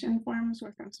nomination forms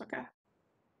were from SWCA.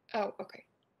 Oh, okay.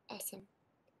 Awesome.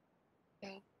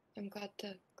 Yeah, I'm glad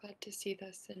to see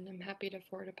this, and I'm happy to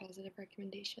forward a positive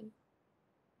recommendation.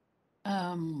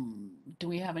 Do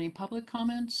we have any public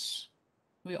comments?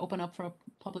 We open up for a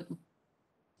public.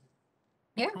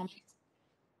 Yeah. comment?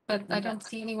 But I don't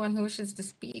see anyone who wishes to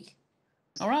speak.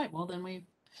 All right, well then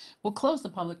we'll close the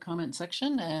public comment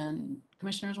section, and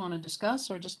commissioners want to discuss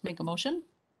or just make a motion?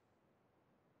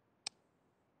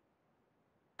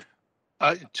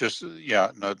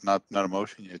 Yeah, not a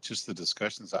motion. It's just the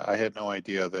discussions. I had no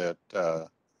idea that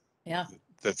Yeah,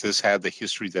 that this had the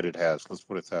history that it has. Let's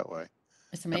put it that way.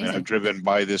 it's I mean, amazing. I've driven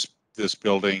by this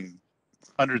building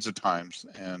hundreds of times,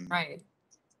 and Right.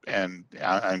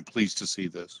 I'm pleased to see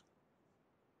this.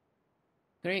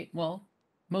 Great, well,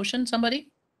 motion, somebody?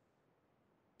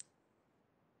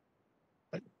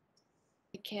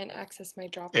 I can't access my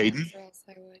Dropbox, Aiden? or else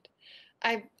I would.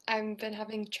 I've been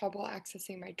having trouble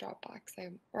accessing my Dropbox,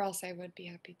 or else I would be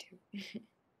happy to.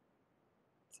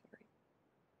 Sorry.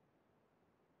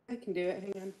 I can do it.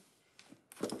 Hang on.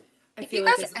 I If feel you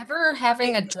like guys it's ever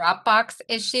having a Dropbox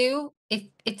issue, if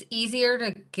it's easier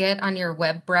to get on your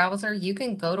web browser, you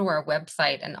can go to our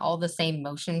website and all the same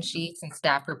motion sheets and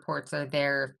staff reports are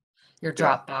there. Your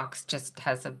Yeah. Dropbox just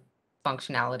has a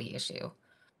functionality issue.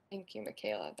 Thank you,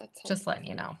 Michaela. That's Just helpful. letting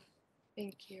you know.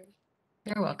 Thank you.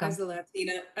 You're welcome. as the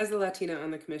Latina on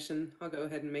the commission, I'll go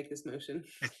ahead and make this motion.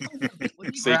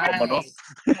 Sí, cómo no.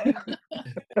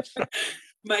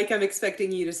 Mike, I'm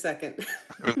expecting you to second.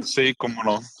 Sí, cómo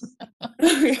no.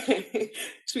 Okay.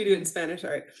 Should we do it in Spanish?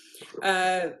 All right.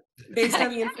 Based on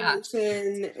the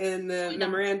information in the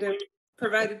memorandum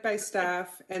provided by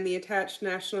staff and the attached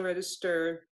National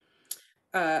Register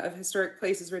of Historic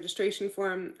Places registration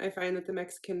form, I find that the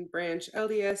Mexican Branch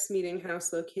LDS Meeting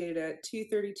House located at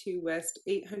 232 West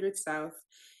 800 South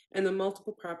and the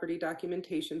multiple property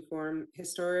documentation form,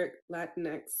 Historic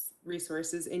Latinx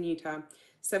Resources in Utah,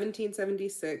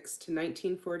 1776 to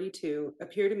 1942,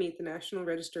 appear to meet the National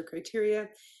Register criteria,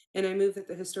 and I move that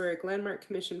the Historic Landmark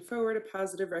Commission forward a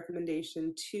positive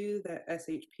recommendation to the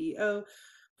SHPO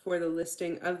for the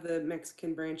listing of the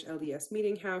Mexican Branch LDS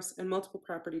Meeting House and multiple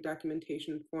property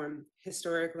documentation form,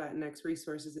 Historic Latinx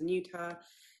Resources in Utah,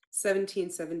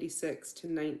 1776 to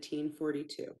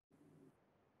 1942.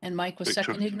 And Mike was Victor-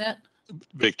 seconding that?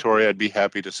 Victoria, I'd be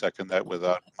happy to second that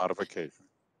without modification.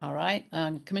 All right,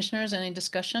 commissioners, any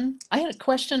discussion? I had a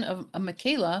question of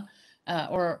Michaela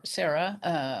or Sarah.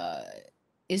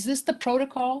 Is this the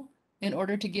protocol in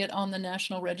order to get on the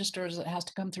National Register? It has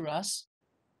to come through us?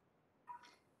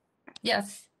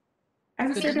 Yes.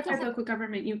 As a Good. certified local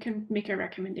government, you can make a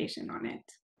recommendation on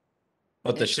it.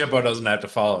 But the SHPO doesn't have to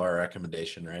follow our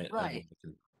recommendation, right? I Right. mean, we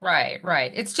can-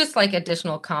 Right. It's just like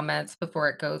additional comments before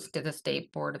it goes to the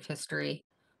State Board of History.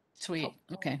 Sweet,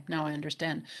 okay, now I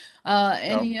understand.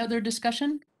 Any other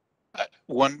discussion?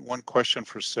 One question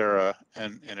for Sarah,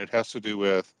 and it has to do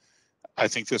with, I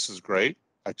think this is great.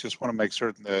 I just want to make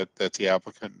certain that the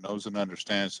applicant knows and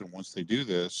understands that once they do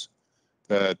this,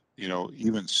 that,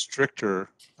 even stricter,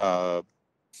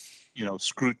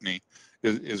 scrutiny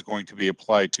is going to be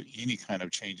applied to any kind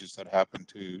of changes that happen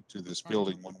to this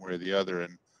building one way or the other.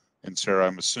 And Sarah,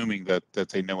 I'm assuming that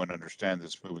they know and understand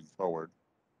this moving forward.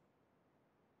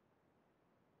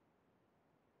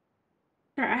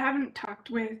 Sure, I haven't talked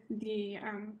with the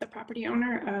property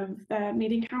owner of the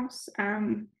meeting house,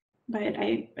 but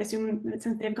I assume that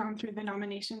since they've gone through the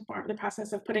nomination form, the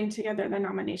process of putting together the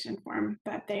nomination form,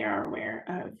 that they are aware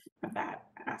of that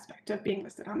aspect of being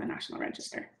listed on the National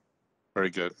Register. Very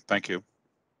good. Thank you.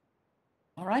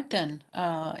 All right then.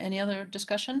 Any other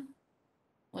discussion?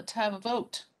 Let's have a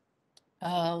vote.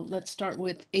 Let's start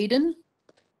with Aiden.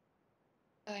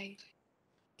 Aye.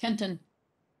 Kenton.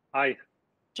 Aye.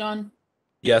 John.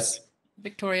 Yes.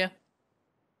 Victoria.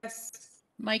 Yes.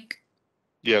 Mike.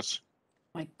 Yes.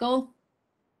 Michael.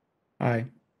 Aye.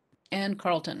 And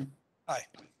Carlton. Aye.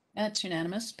 That's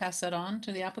unanimous. Pass that on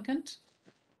to the applicant.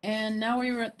 And now we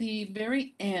are at the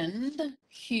very end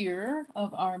here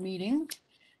of our meeting.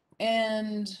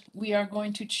 And we are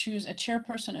going to choose a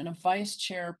chairperson and a vice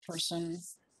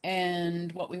chairperson.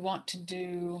 And what we want to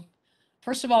do,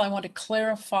 first of all, I want to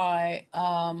clarify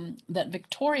that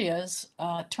Victoria's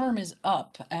term is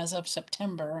up as of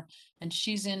September, and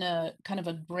she's in a kind of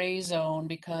a gray zone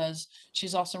because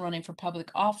she's also running for public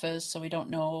office, so we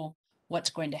don't know what's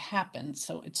going to happen.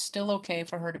 So it's still okay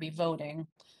for her to be voting.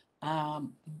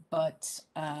 But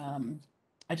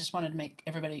I just wanted to make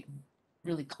everybody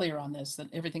really clear on this,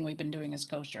 that everything we've been doing is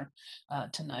kosher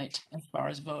tonight as far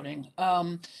as voting.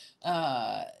 Does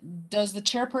the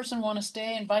chairperson want to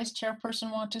stay and vice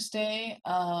chairperson want to stay?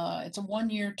 It's a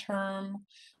one-year term.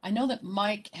 I know that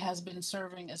Mike has been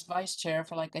serving as vice chair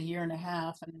for like a year and a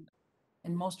half, and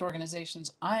in most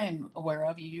organizations I'm aware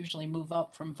of, you usually move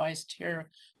up from vice chair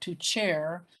to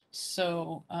chair.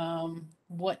 So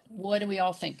what do we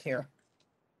all think here?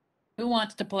 Who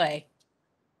wants to play?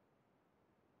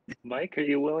 Mike, are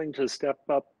you willing to step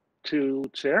up to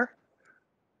chair?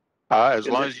 As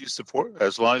long as you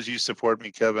support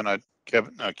me, Kenton,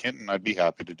 I'd be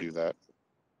happy to do that.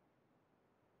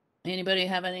 Anybody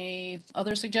have any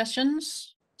other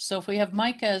suggestions? So if we have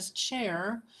Mike as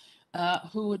chair,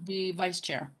 who would be vice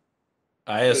chair?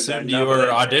 I assumed you were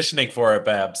auditioning for it,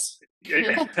 Babs.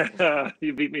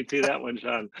 You beat me to that one,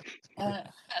 Sean.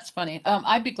 That's funny.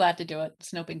 I'd be glad to do it.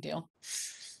 It's no big deal.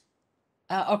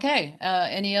 Okay.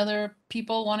 Any other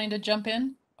people wanting to jump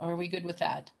in? Or are we good with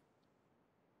that?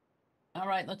 All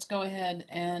right, let's go ahead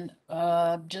and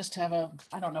just have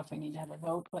I don't know if we need to have a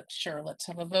vote, but sure, let's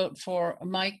have a vote for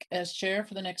Mike as chair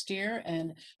for the next year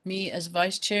and me as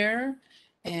vice chair,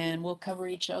 and we'll cover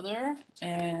each other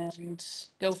and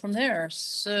go from there.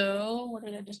 So what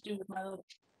did I just do with my little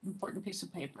important piece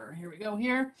of paper? Here we go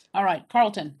here. All right,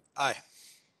 Carlton. Aye.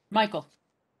 Michael.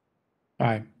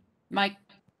 Aye. Mike.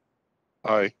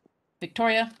 Aye.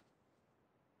 Victoria.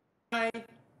 Aye.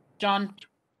 John.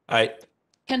 Aye.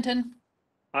 Kenton.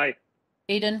 Aye.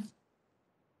 Aiden.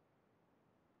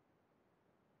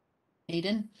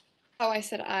 Aiden. Oh, I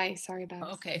said aye. Sorry about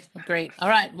that. Okay, great. All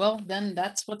right. Well, then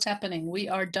that's what's happening. We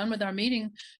are done with our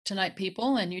meeting tonight,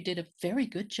 people, and you did a very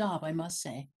good job, I must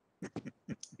say.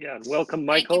 Yeah, and welcome,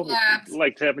 Thank you, Michael. Babs.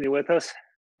 Like to have you with us.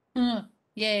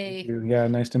 Yay. Yeah,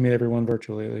 nice to meet everyone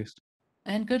virtually at least.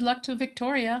 And good luck to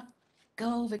Victoria.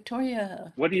 Go,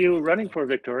 Victoria. What are you running for,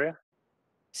 Victoria?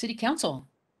 City Council.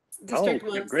 District Oh,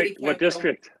 1. great. City What Council.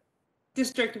 district?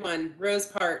 District 1, Rose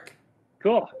Park.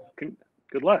 Cool.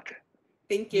 Good luck.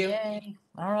 Thank you. Yay.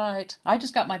 All right. I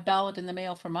just got my ballot in the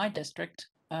mail for my district.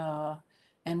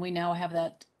 And we now have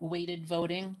that weighted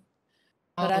voting.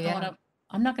 But Oh, I don't yeah. want to,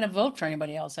 I'm not going to vote for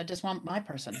anybody else. I just want my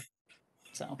person.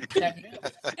 So there you go.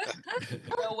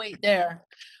 No wait there.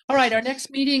 All right. Our next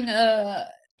meeting,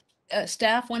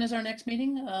 staff, when is our next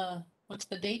meeting? What's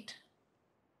the date?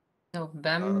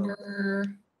 November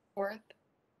 4th.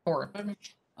 4th.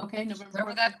 Okay, November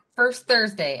Remember 4th. that first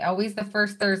Thursday, always the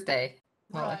first Thursday.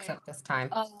 Well, Right. except this time.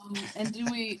 And do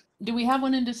we have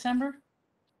one in December?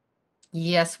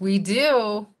 Yes, we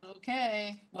do.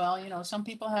 Okay. Well, some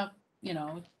people have,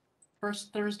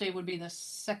 first Thursday would be the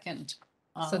 2nd.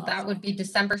 So that would be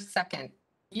December 2nd.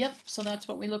 Yep. So that's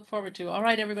what we look forward to. All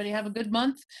right, everybody, have a good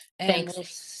month, and Thanks. we'll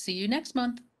see you next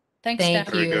month. Thanks, Thank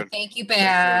staff. Very you. good. Thank you, Thanks,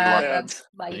 everyone. Babs.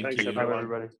 Bye. Thank Thanks, you. everyone.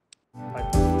 everybody.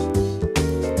 Bye.